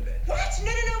 go to bed. What?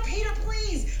 No, Peter,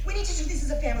 please. We need to do this as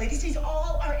a family. This needs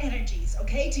all our energies,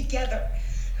 okay? Together.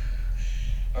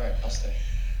 All right, I'll stay.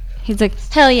 He's like,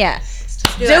 hell yeah.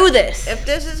 Do this. If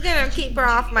this is going to keep her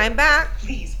off my back,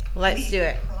 Please. let's do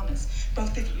it. Promise.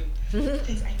 Both of you.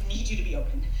 Please, I need you to be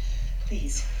open.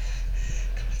 Please.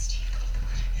 Come on, Steve.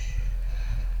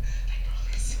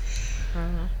 Come on. I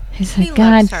promise. He's He like,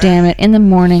 God loves her. damn it. In the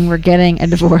morning, we're getting a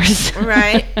divorce.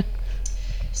 Right.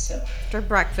 So, For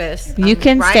breakfast. You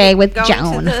can right stay with going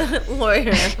Joan. to the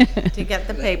lawyer to get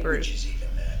the papers. Which is even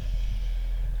that.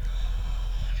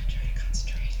 I'm trying to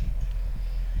concentrate.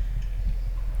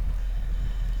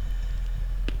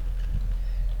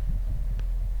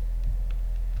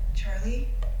 Charlie?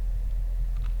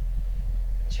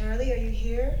 Charlie, are you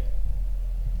here?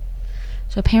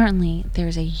 So apparently,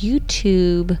 there's a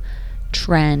YouTube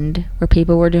trend where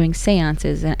people were doing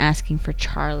seances and asking for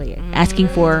Charlie, asking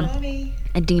for Mommy,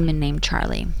 a demon named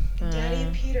Charlie. Daddy,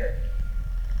 and Peter.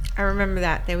 I remember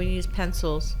that. They would use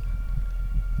pencils.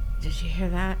 Did you hear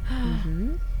that?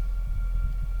 Mm-hmm.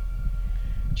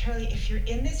 Charlie, if you're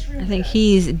in this room, I think with us,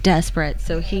 he's desperate,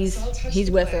 so Yes, he's I'll touch he's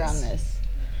the with her on glass. this.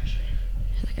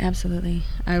 He's like, absolutely,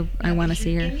 I now, want to if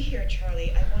see you're her. In here,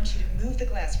 Charlie, I want you to move the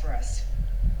glass for us.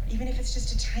 Even if it's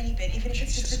just a tiny bit, even if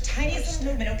it's just the tiniest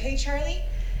little movement, okay, Charlie?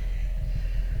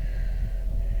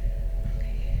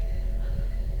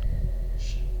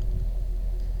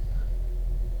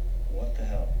 What the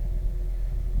hell?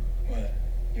 What?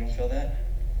 You don't feel that?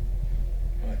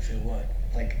 Feel what?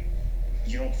 Like,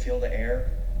 you don't feel the air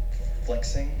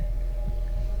flexing?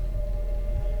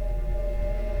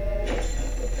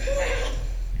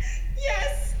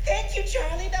 Yes! Thank you,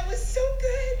 Charlie. That was so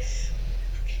good.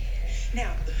 Okay.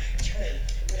 Now, Charlie,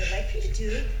 what I'd like for you to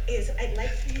do is I'd like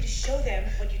for you to show them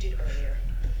what you did earlier.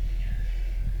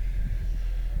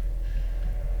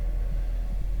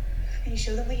 Can you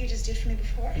show them what you just did for me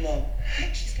before? No.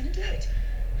 Look, she's gonna do it.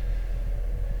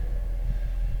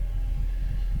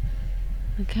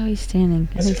 Look how he's standing.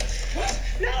 I think-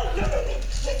 No!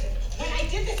 Listen, when I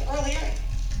did this earlier,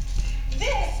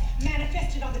 this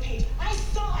manifested on the page. I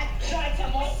saw it.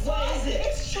 What is it?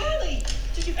 It's Charlie.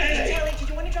 Did you finish, Charlie? Did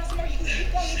you want to draw some more? You can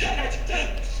keep going.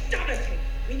 Stop it.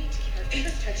 We need to keep our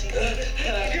fingers touching. You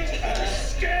are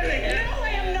scaring me. No, I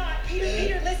am not.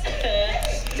 Peter, listen.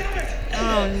 Stop it.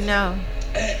 Oh no.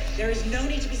 There is no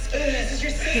need to be scared. This is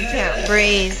your safe. He can't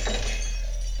breathe.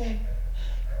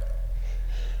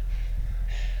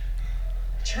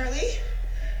 Charlie?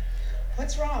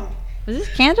 What's wrong? Was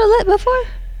this candle lit before?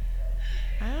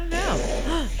 I don't know.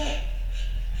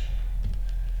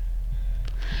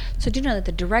 So do you know that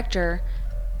the director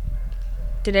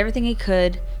did everything he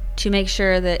could to make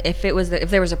sure that if there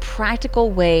was a practical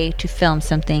way to film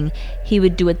something, he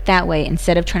would do it that way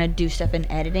instead of trying to do stuff in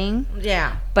editing.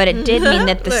 Yeah. But it did mean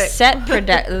that the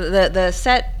Look. the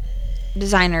set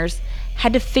designers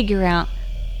had to figure out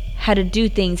how to do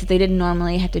things that they didn't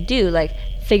normally have to do, like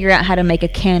figure out how to make a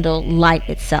candle light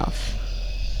itself.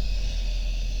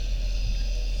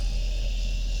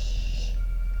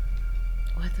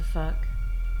 What the fuck?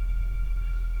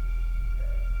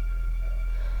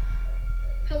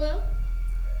 Hello?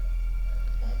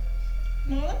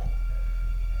 Mom?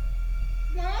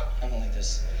 Mom? I don't like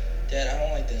this. Dad, I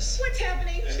don't like this. What's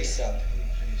happening? Please stop.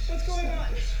 What's going on?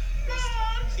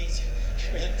 Mom! Please.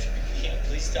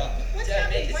 Please stop. What's Dad,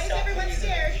 happening? make it Why is stop, everyone please.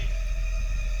 scared?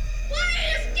 Why are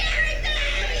you scaring them?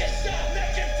 Make it stop!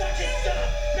 Make it fucking stop!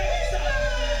 Make it stop!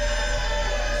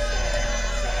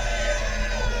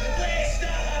 Please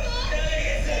stop! Make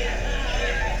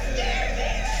it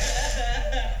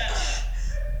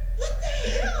What the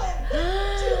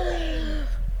hell?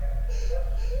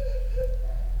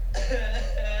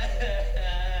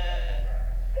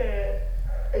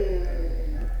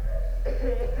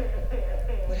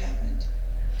 What happened?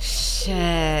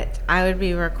 Shit. I would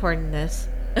be recording this.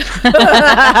 I'm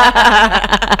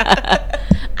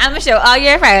gonna show all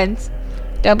your friends.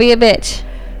 Don't be a bitch.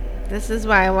 This is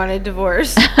why I want a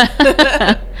divorce.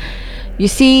 You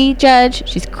see, Judge,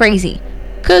 she's crazy.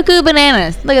 Cuckoo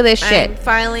bananas. Look at this shit. I'm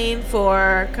filing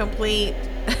for complete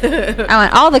I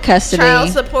want all the custody. child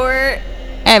support,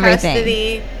 Everything.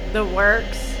 custody, the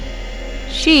works.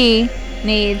 She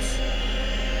needs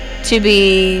to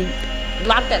be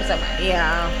locked up somewhere.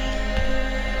 Yeah.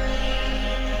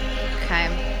 Okay.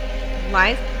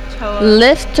 Life total.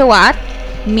 Lift to what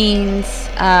means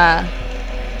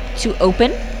to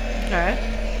open. Okay.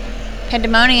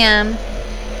 Pandemonium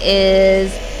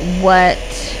is what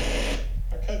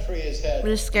Our country has had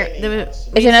The scare. many The months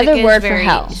of It's another music is word for very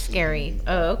hell. Scary.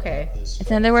 Oh, okay. it's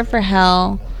another word for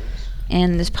hell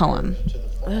in this poem.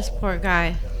 This poor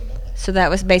guy. So that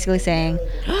was basically saying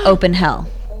open hell.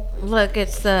 Look,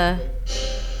 it's the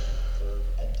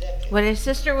what his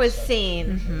sister was seeing.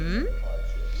 Mm-hmm.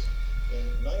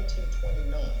 In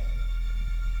 1929,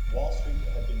 Wall Street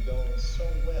had been going so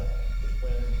well that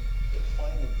when it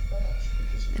finally crashed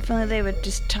because of If only they would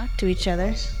just talk to each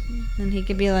other, then he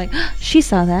could be like, "She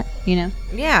saw that," you know.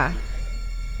 Yeah,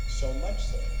 so much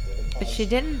so that it but she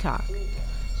didn't talk.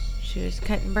 She was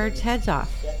cutting birds' heads off.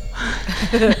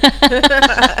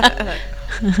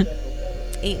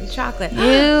 Eating chocolate.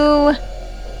 You.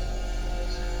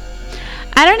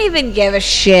 I don't even give a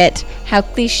shit how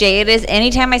cliche it is.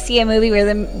 Anytime I see a movie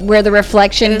where the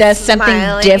reflection It's does something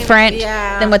smiling, different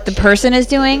yeah. than what the person is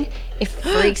doing, it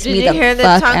freaks Did me you the hear the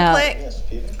fuck tongue out. click? Yes,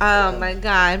 Peter. Oh my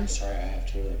god. Sorry, I have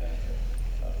to really bad.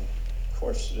 Of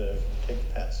course, take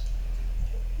the pass.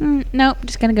 Nope,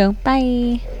 just gonna go.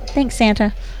 Bye. Thanks,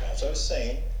 Santa. As I was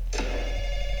saying,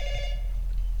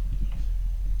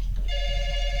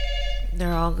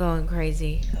 They're all going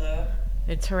crazy. Hello?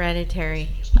 It's hereditary.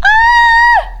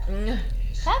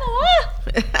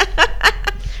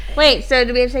 Wait, so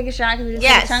do we have to take a shot because we just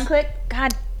Yes. had a tongue click?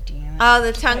 God damn it. Oh,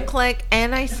 the tongue click,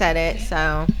 and I said it,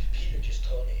 so. Peter just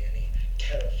told me, Annie,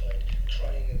 terrified,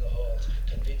 crying in the halls,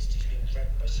 convinced he's been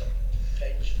wrecked by some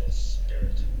vengeful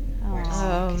spirit.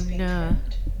 Oh no.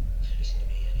 Listen to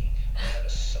me, Annie. I have a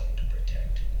son to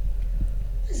protect.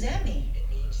 What does that mean? It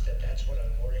means that that's what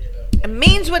I'm worried about. It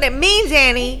means what it means,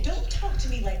 Annie. Don't talk to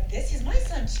me like this. He's my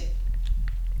son too.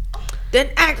 Then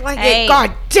act like Hey. it.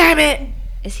 God damn it.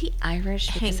 Is he Irish?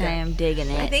 Because Hang I on. am digging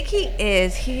it. I think he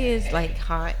is. He is like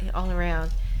hot all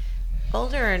around.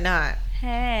 Older or not?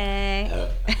 Hey.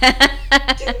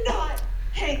 Do not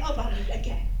hang up on me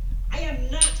again. I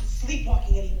am not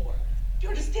sleepwalking anymore. Do you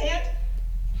understand?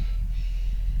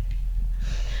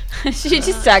 She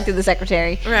just talked to the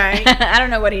secretary. Right. I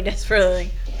don't know what he does for a living.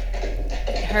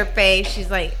 Her face, she's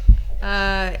like,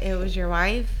 it was your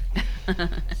wife?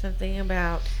 Something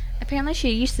about... Apparently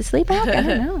she used to sleep out. I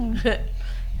don't know.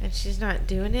 And she's not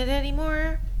doing it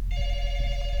anymore?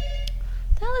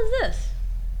 What the hell is this?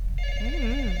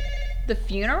 Mm-hmm. The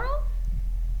funeral?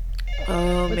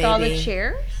 Oh, With maybe. all the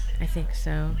chairs? I think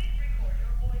so.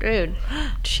 Dude,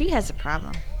 she has a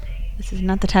problem. This is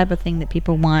not the type of thing that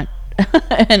people want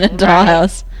in a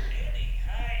dollhouse.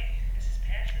 Hi, this is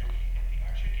Patrick at the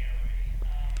Archer Gallery.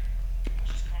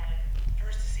 Just calling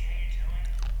first to see how you're doing,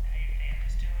 how your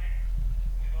family's doing.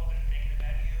 We've all been thinking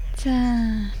about you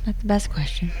and It's not the best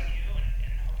question.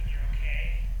 hoping you're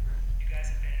okay. You guys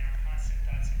have been in our constant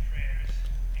thoughts and prayers.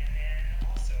 And then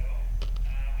also,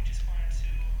 we just wanted to,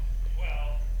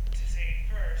 well, to say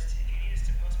first, if you need us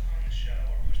to postpone the show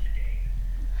or push the date,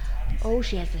 it's obviously. Oh,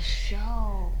 she has a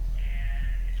show.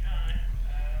 If not,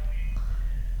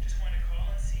 we just wanted to call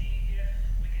and see if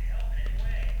we can help in any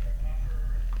way or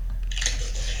offer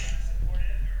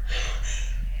supportive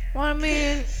or. Well, I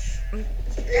mean...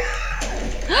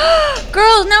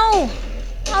 Girls, no!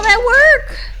 All that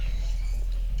work!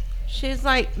 She's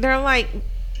like, they're like,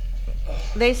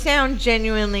 they sound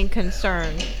genuinely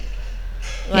concerned.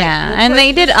 Like, yeah, we'll and push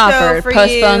they did the offer show for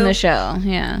postpone you. the show.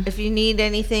 Yeah. If you need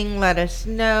anything, let us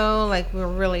know. Like, we're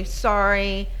really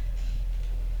sorry.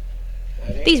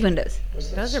 These windows.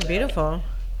 Those are beautiful.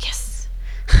 Yes.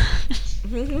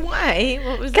 Why?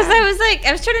 What was Because that?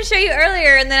 I was trying to show you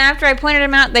earlier, and then after I pointed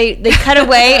them out, they cut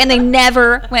away and they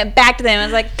never went back to them. I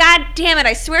was like, God damn it!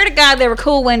 I swear to God, there were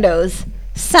cool windows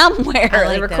somewhere. I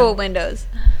like There were them. cool windows.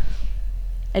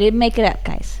 I didn't make it up,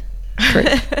 guys.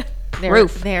 Proof.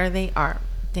 Proof. There they are.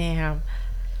 Damn.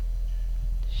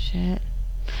 Shit.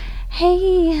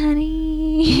 Hey,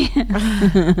 honey.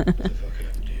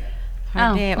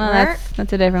 Hard day at well, work.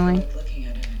 that's a different one. Looking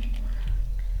at it anymore.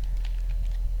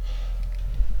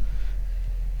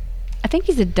 I think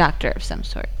he's a doctor of some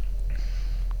sort.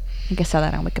 I think I saw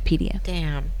that on Wikipedia.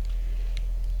 Damn.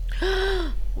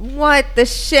 What the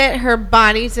shit? Her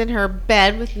body's in her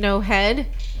bed with no head?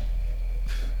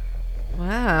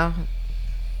 Wow.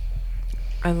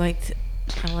 I like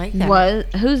that. Was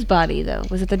whose body though?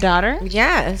 Was it the daughter?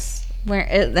 Yes. Where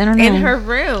I don't know. In her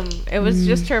room. It was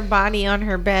just her body on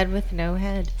her bed with no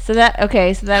head. So that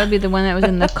would be the one that was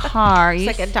in the car. It's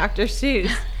like a Dr.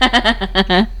 Seuss.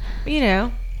 Yeah. You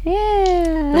know.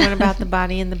 The one about the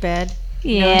body in the bed.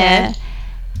 No head.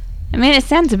 I mean, it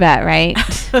sounds about right.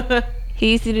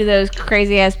 He used to do those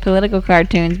crazy ass political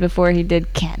cartoons before he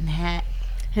did Cat in the Hat.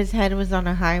 His head was on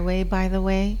a highway, by the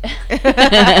way.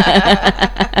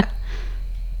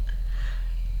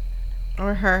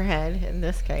 Or her head, in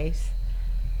this case.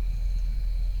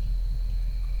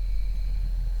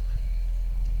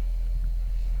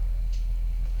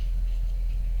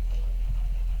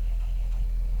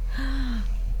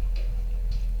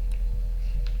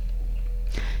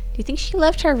 Do you think she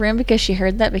left her room because she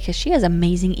heard that? Because she has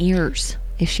amazing ears.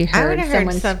 If she I heard would've heard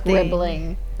someone something.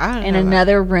 scribbling I don't in know.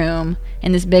 another room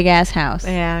in this big ass house.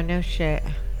 Yeah, no shit.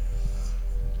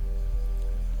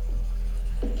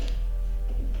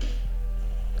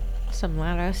 Some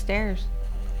loud ass stairs.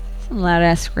 Some loud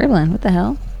ass scribbling. What the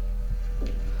hell?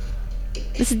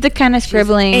 This is the kind of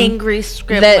scribbling angry that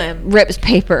scribbling. rips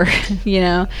paper, you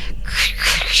know.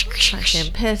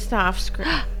 Fucking pissed off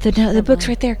scribbling. The book's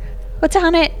right there. What's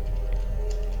on it?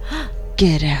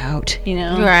 Get out. You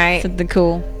know? Right. Something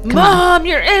cool. Come on. Mom,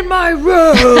 you're in my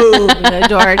room. The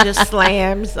door just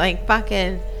slams like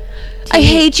fucking. I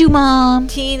hate you, Mom.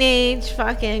 Teenage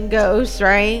fucking ghosts,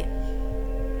 right?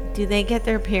 Do they get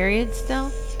their periods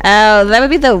still? Oh, that would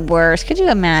be the worst. Could you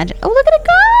imagine? Oh, look at it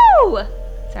go!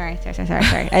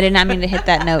 Sorry. I did not mean to hit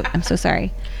that note. I'm so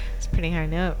sorry. It's a pretty high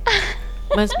note.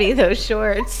 Must be those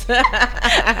shorts.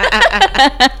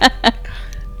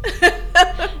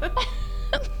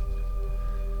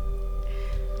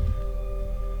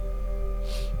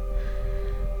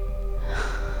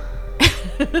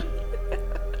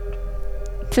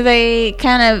 So they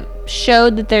kind of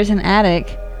showed that there's an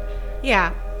attic.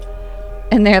 Yeah.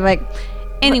 And they're like,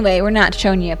 anyway, we're not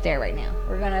showing you up there right now.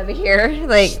 We're going over here.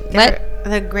 Like, what?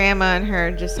 The grandma and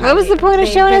her just. What was the point of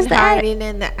showing us the attic? hiding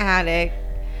in the attic,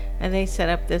 and they set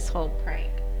up this whole prank.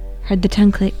 Heard the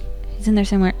tongue click. He's in there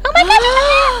somewhere. Oh my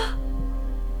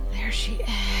god! There she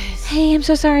is. Hey, I'm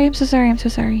so sorry.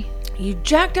 You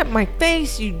jacked up my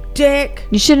face, you dick.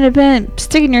 You shouldn't have been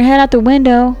sticking your head out the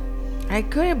window. I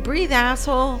couldn't breathe,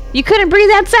 asshole. You couldn't breathe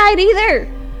outside either.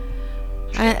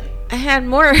 I had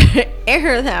more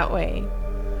air that way.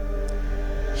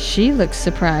 She looks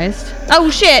surprised. Oh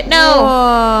shit, no.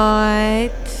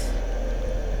 What?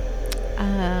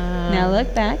 Now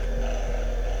look back.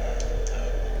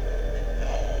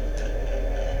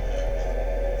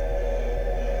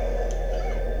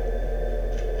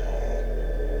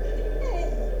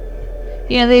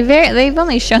 You know, they've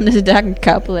only shown this duck a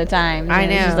couple of times. I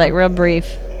and It's just know. like real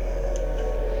brief.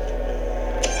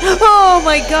 Oh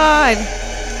my god.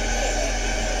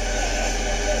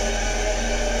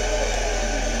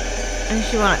 And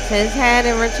she wants his head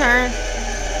in return.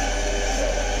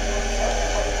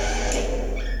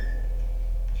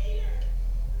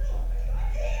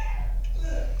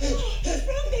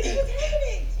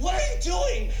 What are you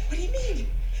doing? What do you mean?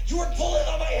 You were pulling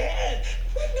on my head.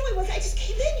 No, I wasn't. I just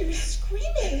came in. You were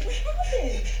screaming. What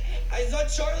happened? I saw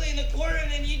Charlie in the corner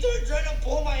and then you started trying to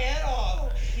pull my head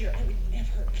off. Here, I would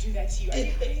never do that to you. Are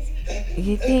you crazy?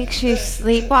 You think she's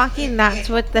sleepwalking? That's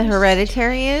what the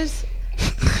hereditary is?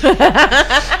 You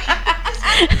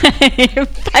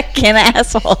fucking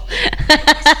asshole. Do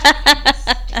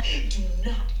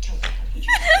not tell me what you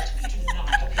said to me. Do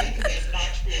not, okay? Because it's not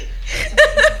true.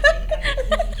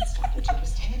 Stop it, you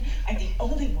understand? I'm the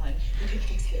only one who can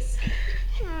fix this.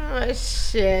 Oh,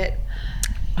 shit.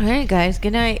 All right, guys.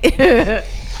 Good night.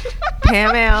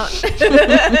 Pam out.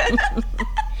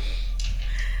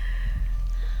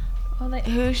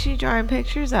 Who's she drawing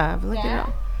pictures of? Look at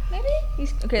all. Maybe?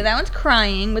 Okay, that one's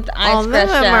crying with the eyes All of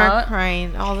scratched them are out.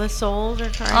 crying. All the souls are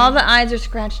crying. All the eyes are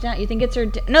scratched out. You think it's her?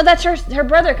 No, that's her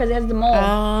brother because he has the mole.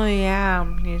 Oh, yeah.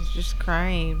 He's just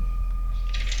crying.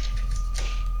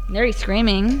 There he's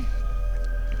screaming.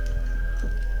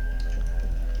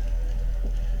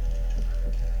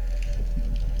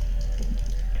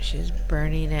 She's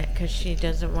burning it because she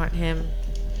doesn't want him.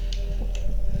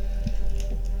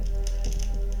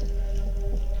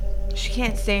 She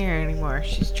can't stay here anymore.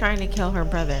 She's trying to kill her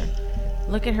brother.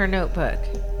 Look at her notebook.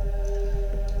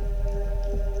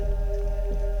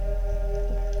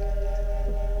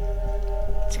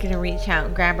 It's gonna reach out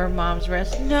and grab her mom's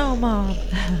wrist. No, Mom.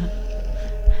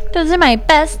 Those are my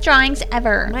best drawings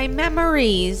ever. My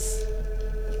memories.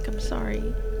 I'm sorry.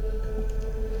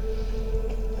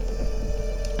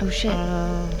 Oh shit.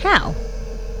 Oh. How?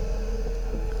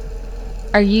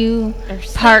 Are you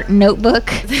There's part notebook?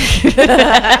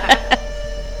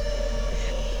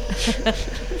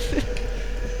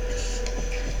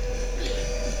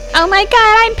 Oh my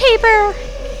god, I'm paper!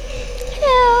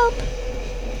 Help!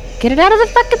 Get it out of the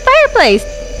fucking fireplace!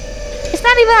 It's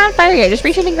not even on fire yet. Just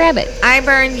reach in and grab it. I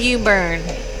burn, you burn.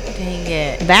 Dang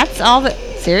it. That's all that.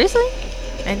 Seriously?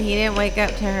 And he didn't wake up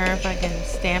to her fucking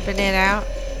stamping it out.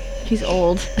 He's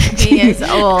old. He is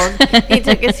old. He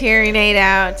took his hearing aid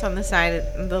out. It's on the side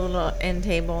of the little end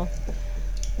table.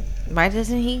 Why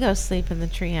doesn't he go sleep in the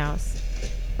treehouse?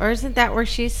 Or isn't that where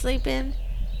she's sleeping?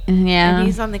 Yeah. And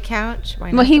he's on the couch? Why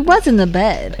Well, not he the- was in the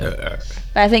bed. But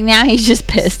I think now he's just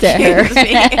pissed at her. Excuse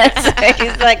me. So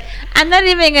he's like, I'm not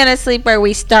even going to sleep where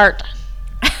we start.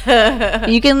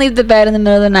 You can leave the bed in the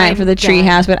middle of the night I'm for the done.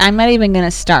 treehouse, but I'm not even going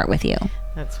to start with you.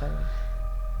 That's funny.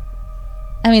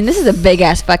 I mean, this is a big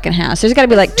ass fucking house. There's got to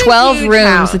be like This is a 12 huge rooms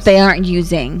house. that they aren't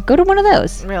using. Go to one of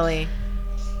those. Really?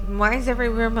 Why is every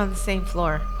room on the same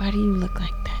floor? Why do you look like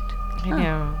that? I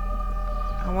know.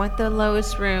 I want the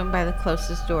lowest room by the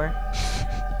closest door.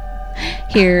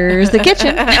 Here's the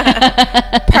kitchen.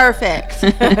 Perfect.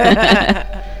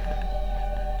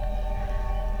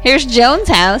 Here's Joan's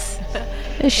house.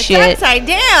 It's Shit. upside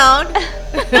down.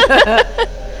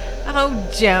 Oh,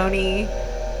 Joni.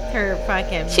 Her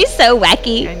fucking... She's so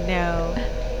wacky. I know.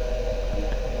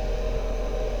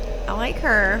 I like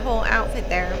her whole outfit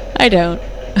there. I don't.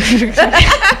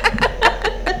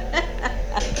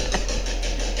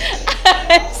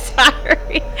 I'm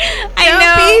sorry.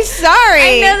 Don't be sorry.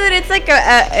 I know that it's like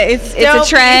it's Don't a be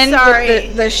trend sorry.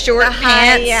 with the short The high,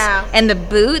 pants yeah. and the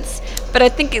boots, but I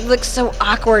think it looks so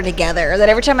awkward together that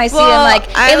every time I see Well, them,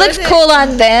 like I it looks wasn't- cool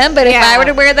on them, but if Yeah. I were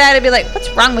to wear that, I'd be like, "What's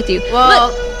wrong with you?" Well,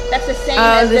 look, that's the same oh,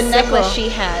 as the the necklace symbol.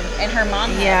 she had and her mom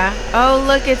had. Yeah. Oh,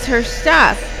 look, it's her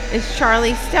stuff. It's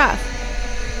Charlie's stuff.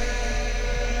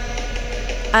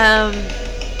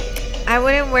 I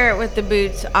wouldn't wear it with the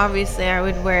boots. Obviously, I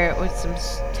would wear it with some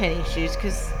tennis shoes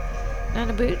because not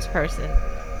a boots person.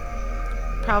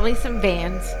 Probably some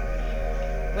Vans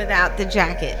without the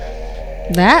jacket.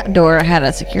 That door had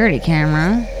a security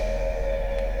camera.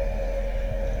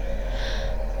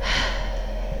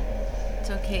 It's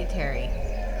okay, Terry.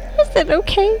 Is that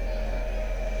okay?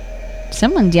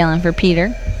 Someone's yelling for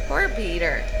Peter. Poor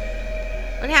Peter.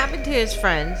 What happened to his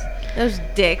friends? Those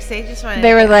dicks. They just wanted. They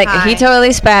to were get like, high. he totally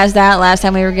spazzed out last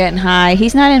time we were getting high.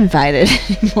 He's not invited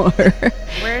anymore.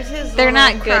 Where's his? They're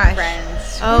little not crush? good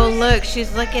friends. Oh, look,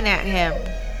 she's looking at him.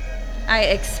 I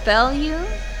expel you.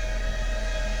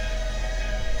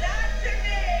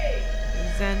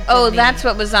 Oh, that's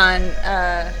what was on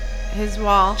his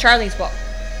wall. Charlie's wall.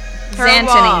 Her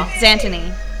wall.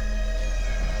 Xantony.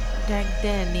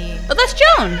 Dagdeni. Oh, that's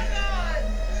Joan.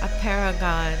 A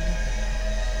paragon.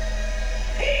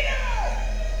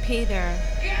 Peter.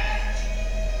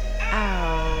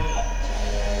 Ow.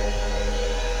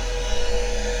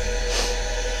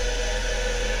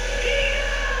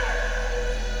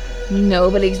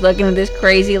 Nobody's looking at this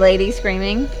crazy lady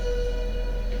screaming.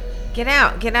 Get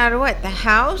out. Get out of what? The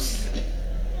house?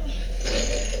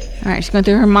 All right, she's going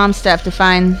through her mom's stuff to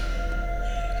find.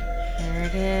 There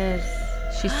it is.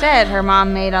 She said her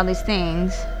mom made all these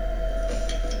things.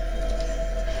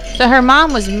 So her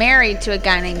mom was married to a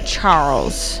guy named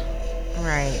Charles.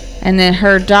 Right. And then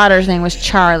her daughter's name was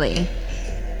Charlie.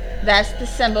 That's the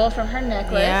symbol from her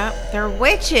necklace. Yeah, they're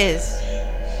witches.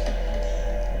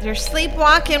 They're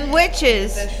sleepwalking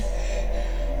witches.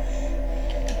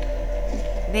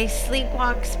 They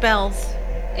sleepwalk spells.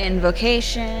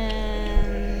 Invocations.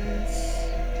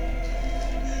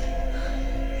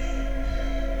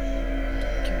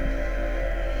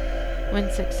 When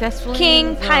successfully.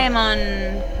 King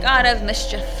Paimon, god of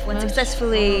mischief, when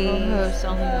successfully. Host,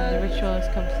 only when the ritual is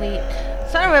complete.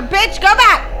 Son of a bitch, go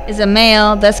back! Is a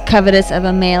male, thus covetous of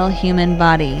a male human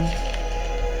body.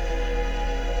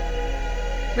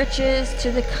 Riches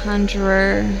to the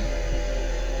conjurer.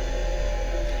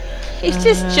 He's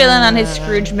just chilling on his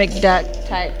Scrooge McDuck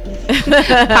type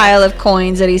pile of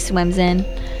coins that he swims in.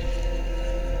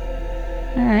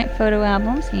 Alright, photo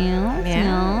albums. Yes,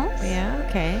 yes. Yeah,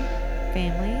 okay.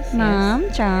 Families. Mom,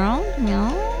 yes. Charles,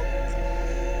 yes.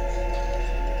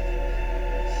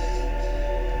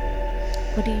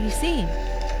 What do you see?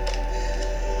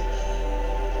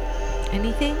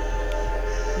 Anything?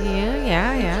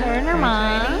 Yeah. Her and her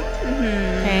mom.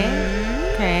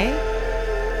 Okay.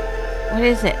 What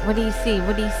is it? What do you see?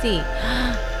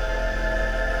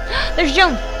 There's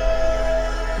Joan.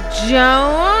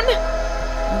 Joan?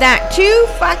 That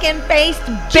two-fucking-faced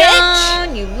bitch?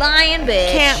 Joan, you lying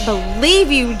bitch. Can't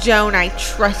believe you, Joan. I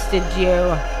trusted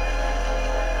you.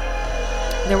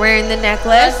 They're wearing the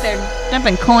necklace. They're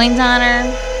dumping coins on her.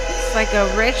 It's like a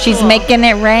ritual. She's making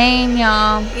it rain,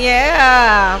 y'all.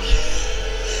 Yeah.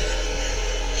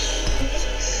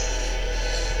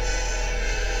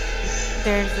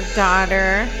 There's the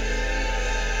daughter.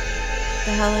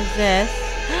 The hell is this?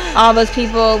 All those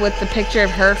people with the picture of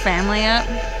her family up.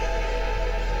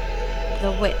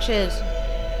 The witches.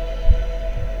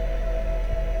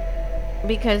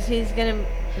 Because he's gonna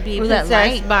be Was that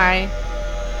possessed right? by.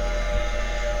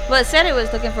 Well, it said it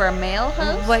was looking for a male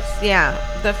host.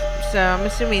 So I'm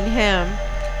assuming him.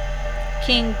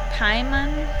 King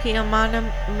Paimon?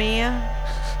 Mia.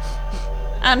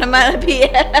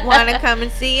 Onomatopoeia. Wanna come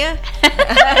and see ya?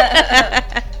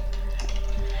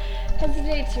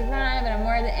 Hesitate to rhyme, but I'm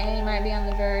worried that Annie might be on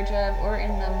the verge of or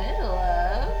in the middle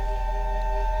of.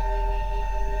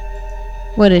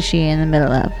 What is she in the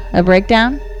middle of? A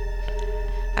breakdown?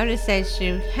 I would say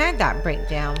she had that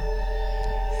breakdown.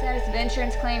 Status of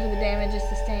insurance claim for the damages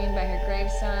sustained by her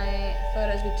gravesite.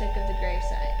 Photos we took of the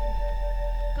gravesite.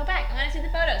 Go back. I want to see the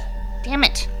photos. Damn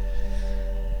it.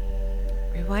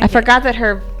 Rewind I forgot that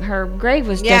her grave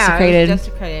was desecrated. It was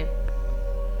desecrated.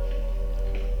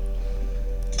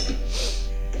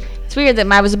 It's weird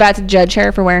that I was about to judge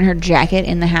her for wearing her jacket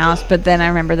in the house, but then I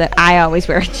remember that I always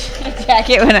wear a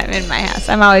jacket when I'm in my house.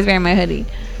 I'm always wearing my hoodie.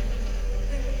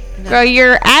 No. Girl,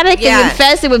 your attic is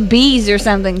infested with bees or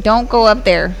something. Don't go up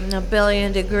there. In a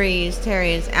billion degrees,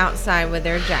 Terry is outside with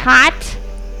her jacket. Hot?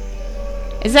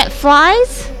 Is that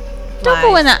flies? Don't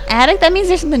go in the attic. That means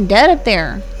there's something dead up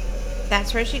there.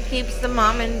 That's where she keeps the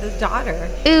mom and the daughter.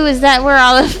 Ooh, is that where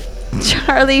all of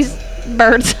Charlie's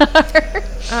birds are?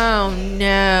 Oh,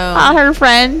 no. All her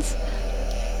friends.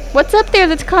 What's up there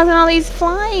that's causing all these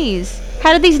flies?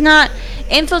 How did these not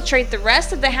infiltrate the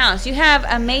rest of the house? You have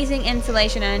amazing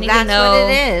insulation, and I need to know.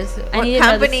 That's what it is. I need what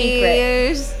to know the company secret. you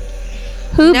use?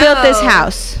 Who built this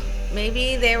house?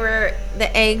 Maybe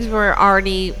the eggs were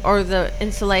already, or the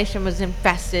insulation was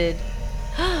infested.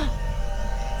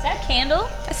 Is that a candle?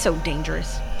 That's so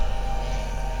dangerous.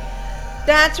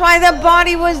 That's why the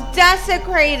body was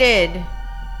desecrated.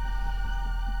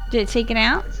 Did it take it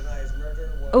out?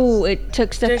 Oh, it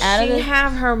took stuff Does out of she it.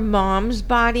 have her mom's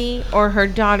body or her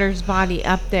daughter's body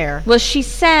up there? Well, she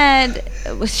said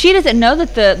she doesn't know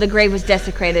that the grave was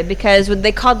desecrated because when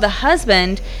they called the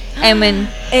husband, and when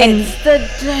It's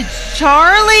the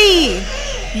Charlie.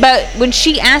 but when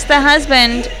she asked the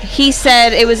husband, he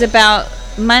said it was about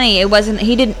money. It wasn't.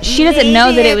 He didn't. She doesn't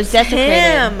know that it was Maybe it's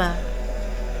desecrated.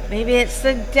 him. Maybe it's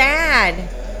the dad.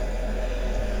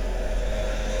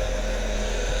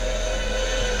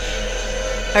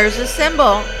 There's a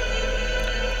symbol.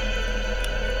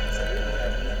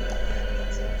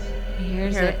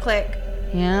 Here's Here, it. click.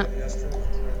 Yeah.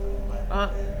 Uh,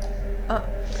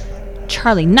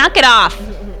 Charlie, knock it off.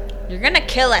 You're gonna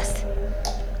kill us.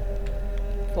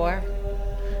 4.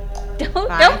 Don't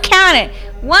 5. count it.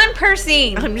 One per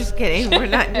scene. I'm just kidding. We're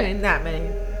not doing that many.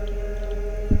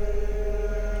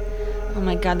 Oh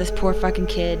my god, this poor fucking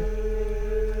kid.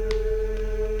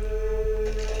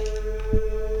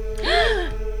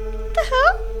 The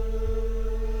hell?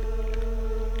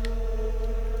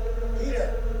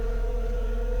 Peter.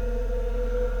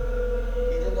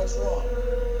 Peter, what's wrong?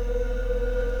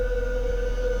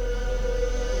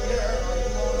 Peter, are you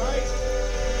all right?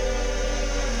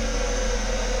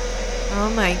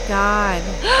 Oh my god.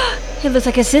 He looks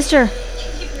like his sister.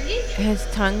 His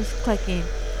tongue's clicking.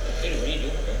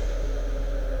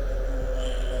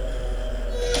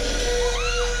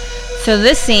 So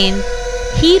this scene,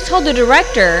 he told the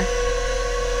director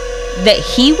that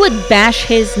he would bash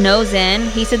his nose in.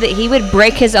 He said that he would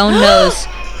break his own nose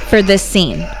for this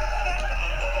scene.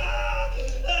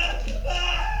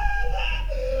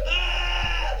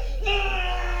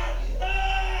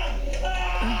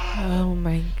 Oh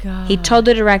my god. He told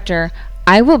the director,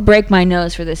 "I will break my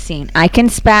nose for this scene. I can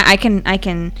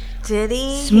Did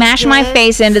he? smash He my did?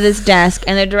 face into this desk."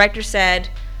 And the director said,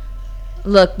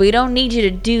 "Look, we don't need you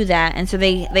to do that." And so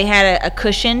they had a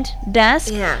cushioned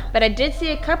desk. Yeah. But I did see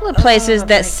a couple of places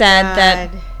that my said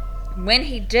that God. when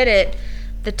he did it,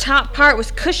 the top part was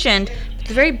cushioned, but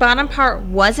the very bottom part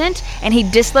wasn't, and he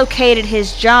dislocated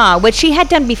his jaw, which he had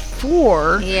done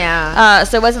before. Yeah.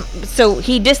 So it wasn't. So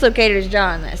he dislocated his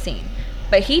jaw in that scene.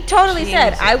 But he totally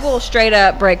said, "I will straight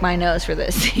up break my nose for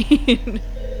this scene."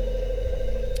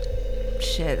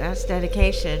 Shit, that's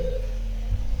dedication.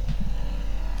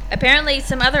 Apparently,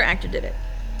 some other actor did it.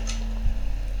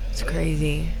 It's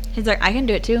crazy. He's like, "I can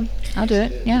do it too. I'll do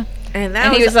it." Yeah. And that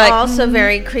And he was, was like, also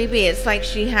very creepy. It's like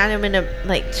she had him in a,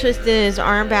 like, twisted his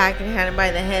arm back and had him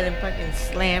by the head and fucking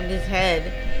slammed his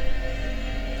head.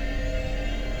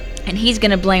 And he's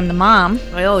gonna blame the mom.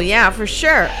 Oh, yeah, for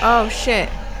sure. Oh, shit.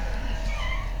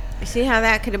 You see how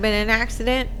that could have been an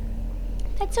accident?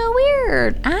 That's so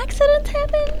weird. Accidents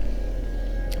happen.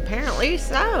 Apparently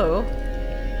so.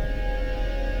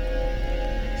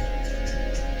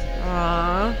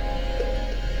 Aww.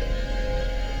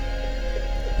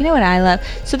 You know what I love?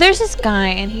 So there's this guy,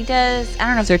 and he does, I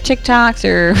don't know if they're TikToks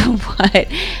or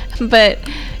what, but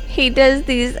he does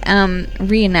these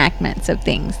reenactments of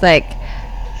things, like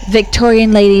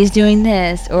Victorian ladies doing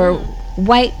this, or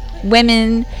white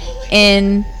women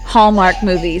in Hallmark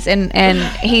movies, and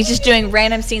he's just doing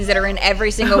random scenes that are in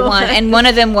every single one, and one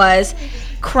of them was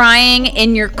crying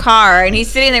in your car, and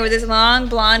he's sitting there with this long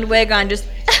blonde wig on, just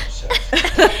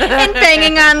and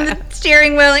banging on the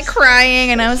steering wheel and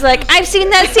crying, and I was like, I've seen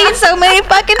that scene so many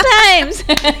fucking times.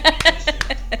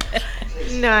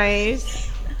 Nice.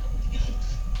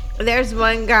 There's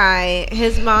one guy,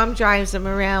 his mom drives him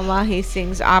around while he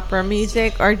sings opera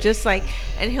music, or just like,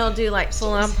 and he'll do like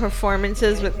full-on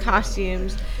performances with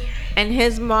costumes, and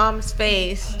his mom's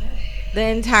face the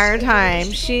entire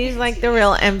time, she's like the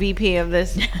real MVP of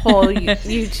this whole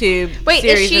YouTube Wait,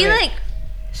 series is she of it. like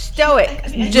stoic,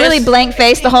 really blank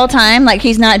faced the whole time, like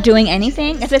he's not doing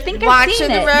anything? Because I think I've watching seen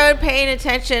the it. road, paying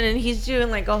attention, and he's doing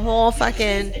like a whole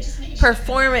fucking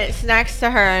performance next to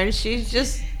her, and she's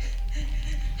just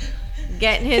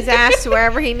getting his ass to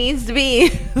wherever he needs to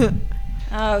be.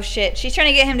 Oh shit, she's trying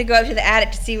to get him to go up to the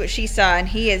attic to see what she saw, and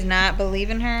he is not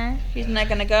believing her. He's not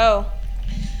gonna go.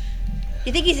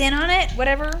 You think he's in on it?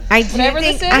 Whatever. I do Whatever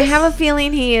think, this is? I have a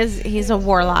feeling he's a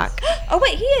warlock. Oh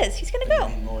wait, he is. He's gonna go.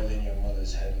 More than your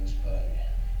mother's headless body.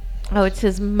 Oh, it's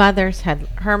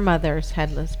her mother's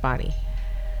headless body.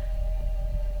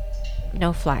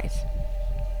 No flies.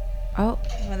 Oh,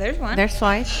 Well, there's one. there's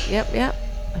flies. Yep.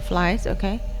 The flies.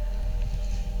 Okay.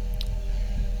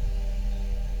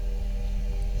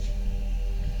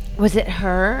 Was it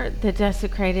her that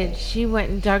desecrated? She went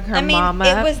and dug her mom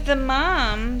up. it was the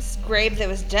mom's grave that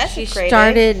was She desecrated.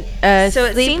 started So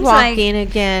it seems like- sleepwalking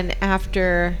again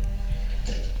after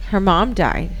her mom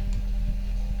died.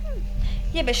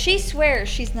 Yeah, but she swears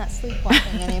she's not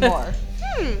sleepwalking anymore.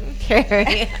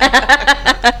 Carrie.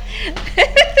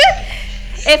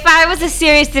 If I was a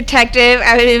serious detective,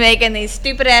 I would be making these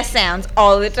stupid ass sounds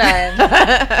all the time.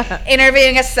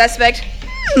 Interviewing a suspect.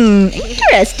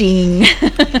 Interesting.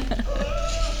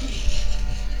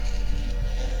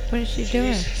 What is she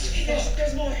doing?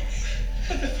 There's more.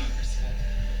 What the fuck was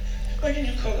that? We're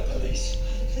gonna call the police.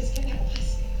 Please can help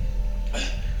us.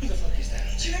 Who the fuck is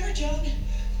that? Do you remember Joan?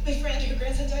 My friend, her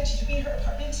grandson died. She took me to her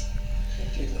apartment.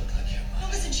 It did look like your No,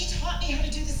 mom. listen, she taught me how to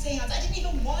do the seance. I didn't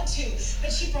even want to,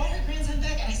 but she brought her grandson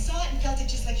back, and I saw it and felt it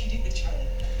just like you did with Charlie.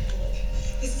 Look,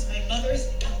 this is my mother's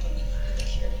album. Look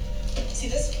here. See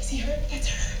this? See her? That's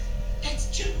her.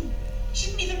 That's Joan.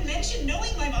 She didn't even mention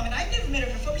knowing my mom, and I've never met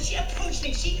her before, but she approached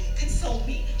me. She consoled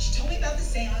me. She told me about the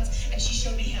seance, and she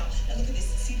showed me how. Now look at this.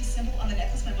 See the symbol on the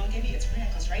necklace my mom gave me? It's her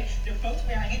necklace, right? They're both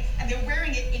wearing it, and they're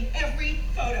wearing it in every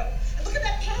photo. And look at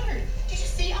that pattern. Did you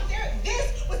see up there?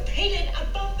 This was painted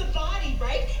above the body,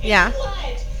 right? In Yeah.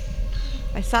 blood.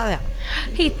 I saw that.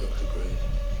 He.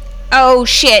 Oh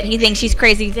shit! He thinks she's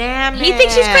crazy. Damn He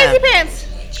thinks she's crazy pants.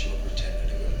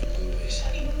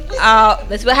 Oh,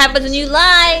 that's what happens when you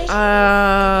lie.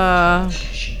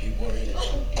 She'd be worried.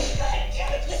 Oh, God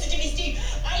damn it. Listen to me, Steve.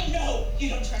 I know you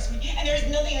don't trust me, and there's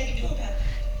nothing I can do about it.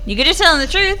 You could just tell him the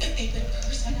truth. They put a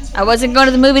person on us. I wasn't going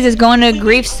to the movies. I was going to a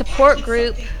grief support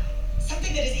group.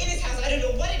 Something that is in his house. I don't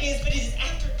know what it is, but it is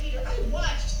after Peter. I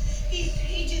watched these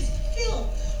pages fill.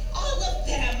 All of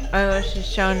them. Oh, she's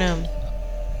showing him.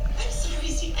 I'm sorry,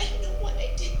 Steve. I don't know what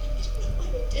I did. I don't know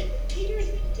what I did. Peter is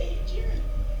in danger.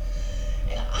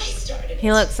 And I started.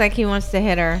 He looks like he wants to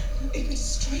hit her. It would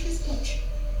destroy this book.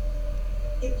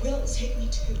 It will take me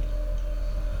too.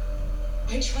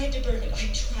 I tried to burn it. I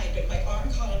tried, but my arm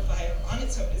caught on fire on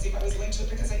its own as if I was linked to it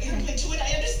because I am linked to it.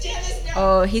 I understand this now.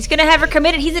 Oh, he's gonna have her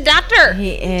committed. He's a doctor.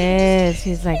 He is.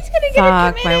 He's like, He's gonna get her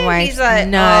fuck, my committed. wife's He's like,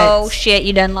 nuts. oh shit,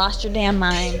 you done lost your damn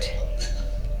mind.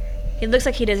 He looks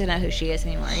like he doesn't know who she is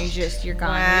anymore. He's just, you're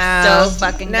gone. Wow. You're so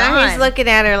fucking now gone. he's looking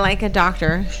at her like a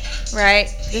doctor. right.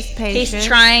 This patient. He's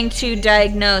trying to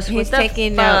diagnose. He's what the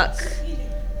taking fuck? notes.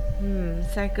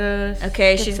 Psychos.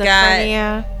 Okay, she's got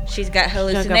schizophrenia.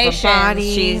 hallucinations.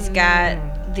 body. She's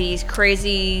got these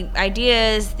crazy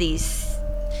ideas, these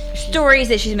stories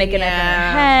that she's making up in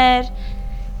her head.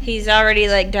 He's already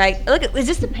like look, is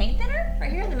this the paint thinner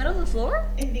right here in the middle of the floor?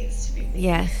 It needs to be.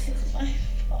 Yes. It's my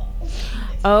fault.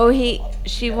 Oh,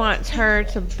 she wants her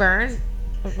to burn.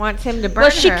 Wants him to burn Well,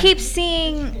 she her. keeps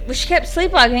seeing. Well, she kept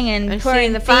sleepwalking and And pouring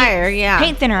seeing the fire, yeah.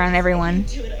 paint thinner on everyone.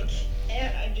 Do it. I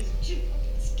can't. I'm just too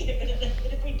scared. And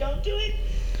if we don't do it,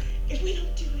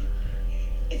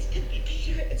 it's gonna be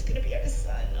Peter. It's gonna be our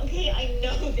son. Okay, I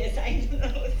know this. I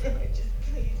know. So I just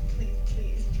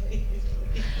please.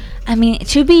 I mean,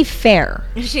 to be fair,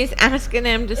 She's asking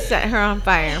him to set her on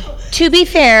fire. to be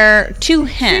fair to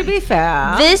him, To be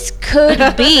fair. this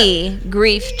could be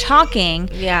grief talking.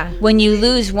 Yeah. When you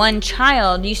lose one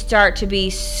child, you start to be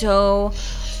so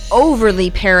overly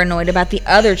paranoid about the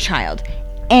other child.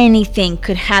 Anything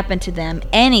could happen to them.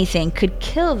 Anything could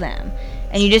kill them.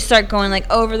 And you just start going like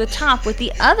over the top with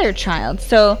the other child.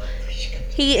 So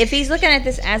if he's looking at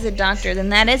this as a doctor, then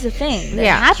that is a thing that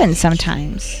happens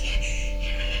sometimes.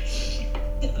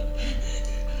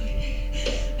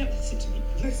 Now listen to me.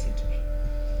 Listen to me.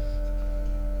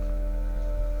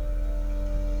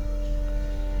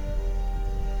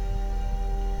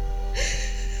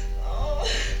 Oh,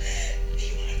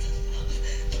 you are the love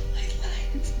of my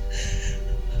life.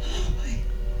 Oh my.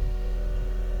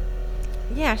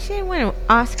 Yeah, she didn't win an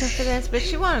Oscar for this, but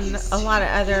she won a lot of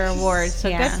other awards, so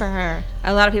Yeah. good for her.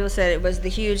 A lot of people said it was the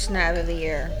huge snub of the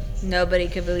year. Nobody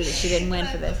could believe that she didn't win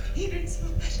for this.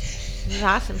 She's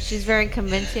awesome. She's very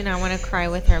convincing. I want to cry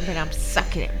with her, but I'm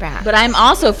sucking it back. But I'm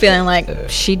also feeling like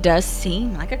she does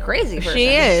seem like a crazy person. She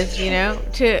is, you know.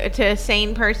 To a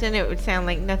sane person, it would sound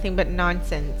like nothing but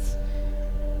nonsense.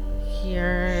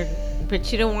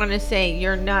 But you don't want to say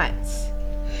you're nuts.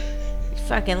 You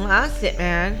fucking lost it,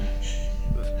 man.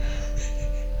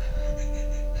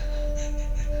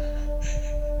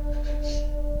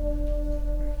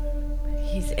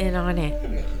 He's in on it.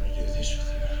 I'm not gonna do this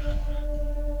with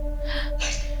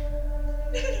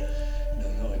you.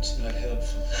 No, it's not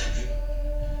helpful for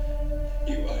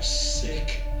you. You are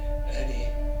sick, Annie.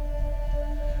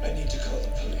 I need to call the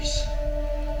police.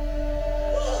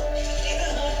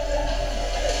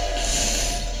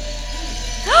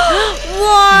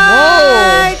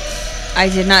 What? I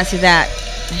did not see that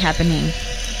happening.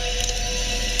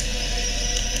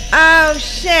 Oh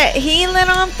shit! He lit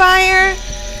on fire.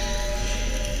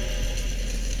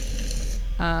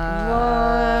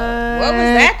 What was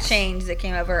that change that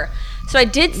came over her. So I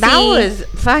did see That was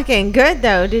fucking good,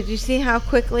 though. Did you see how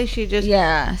quickly she just?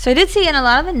 Yeah. So I did see in a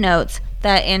lot of the notes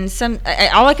that in some,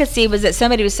 all I could see was that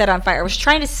somebody was set on fire. I was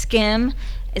trying to skim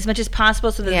as much as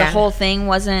possible so that the whole thing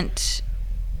wasn't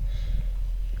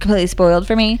completely spoiled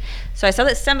for me. So I saw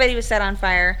that somebody was set on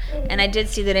fire, and I did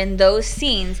see that in those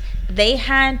scenes they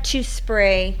had to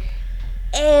spray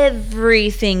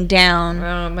everything down.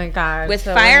 Oh my God! With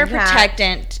So fire that-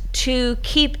 protectant to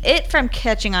keep it from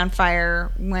catching on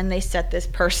fire when they set this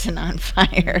person on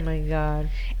fire. Oh my God!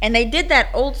 And they did that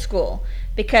old school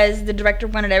because the director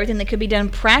wanted everything that could be done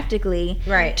practically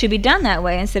to be done that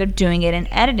way instead of doing it in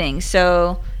editing.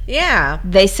 So yeah,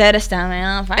 they set a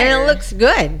stuntman on fire, and it looks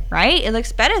good, right? It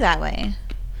looks better that way.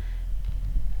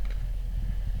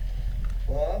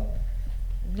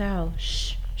 No,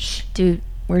 shh, dude.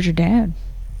 Where's your dad?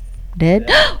 Dead?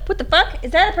 What the fuck?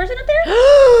 Is that a person up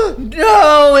there?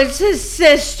 No, it's his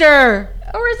sister.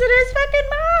 Or is it his fucking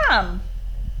mom?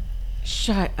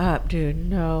 Shut up, dude.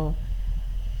 No.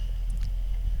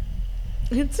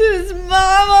 It's his mom.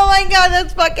 Oh my God,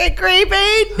 that's fucking creepy.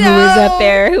 No. Who is up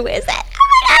there? Who is that?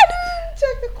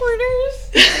 Check the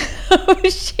corners. Oh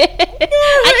shit.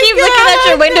 I keep looking at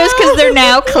your windows because they're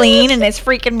now clean and it's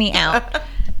freaking me out.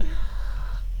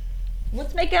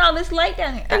 What's making all this light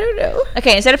down here? I don't know.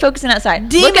 Okay, instead of focusing outside,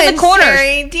 Demons, look at the corners.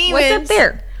 Sherry, demons. What's up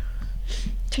there?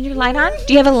 Turn your light on.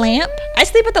 Do you have a lamp? I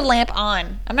sleep with the lamp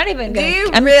on. I'm not even gonna. Do you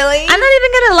I'm, really? I'm not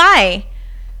even gonna lie,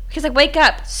 because I wake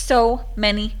up so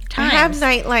many times. I have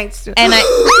night lights too. And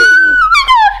I.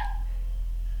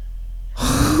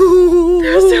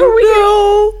 That's so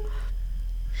weird.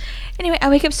 Anyway, I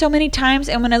wake up so many times,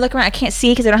 and when I look around, I can't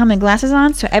see because I don't have my glasses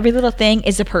on. So every little thing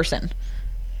is a person.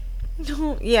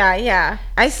 No, yeah.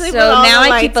 I sleep So with all now the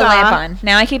I keep lights a lamp off, on.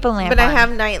 Now I keep a lamp but on. I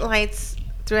have night lights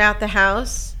throughout the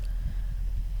house,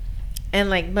 and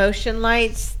like motion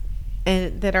lights,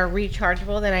 and that are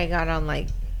rechargeable that I got on like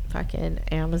fucking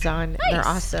Amazon. Nice. They're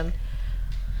awesome.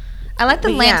 I like the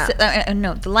But lamps. yeah.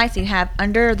 No, the lights you have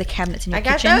under the cabinets in your I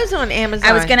got kitchen. those on Amazon.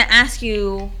 I was gonna ask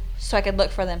you so I could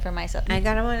look for them for myself. I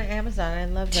got them on Amazon. I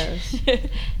love those.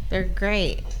 They're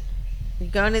great. You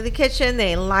go into the kitchen,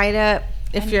 they light up.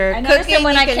 If you're I noticed cooking, them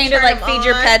when you I can came to turn like them feed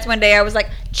your on. pets one day. I was like,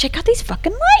 check out these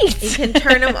fucking lights. You can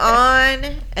turn them on,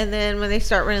 and then when they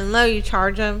start running low, you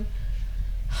charge them.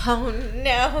 Oh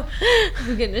no!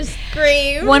 I'm gonna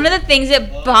scream. One of the things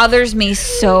that bothers me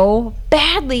so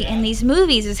badly in these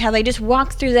movies is how they just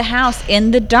walk through the house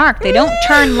in the dark. They don't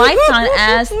turn lights on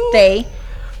as they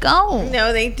go.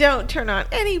 No, they don't turn on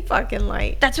any fucking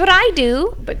light. That's what I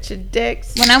do. Bunch of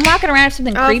dicks. When I'm walking around, if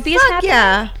something creepy is fuck happening,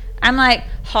 yeah. I'm like,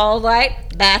 hall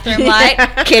light, bathroom light,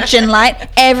 kitchen light.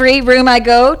 Every room I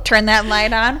go, turn that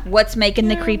light on. What's making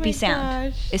the creepy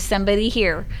sound? gosh. Is somebody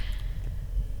here?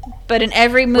 But in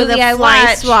every With movie a I fly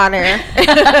watch, swatter.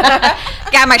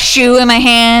 got my shoe in my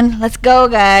hand. Let's go,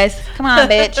 guys. Come on,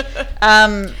 bitch.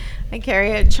 I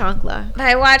carry a chancla.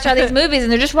 I watch all these movies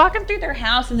and they're just walking through their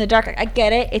house in the dark. I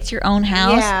get it. It's your own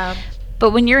house. Yeah.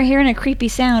 But when you're hearing a creepy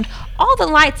sound, all the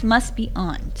lights must be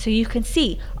on so you can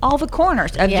see all the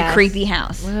corners of your Yes. creepy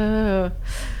house. Whoa.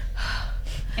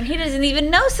 And he doesn't even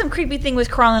know some creepy thing was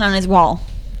crawling on his wall.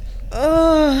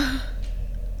 Ugh.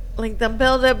 Like the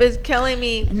buildup is killing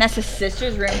me. And that's his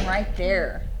sister's room right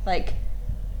there. Like,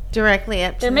 Directly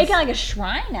up to they're the- making like a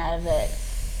shrine out of it.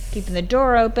 Keeping the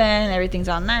door open, everything's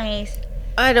all nice.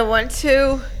 I don't want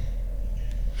to.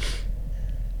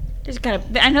 Just gotta.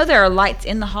 I know there are lights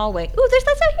in the hallway. Ooh, there's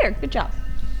lights out here. Good job.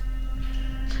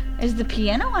 Is the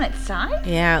piano on its side?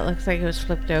 Yeah, it looks like it was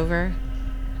flipped over.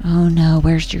 Oh no,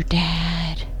 where's your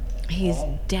dad? He's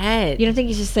dead. You don't think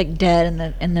he's just like dead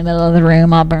in the middle of the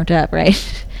room, all burnt up, right?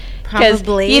 'Cause,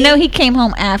 Probably. you know he came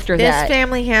home after This that.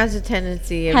 family has a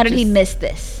tendency of How did he just miss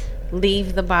this?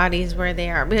 leave the bodies where they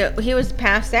are. But he was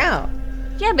passed out.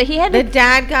 Yeah, but he had The to.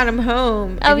 dad got him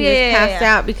home. Oh, and he yeah, was yeah, passed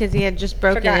yeah. out because he had just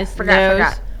broken his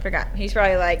nose. Forgot. He's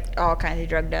probably like all kinds of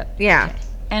drugged up. Yeah.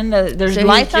 And there's So he's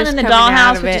lights on just in the coming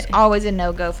out dollhouse, of which it. is always a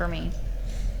no go for me.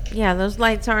 Yeah, those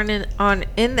lights aren't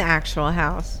in the actual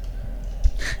house.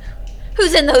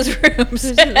 Who's in those rooms?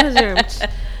 Who's in those rooms?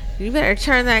 You better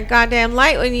turn that goddamn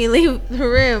light when you leave the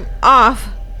room off.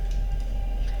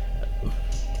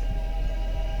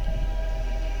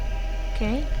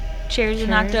 Okay. Chairs are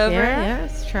knocked over. Yeah,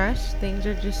 it's trash. Things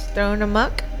are just thrown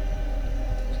amok.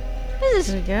 What is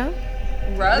There we go.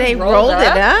 this? Rug They rolled it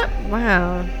up?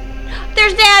 Wow.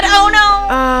 There's Dad. Oh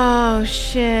no. Oh,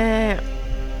 shit.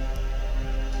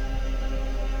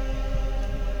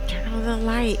 Turn on the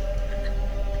light.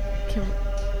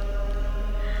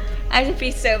 I would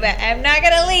be so bad. I'm not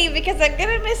gonna leave because I'm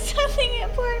gonna miss something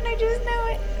important. I just know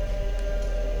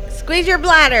it. Squeeze your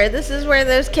bladder. This is where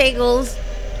those kegels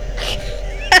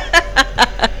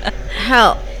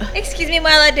help. Excuse me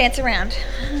while I dance around.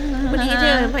 What are you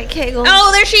doing? My kegels.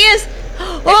 Oh, there she is. There she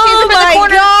is Oh up in the my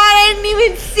corner. god, I didn't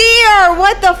even see her.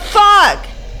 What the fuck?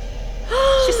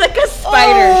 She's like a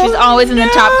spider. She's always in the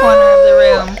top corner of the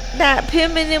room. That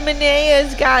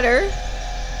Pimana's got her.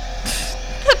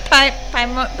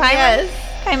 Yes.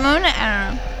 Paimon? I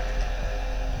don't know.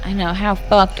 I know, how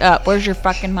fucked up. Where's your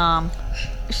fucking mom?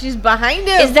 She's behind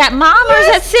him. Is that mom or is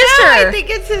that sister? No, I think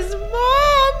it's his mom.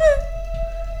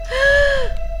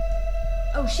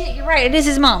 Oh shit, you're right. It is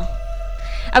his mom.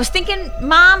 I was thinking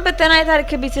mom, but then I thought it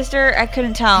could be sister. I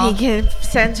couldn't tell. He can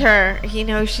sense her. He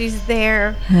knows she's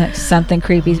there. Something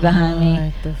creepy's behind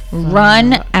me.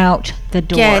 Run out the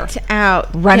door. Get out.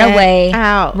 Run Get away.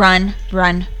 Out. Run,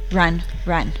 run, run,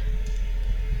 run.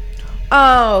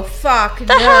 Oh, fuck.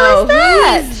 The hell is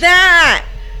that? Who's that?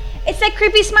 It's that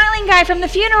creepy smiling guy from the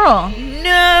funeral.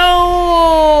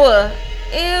 No.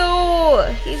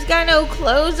 Ew. He's got no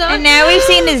clothes on. And now we've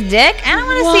seen his dick. I don't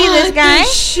want to see this guy. What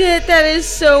the shit, that is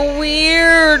so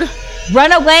weird.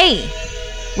 Run away.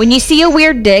 When you see a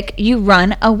weird dick, you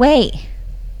run away.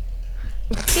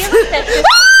 See, look, that's just-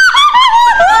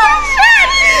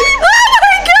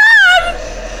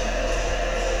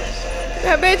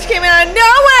 That bitch came out of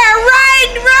nowhere. Run,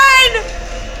 run.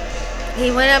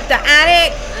 He went up the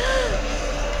attic.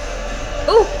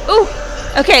 Ooh, ooh.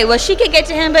 Okay, well, she could get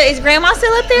to him, but is Grandma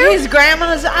still up there? His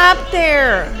grandma's up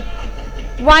there.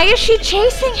 Why is she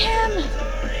chasing him?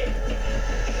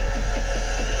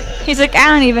 He's like, I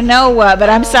don't even know what, but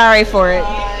I'm sorry for it.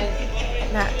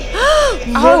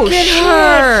 Oh, look at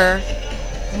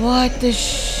her. What the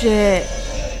shit?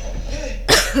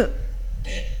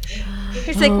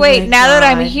 He's like, Oh wait, my now that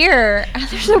I'm God. here,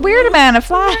 there's a weird amount of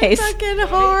flies. Fucking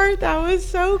heart. That was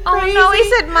so crazy. Oh, no, he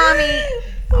said mommy.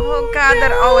 Oh, God,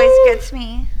 that always gets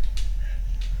me.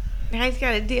 Now he's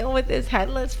got to deal with this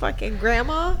headless fucking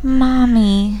grandma.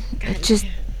 Mommy. It just,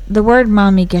 the word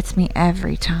mommy gets me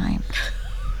every time.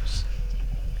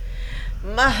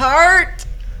 My heart.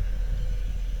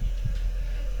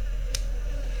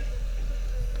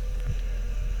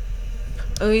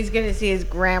 Oh, he's going to see his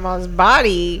grandma's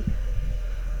body.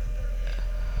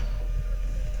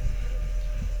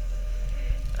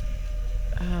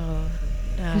 Oh,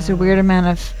 no. There's a weird amount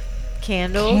of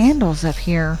candles up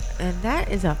here. And that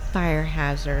is a fire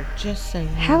hazard, just so you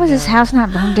How is this know. house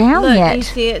not burned down Look, yet? you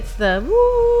see it's the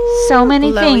So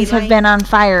many glowy things have light. been on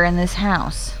fire in this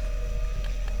house.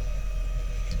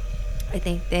 I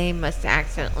think they must have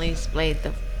accidentally sprayed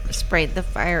the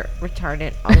fire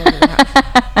retardant all over the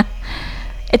house.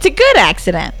 It's a good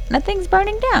accident. Nothing's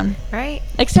burning down. Right?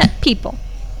 Except people.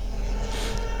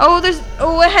 Oh, there's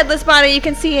a headless body. You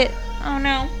can see it. Oh,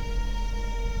 no.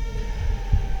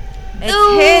 It's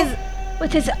Ooh. his.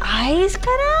 With his eyes cut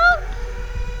out?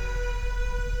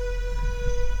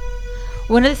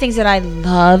 One of the things that I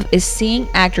love is seeing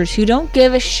actors who don't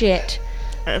give a shit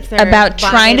If they're about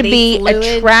trying to bodily be fluids.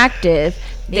 attractive.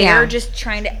 They're Yeah. just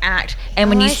trying to act. And I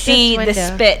when you like this see the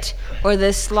window. spit or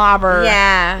the slobber,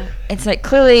 Yeah. it's like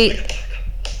clearly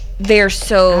they're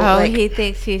so, Oh, like, he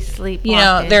thinks he's sleepwalking. you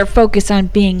know, they're focused on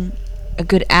being a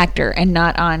good actor and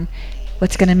not on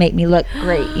what's going to make me look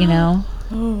great, you know?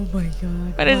 Oh my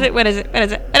god. What is it? What is it? What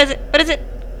is it? What is it? What is it?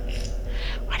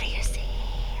 What do you see?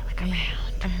 Look around.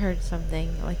 I heard something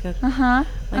like a Uh-huh.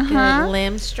 a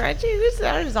limb stretching. His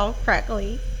sound is all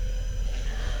crackly.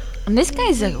 And this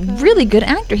guy's a really good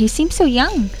actor. He seems so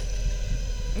young.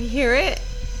 You hear it?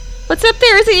 What's up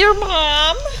there? Is it your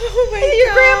mom? Oh my Is it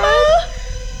your grandma?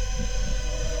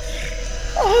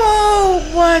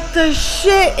 Oh, what the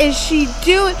shit is she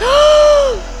doing?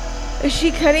 Is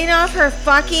she cutting off her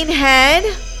fucking head?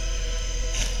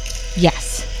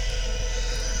 Yes.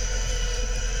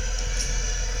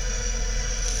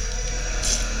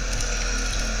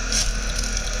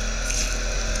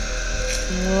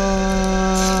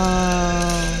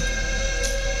 Whoa.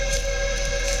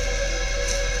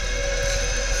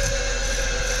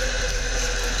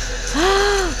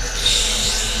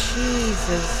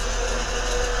 Jesus.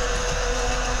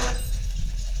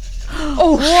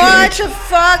 Oh, What the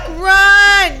fuck?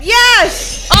 Run!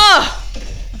 Yes! Oh!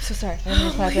 I'm so sorry. I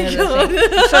didn't clap into this thing.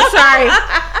 I'm so sorry.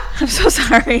 I'm so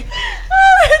sorry.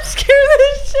 Oh, that scared the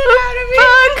shit out of me.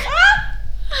 Fuck.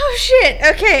 Oh, shit.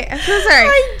 Okay. I'm so sorry.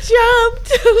 I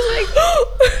jumped. I was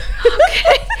like,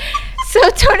 Okay. So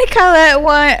Toni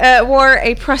Collette wore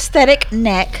a prosthetic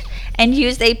neck and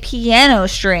used a piano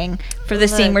string for the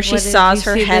scene where she What, did saws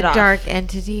you her see head the off. dark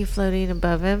entity floating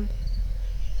above him.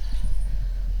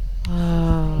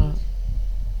 Oh.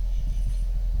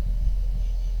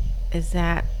 Is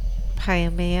that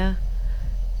Payamea.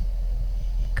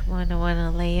 Come on, I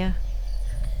wanna lay ya.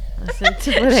 Listen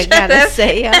to what I Shut gotta up.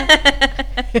 say ya.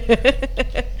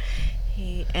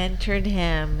 He entered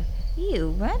him. Ew,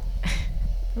 what?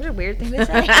 What a weird thing to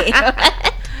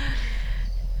say.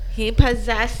 He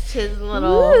possessed his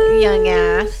little young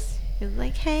ass. He was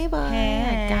like, hey, boy,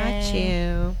 I got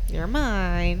you. You're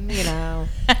mine, you know.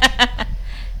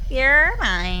 You're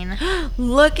mine.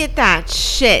 Look at that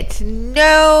shit.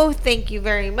 No, thank you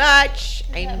very much.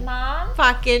 I'm Mom?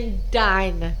 fucking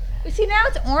done. But see, now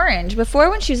it's orange. Before,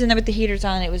 when she was in there with the heaters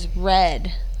on, it was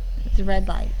red. It's a red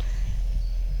light.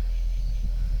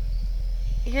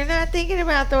 You're not thinking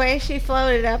about the way she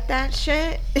floated up that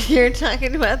shit? You're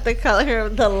talking about the color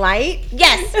of the light?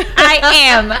 Yes, I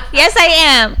am. Yes, I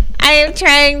am. I am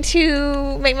trying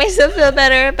to make myself feel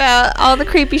better about all the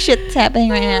creepy shit that's happening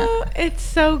right now. Oh, it's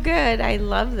so good. I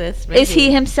love this movie. Is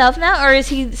he himself now, or is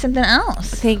he something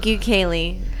else? Thank you,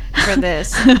 Kaylee, for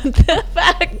this The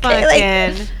fuck,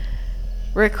 Kaylee. fucking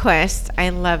request. I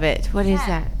love it. What is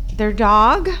that? Their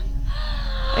dog?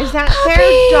 Is that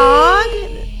their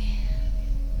dog?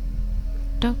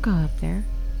 Don't go up there.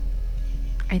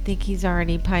 I think he's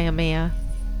already Payamea.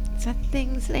 Is that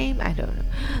thing's name? I don't know.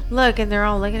 Look, and they're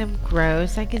all looking at him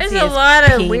gross. I can There's see a his lot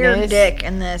of penis. weird dick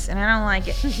in this, and I don't like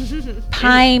it.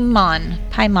 Paimon.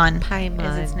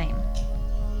 Paimon. Is its name.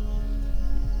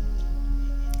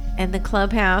 And the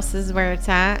clubhouse is where it's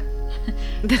at.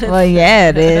 Well, yeah,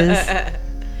 it is.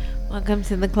 Welcome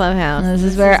to the clubhouse. This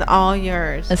is This where- is all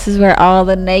yours. This is where all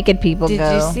the naked people Did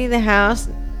go. you see the house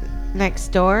next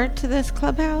door to this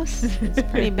clubhouse? It's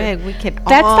pretty big. We could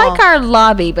That's all like our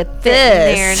lobby, but fit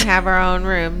in there and this. have our own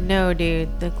room. No,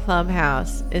 dude, the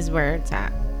clubhouse is where it's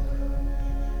at.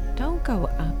 Don't go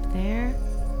up there.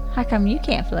 How come you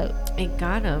can't float? I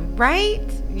got him. Right?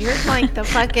 You're like the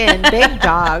fucking big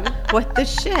dog. What the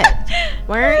shit?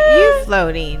 Why aren't you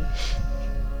floating?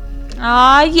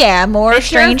 Aw, yeah, more It's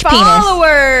strange your penis.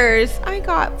 followers. I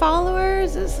got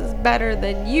followers. This is better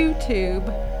than YouTube.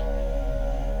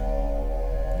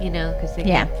 You know, because they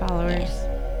Yeah. get followers.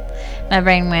 My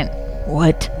brain went,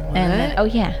 what? And then, What? oh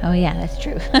yeah, that's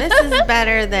true. This is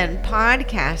better than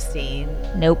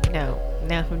podcasting. Nope. No,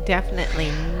 definitely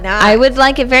not. I would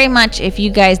like it very much if you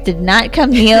guys did not come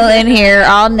kneel in here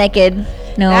all naked.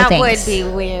 No That thanks. would be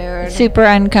weird. Super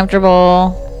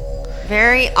uncomfortable.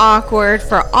 Very awkward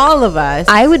for all of us.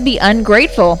 I would be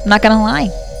ungrateful, not gonna lie.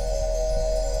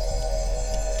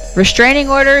 Restraining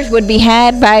orders would be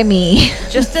had by me.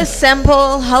 Just a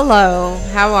simple hello,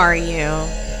 how are you?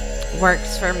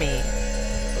 Works for me.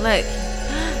 Look,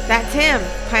 that's him,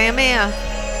 Payamea.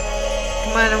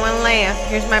 Come on, I want to lay ya.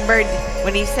 Here's my bird.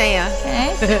 What do you say?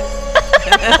 Okay.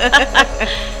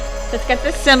 So it's got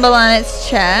the symbol on its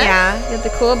chest. Yeah. Got the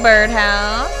cool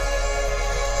birdhouse.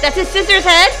 That's his sister's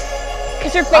head?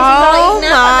 Because her face is all Oh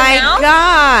eaten up on my the mouth?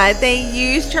 god, they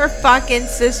used her fucking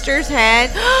sister's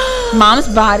head. Mom's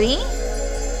body.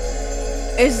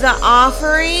 Is the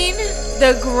offering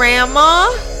the grandma?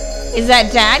 Is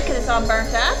that dad? Because it's all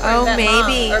burnt up? Or Oh, is that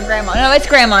maybe. Mom? Or grandma? No, it's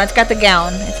grandma. It's got the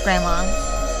gown. It's grandma.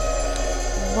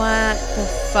 What the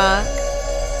fuck?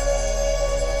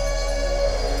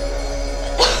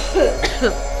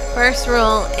 First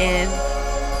rule in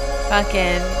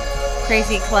fucking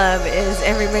Crazy Club is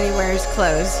everybody wears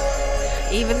clothes.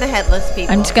 Even the headless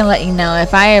people. I'm just going to let you know,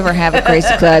 if I ever have a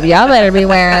crazy club, y'all better be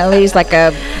wearing at least like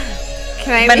a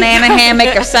Can I banana be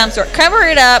hammock of some sort. Cover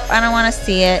it up. I don't want to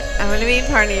see it. I'm gonna be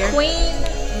part of your Queen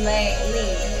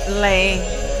Lee.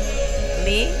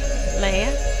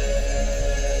 Leia?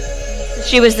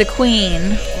 She was the queen.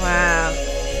 Wow.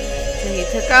 So he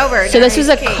took over. So now this was he's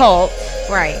a king. cult,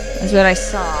 Right. is what I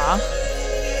saw.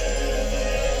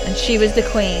 And she was the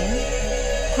queen.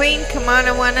 Queen, come on,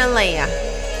 I wanna Leia.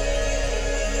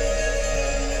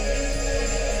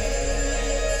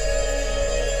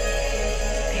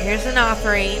 Here's an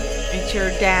offering. It's your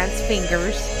dad's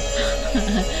fingers.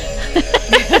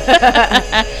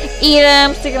 Eat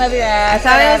them, stick them up your I ass.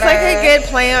 thought it was like a whatever. good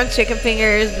play on chicken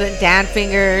fingers, but dad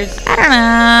fingers. I don't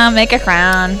know. Make a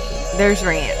crown. There's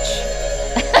ranch.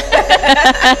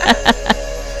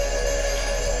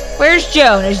 Where's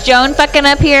Joan? Is Joan fucking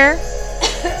up here?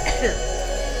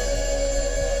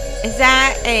 Is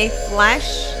that a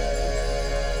flesh?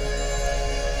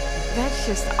 That's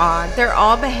just odd. They're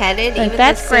all beheaded. Like, even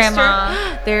that's the sister.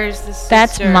 grandma. There's the sister.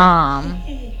 That's mom.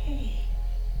 Hey,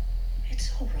 it's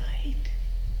all right.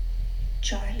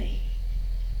 Charlie,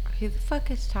 Who the fuck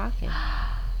is talking?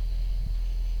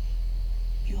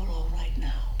 you're all right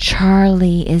now.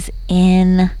 Charlie is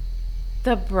in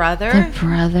The brother? the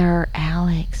brother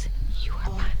Alex. You are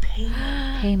Oh, pain.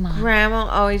 Hey, mom. Grandma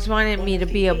always wanted me to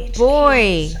be a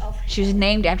boy. She was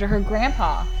named after her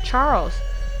grandpa, Charles,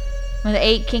 one of the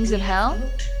 8 kings of hell.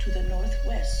 Looked to the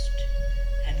northwest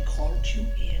and called you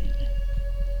in.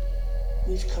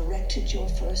 We've corrected your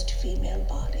first female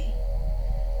body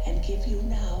and give you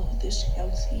now this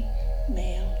healthy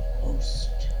male host.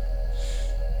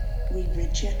 We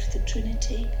reject the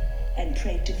Trinity and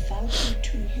pray devoutly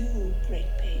to you,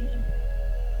 great Paimon.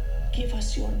 Give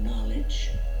us your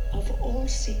knowledge of all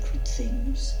secret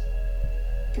things.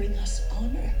 Bring us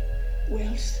honor,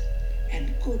 wealth,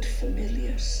 and good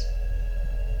familiars.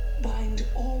 Bind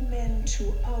all men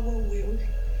to our will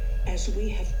as we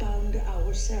have bound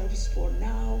ourselves for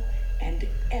now and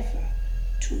ever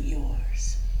to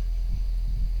yours.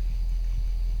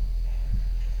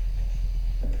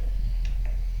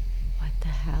 What the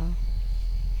hell?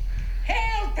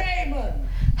 Hail, Paimon!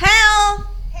 Hell!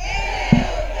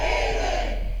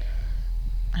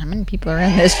 How many people are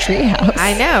in this treehouse?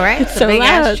 I know, right? It's so a big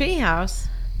loud. ass treehouse.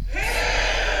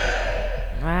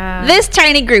 Wow. This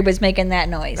tiny group is making that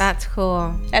noise. That's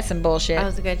cool. That's some bullshit. That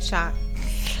was a good shot.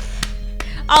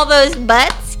 All those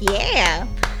butts? Yeah.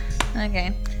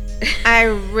 Okay. I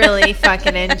really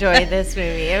fucking enjoyed this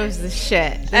movie. It was the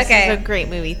shit. This is a great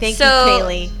movie. Thank you,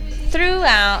 Kaylee.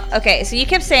 Throughout, okay, so you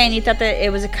kept saying you thought that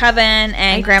it was a coven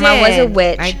and Grandma was a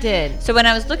witch. I did. So when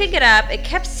I was looking it up, it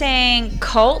kept saying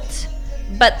cult,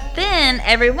 but then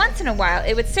every once in a while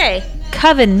it would say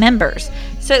coven members.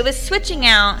 So it was switching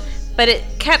out, but it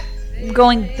kept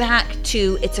going back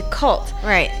to it's a cult.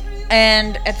 Right.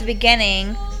 And at the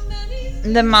beginning,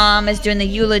 the mom is doing the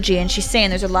eulogy and she's saying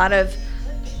there's a lot of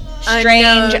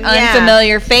strange,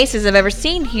 unfamiliar faces I've ever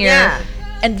seen here. Yeah.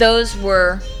 And those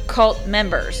were cult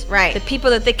members. Right. The people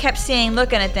that they kept seeing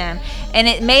looking at them. And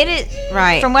it made it,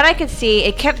 right. From what I could see,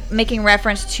 it kept making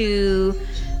reference to,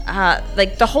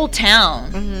 like, the whole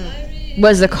town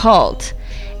was a cult.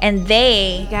 And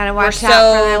they gotta watch were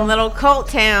out for them little cult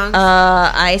towns.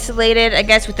 Isolated, I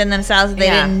guess, within themselves. They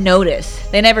didn't notice.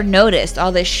 They never noticed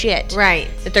all this shit. Right.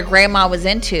 That their grandma was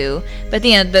into. But,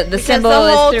 you know, the because symbol the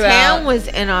whole is throughout. town was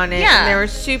in on it. Yeah. And they were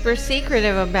super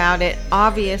secretive about it,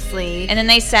 obviously. And then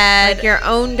they said... Like, your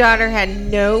own daughter had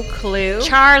no clue.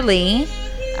 Charlie...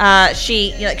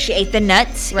 she ate the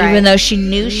nuts, Right. even though she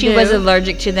knew she was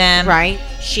allergic to them. Right.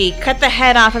 She cut the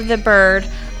head off of the bird.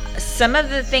 Some of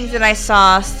the things that I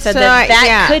saw said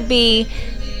that could be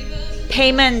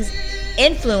Paymon's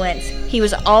influence. He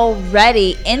was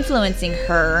already influencing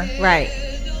her. Right.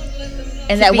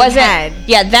 And that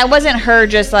wasn't her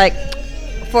just like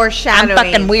foreshadowing. I'm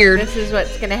fucking weird. This is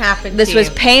what's gonna happen. This to was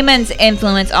you. Paymon's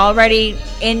influence already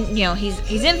in, you know,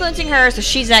 he's influencing her, so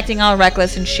she's acting all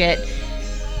reckless and shit.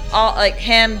 All like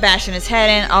him bashing his head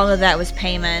in, all of that was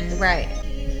Paymon. Right.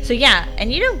 So yeah,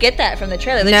 and you don't get that from the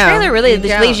trailer. The No, trailer really you just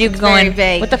don't. leaves you It's very going,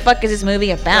 vague. what the fuck is this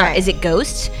movie about? Right. Is it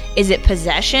ghosts? Is it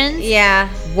possessions? Yeah.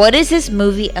 What is this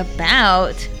movie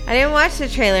about? I didn't watch the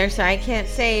trailer, so I can't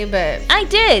say, but I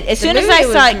did. As the soon as I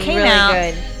movie saw was it came really out,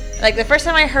 good. like the first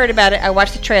time I heard about it, I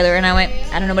watched the trailer and I went,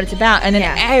 I don't know what it's about. And then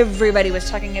Yeah. everybody was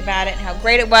talking about it and how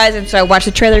great it was. And so I watched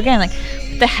the trailer again, like,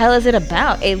 what the hell is it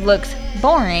about? It looks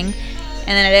boring.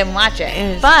 And then I didn't watch it.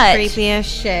 It was but creepy as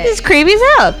shit. it's creepy as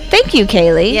hell. Thank you,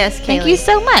 Kaylee. Yes, Thank Kaylee. you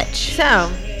so much.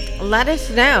 So, let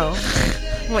us know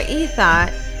what you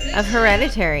thought of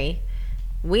Hereditary.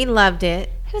 We loved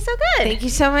it. It was so good. Thank you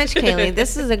so much, Kaylee.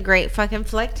 This is a great fucking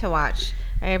flick to watch.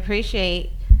 I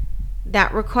appreciate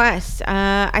that request.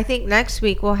 I think next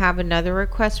week we'll have another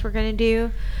request we're gonna do.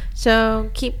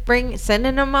 So keep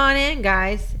sending them on in,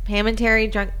 guys. Pam and Terry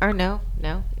drunk or no.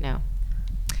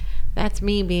 That's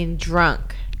me being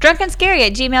drunk.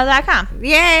 drunkandscary@gmail.com. Yay!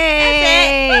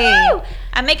 That's it. Woo-hoo!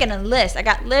 I'm making a list. I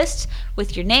got lists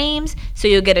with your names, so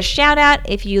you'll get a shout out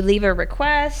if you leave a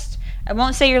request. I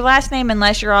won't say your last name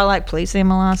unless you're all like, please say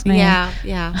my last name.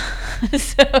 Yeah.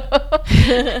 So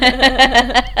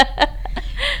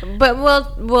But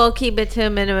we'll keep it to a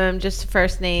minimum, just the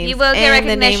first name. You will get and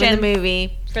the name recognition of the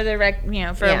movie. for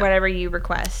the whatever you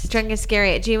request.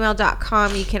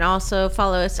 drunkandscary@gmail.com. You can also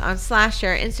follow us on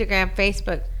Slasher, Instagram,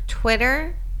 Facebook,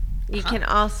 Twitter. You can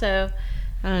also,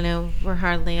 I don't know, we're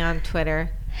hardly on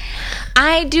Twitter.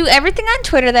 I do everything on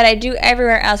Twitter that I do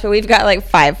everywhere else, but we've got like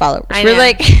 5 followers. I We're know.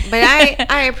 like, But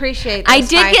I appreciate those I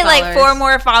did 5 get like 4 followers.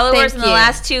 more followers Thank in the you.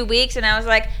 last 2 weeks, and I was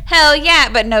like, hell yeah!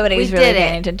 But nobody's We really did it.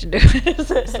 paying attention to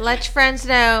it. So let your friends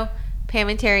know. Pam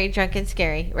and Terry, Drunk and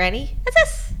Scary. Ready? That's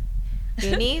us.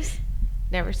 Goonies,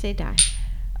 never say die.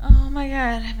 Oh my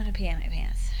god, I'm gonna pee in my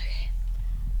pants. Okay.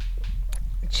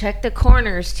 Check the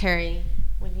corners, Terry,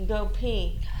 when you go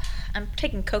pee. I'm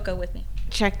taking Coco with me.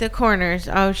 Check the corners.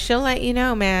 Oh, she'll let you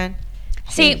know, man.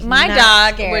 See, She's my not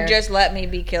dog scared. would just let me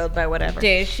be killed by whatever.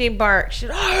 Dude, she barks. She's,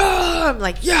 I'm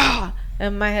like, yeah.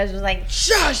 And my husband's like,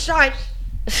 shush, shush.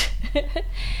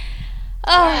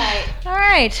 All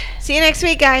right. See you next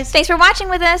week, guys. Thanks for watching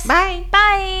with us. Bye.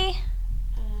 Bye.